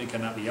 but women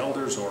cannot be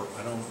elders, or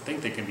I don't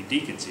think they can be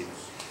deacons even.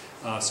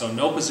 So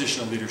no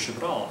position of leadership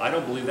at all. I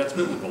don't believe that's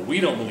biblical. We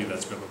don't believe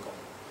that's biblical.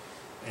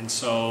 And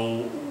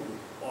so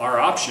our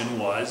option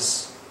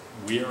was,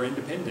 we are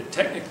independent.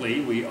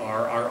 Technically, we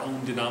are our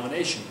own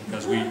denomination,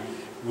 because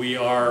we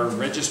are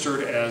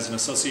registered as an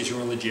association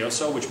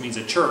religioso, which means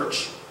a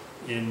church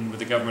with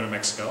the government of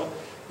Mexico.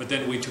 But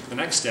then we took the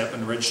next step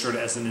and registered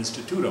as an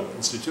instituto.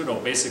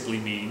 Instituto basically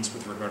means,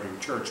 with regard to a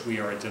church, we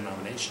are a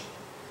denomination.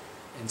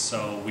 And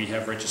so we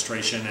have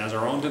registration as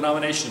our own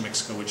denomination in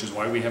Mexico, which is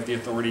why we have the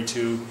authority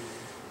to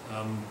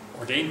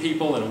ordain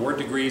people and award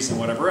degrees and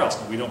whatever else.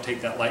 And we don't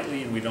take that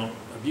lightly, and we don't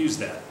abuse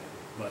that.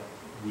 But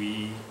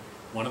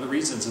one of the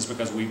reasons is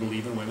because we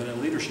believe in women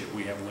in leadership.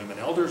 We have women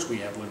elders, we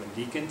have women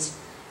deacons.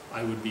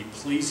 I would be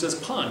pleased as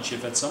punch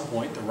if at some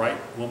point the right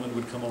woman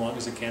would come along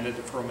as a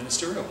candidate for a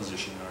ministerial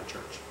position in our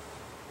church.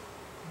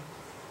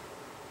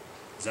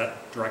 Is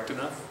that direct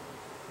enough?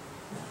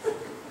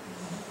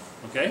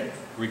 Okay?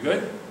 Are we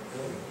good?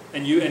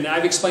 And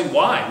I've explained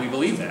why we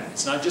believe that.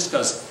 It's not just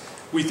because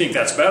we think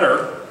that's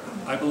better.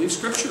 I believe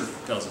Scripture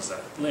tells us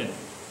that. Lynn?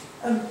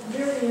 A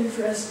very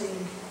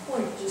interesting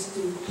point, just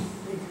to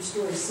make your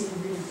story seem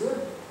really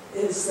good,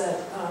 is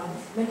that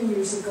many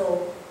years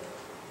ago,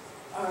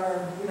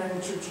 our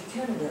United Church of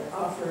Canada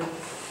offered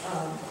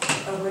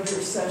a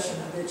winter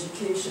session of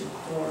education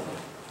for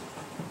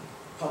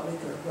public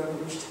or whoever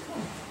wished to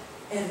come.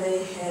 and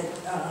they had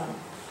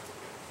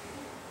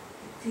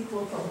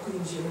people from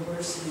Queen's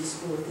University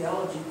School of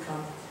Theology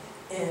come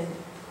and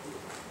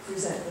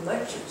present the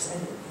lectures,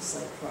 and it was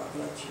like 12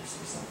 lectures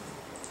or something.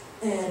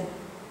 And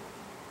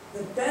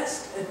the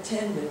best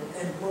attended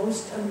and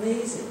most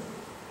amazing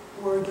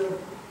were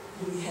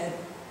we had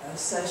a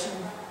session,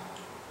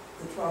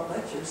 the 12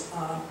 lectures,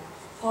 on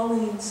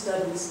Pauline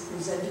studies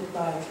presented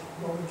by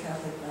Roman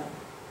Catholic nun.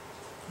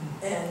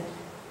 And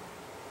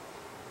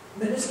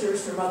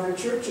ministers from other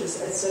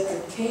churches,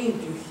 etc., came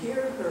to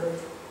hear her,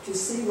 to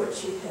see what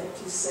she had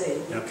to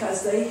say,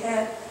 because they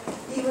had,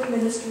 even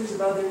ministers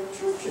of other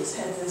churches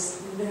had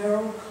this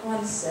narrow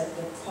concept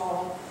of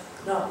Paul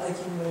not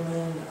liking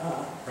women,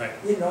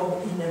 you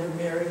know, he never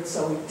married,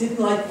 so he didn't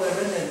like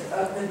women,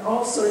 and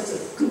all sorts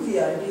of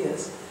goofy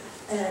ideas.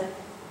 And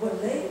when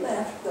they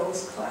left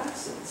those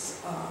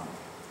classes,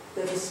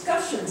 the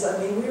discussions, I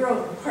mean, we were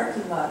out in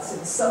parking lots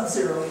in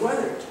sub-zero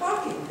weather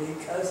talking,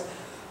 because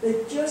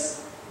they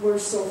just were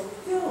so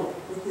filled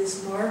with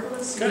this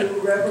marvelous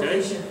new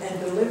revelation, and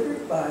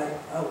delivered by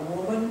a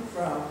woman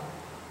from,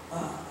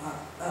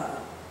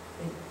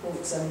 in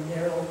quotes, a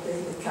narrow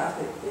faith, a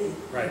Catholic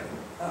faith. Right.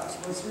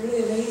 It was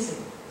really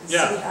amazing to see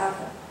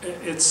happen.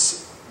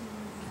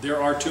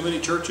 There are too many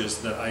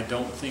churches that I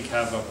don't think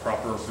have a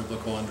proper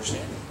biblical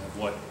understanding of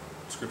what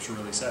Scripture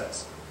really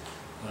says.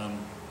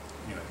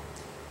 Anyway,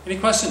 any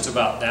questions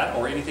about that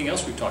or anything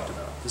else we've talked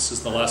about? This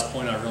is the last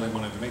point I really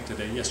wanted to make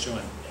today. Yes,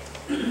 Joanne?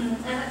 And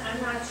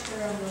I'm not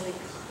sure I'm really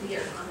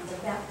clear on the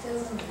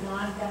baptism and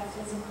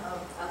non-baptism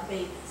of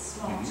babies,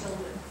 small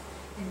children,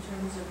 in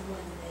terms of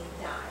when they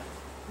die.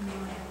 You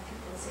know, I have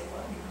people say,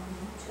 well, you know,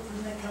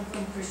 children that come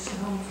from Christian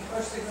homes, of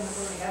course they're going to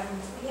go to heaven.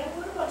 Yeah,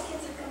 what about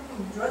kids that come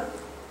from drug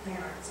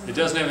parents? It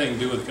doesn't have anything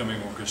to do with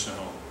coming from a Christian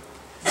home.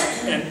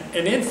 And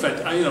an infant,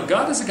 you know,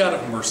 God is a God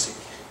of mercy.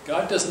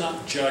 God does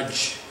not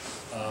judge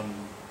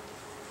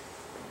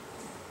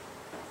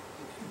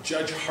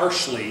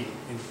harshly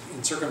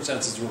in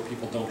circumstances where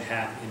people don't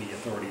have any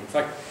authority. In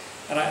fact,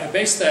 and I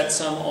base that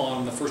some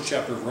on the first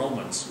chapter of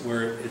Romans,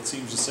 where it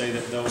seems to say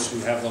that those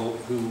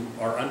who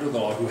are under the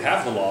law, who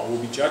have the law, will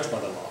be judged by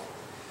the law.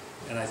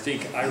 And I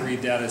think I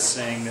read that as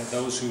saying that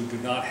those who do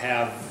not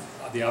have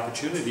the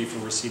opportunity for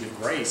receipt of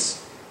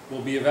grace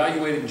will be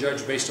evaluated and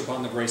judged based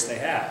upon the grace they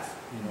have,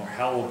 you know,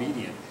 how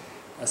obedient.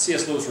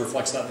 C.S. Lewis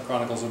reflects that in the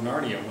Chronicles of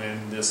Narnia,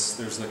 when there's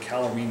the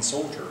Calormene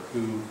soldier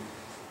who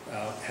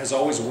has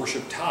always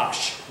worshipped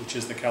Tash, which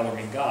is the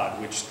Calormene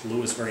god, which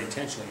Lewis very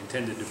intentionally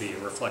intended to be a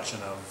reflection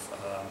of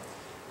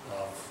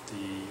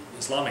the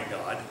Islamic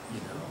god, you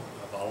know,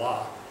 of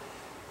Allah.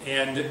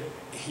 And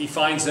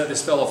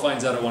this fellow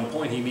finds out at one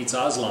point, he meets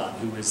Aslan,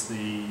 who is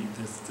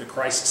the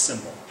Christ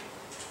symbol.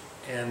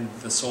 And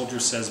the soldier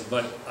says,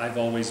 but I've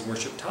always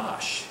worshipped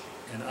Tash.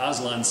 And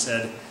Aslan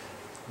said,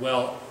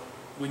 well,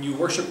 when you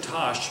worship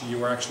Tash,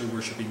 you are actually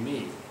worshiping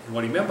me. And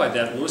what he meant by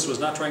that, Lewis was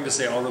not trying to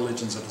say all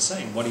religions are the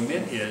same. What he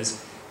meant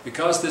is,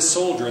 because this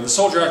soldier, and the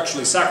soldier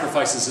actually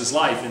sacrifices his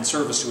life in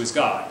service to his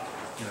God,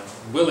 you know,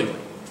 willingly.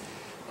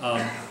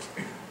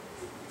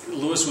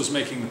 Lewis was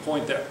making the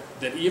point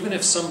that even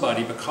if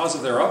somebody, because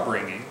of their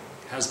upbringing,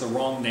 has the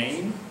wrong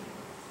name,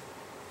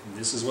 and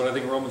this is what I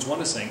think Romans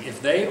 1 is saying,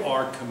 if they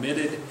are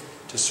committed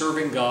to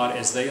serving God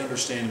as they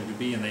understand Him to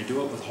be, and they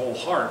do it with whole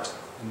heart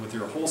and with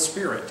their whole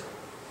spirit,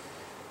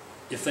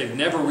 if they've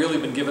never really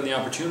been given the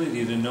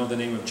opportunity to know the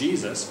name of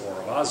Jesus, or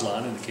of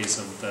Aslan, in the case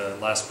of the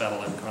last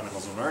battle in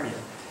Chronicles of Narnia,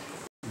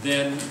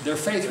 then their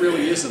faith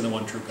really is in the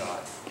one true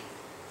God.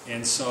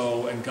 And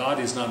God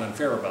is not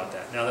unfair about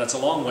that. Now, that's a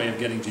long way of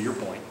getting to your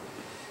point.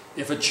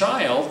 If a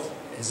child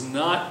has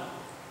not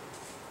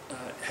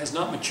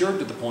matured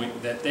to the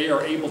point that they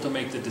are able to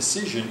make the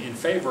decision in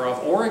favor of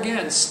or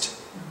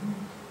against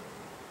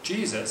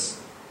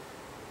Jesus,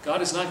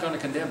 God is not going to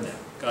condemn them.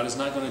 God is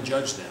not going to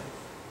judge them.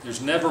 There's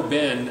never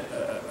been,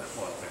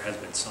 well, there has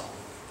been some,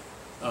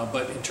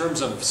 but in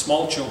terms of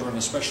small children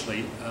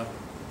especially,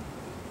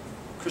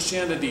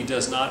 Christianity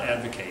does not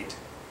advocate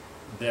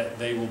that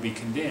they will be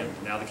condemned.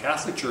 Now, the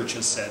Catholic Church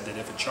has said that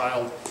if a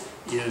child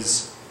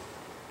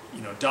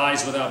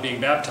dies without being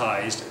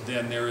baptized,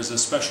 then there is a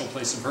special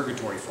place in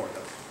purgatory for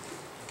them,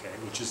 okay,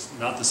 which is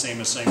not the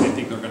same as saying they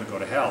think they're going to go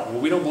to hell.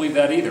 Well, we don't believe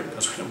that either,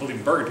 because we don't believe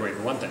in purgatory,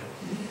 for one thing.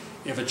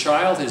 If a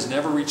child has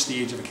never reached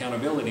the age of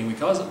accountability, and we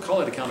call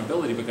it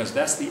accountability because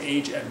that's the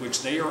age at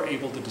which they are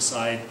able to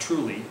decide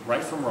truly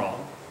right from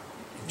wrong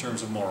in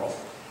terms of moral,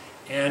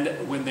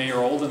 and when they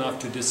are old enough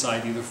to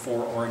decide either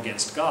for or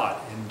against God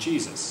and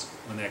Jesus,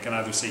 when they can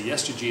either say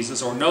yes to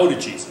Jesus or no to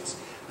Jesus.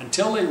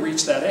 Until they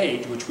reach that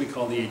age, which we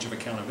call the age of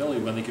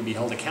accountability, when they can be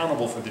held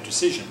accountable for their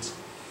decisions,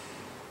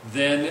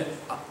 then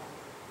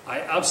I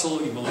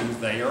absolutely believe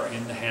they are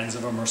in the hands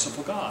of a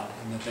merciful God,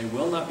 and that they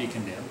will not be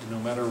condemned, no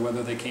matter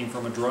whether they came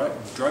from a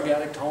drug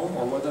addict home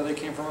or whether they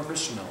came from a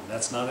Christian home.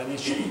 That's not an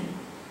issue.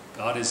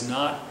 God is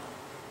not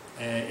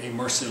a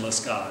merciless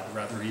God.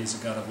 Rather, He is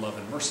a God of love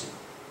and mercy.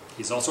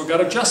 He's also a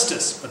God of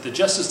justice, but the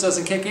justice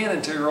doesn't kick in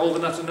until you're old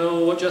enough to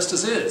know what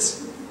justice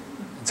is.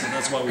 And so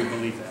that's why we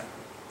believe that.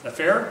 Is that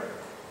fair?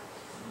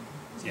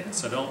 Yeah,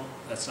 so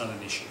that's not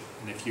an issue.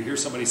 And if you hear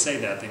somebody say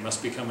that, they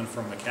must be coming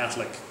from a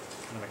Catholic,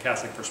 kind of a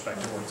Catholic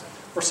perspective,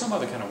 or some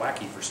other kind of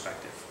wacky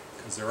perspective,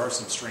 because there are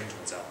some strange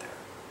ones out there.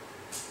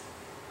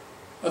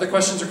 Other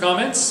questions or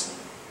comments?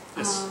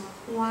 Yes.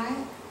 Why,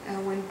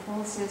 when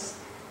Paul says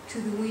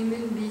to the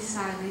women be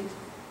silent,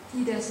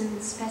 he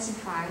doesn't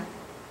specify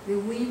the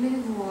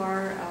women who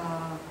are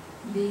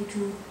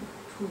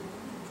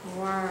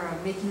who are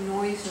making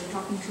noise or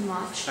talking too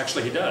much?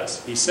 Actually, he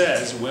does. He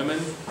says women,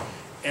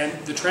 and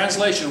the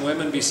translation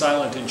 "women be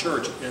silent in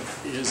church"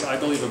 is, I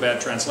believe, a bad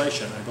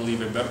translation. I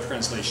believe a better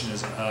translation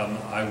is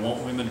 "I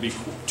want women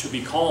to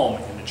be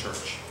calm in the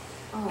church."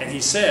 Oh. And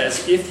he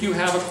says, if you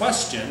have a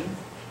question,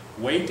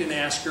 wait and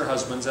ask your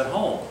husbands at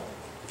home.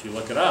 If you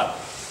look it up,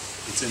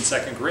 it's in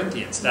 2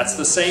 Corinthians. That's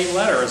the same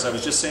letter, as I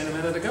was just saying a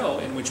minute ago,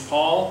 in which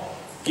Paul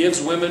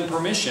gives women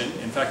permission,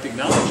 in fact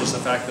acknowledges the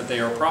fact that they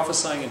are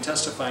prophesying and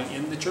testifying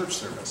in the church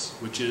service,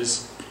 which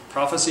is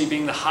prophecy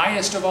being the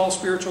highest of all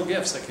spiritual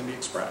gifts that can be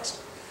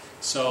expressed.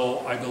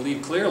 So I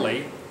believe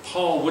clearly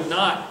Paul would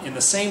not, in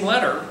the same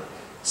letter,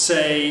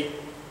 say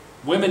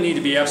women need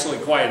to be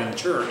absolutely quiet in the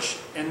church,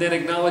 and then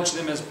acknowledge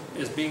them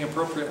as being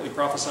appropriately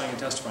prophesying and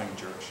testifying in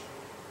church.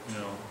 You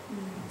know,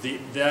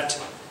 that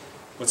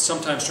what's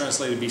sometimes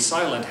translated be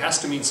silent has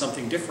to mean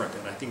something different,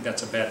 and I think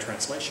that's a bad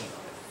translation of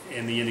it.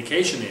 And the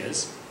indication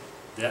is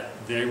that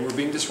they were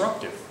being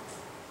disruptive.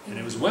 And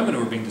it was women who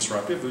were being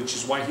disruptive, which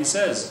is why he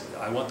says,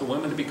 I want the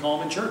women to be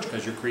calm in church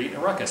because you're creating a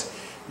ruckus.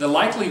 The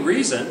likely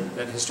reason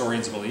that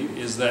historians believe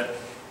is that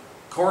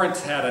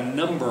Corinth had a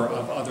number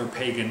of other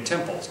pagan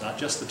temples, not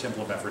just the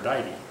temple of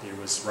Aphrodite. There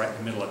was right in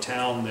the middle of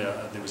town,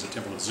 there was a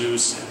temple of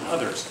Zeus and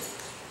others.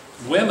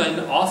 Women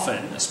often,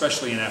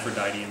 especially in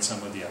Aphrodite and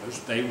some of the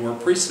others, they were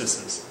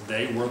priestesses.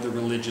 They were the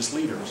religious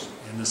leaders.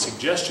 And the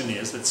suggestion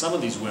is that some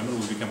of these women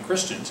would become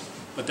Christians,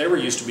 but they were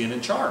used to being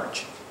in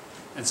charge.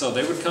 And so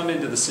they would come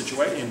into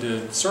the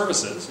into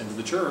services, into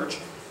the church,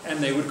 and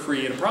they would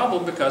create a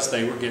problem because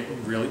they were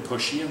getting really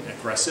pushy and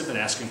aggressive and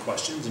asking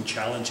questions and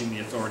challenging the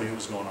authority that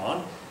was going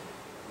on,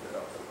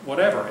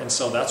 whatever. And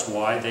so that's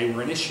why they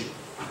were an issue.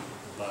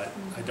 But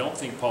I don't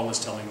think Paul is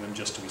telling them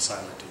just to be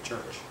silent in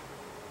church.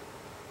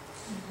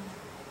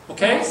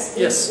 Okay?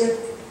 Yes?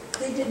 If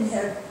they didn't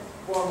have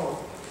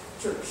formal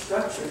church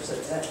structures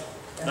at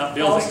that Not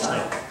buildings,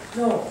 time.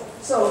 No.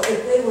 So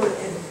if they were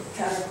in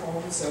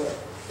catacombs or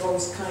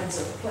those kinds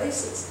of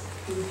places,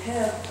 you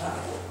have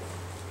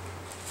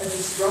a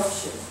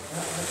disruption,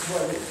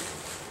 whether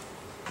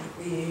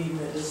being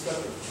a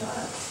disruptive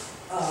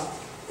child,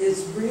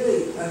 is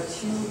really a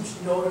huge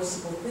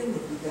noticeable thing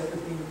if you've ever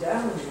been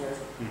down there.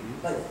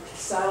 Mm-hmm. Like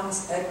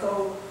sounds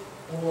echo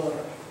or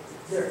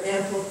they're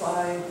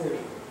amplified,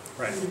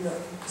 Right. you know,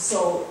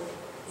 so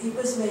he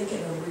was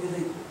making a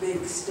really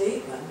big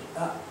statement,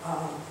 but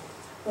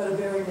a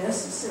very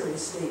necessary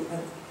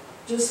statement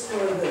just for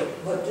the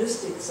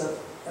logistics of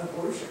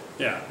worship.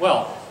 Yeah,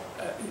 well,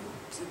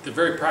 the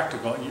very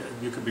practical,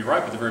 you could be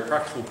right, but the very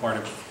practical part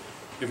of,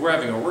 if we're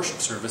having a worship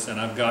service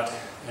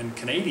and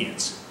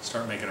Canadians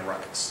start making a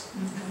ruckus,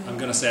 Mm-hmm. I'm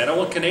going to say, I don't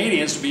want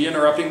Canadians to be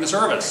interrupting the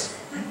service.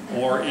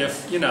 Or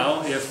if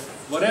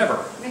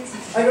whatever.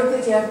 Mexicans. I don't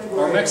think you have to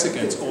worry Or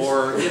Mexicans,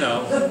 or,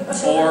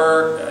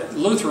 or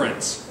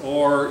Lutherans,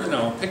 or,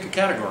 pick a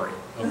category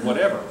of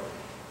whatever.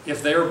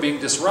 If they're being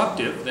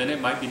disruptive, then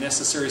it might be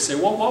necessary to say,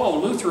 whoa,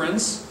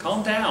 Lutherans,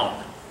 calm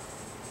down.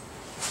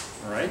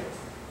 All right?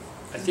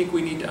 I think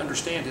we need to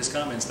understand his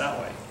comments that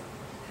way.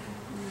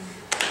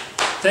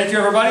 Thank you,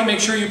 everybody. Make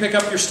sure you pick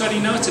up your study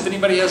notes. If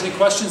anybody has any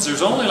questions,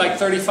 there's only like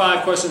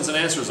 35 questions and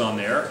answers on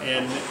there.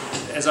 And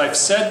as I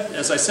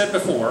said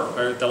before,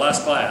 or at the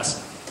last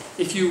class,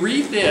 if you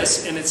read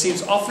this and it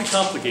seems awfully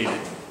complicated,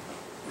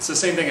 it's the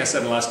same thing I said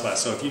in the last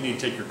class, so if you need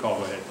to take your call,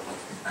 go ahead.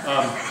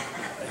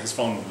 His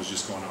phone was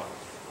just going off.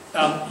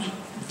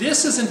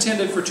 This is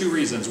intended for two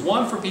reasons.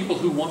 One, for people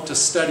who want to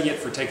study it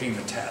for taking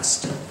the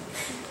test.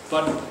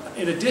 But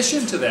in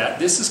addition to that,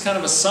 this is kind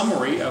of a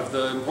summary of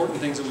the important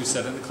things that we've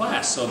said in the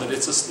class, so that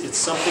it's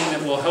something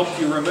that will help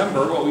you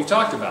remember what we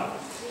talked about.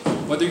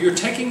 Whether you're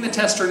taking the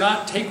test or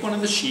not, take one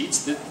of the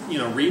sheets,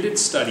 read it,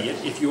 study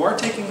it. If you are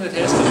taking the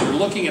test and you're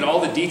looking at all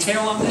the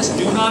detail on this,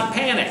 do not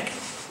panic,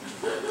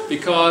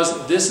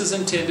 because this is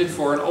intended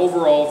for an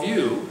overall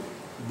view,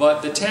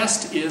 but the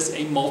test is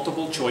a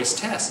multiple choice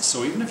test.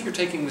 So even if you're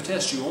taking the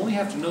test, you only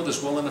have to know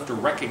this well enough to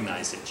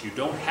recognize it. You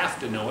don't have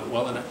to know it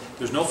well enough.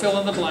 There's no fill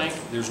in the blank,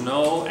 there's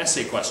no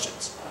essay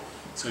questions.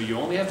 So you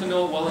only have to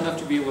know it well enough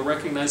to be able to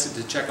recognize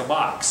it, to check a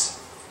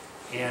box.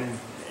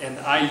 And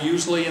I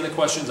usually, in the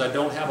questions, I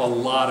don't have a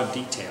lot of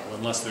detail,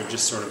 unless they're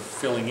just sort of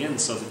filling in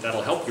so that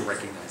that'll help you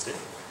recognize it.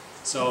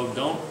 So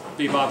don't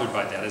be bothered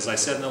by that. As I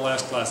said in the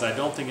last class, I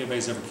don't think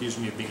anybody's ever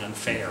accused me of being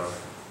unfair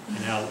in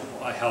how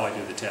I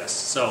do the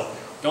test. So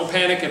don't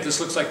panic if this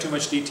looks like too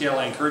much detail.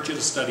 I encourage you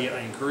to study it. I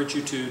encourage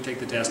you to take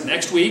the test.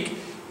 Next week,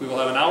 we will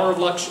have an hour of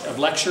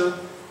lecture,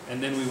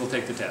 and then we will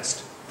take the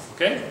test.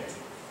 Okay?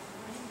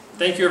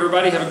 Thank you,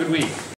 everybody. Have a good week.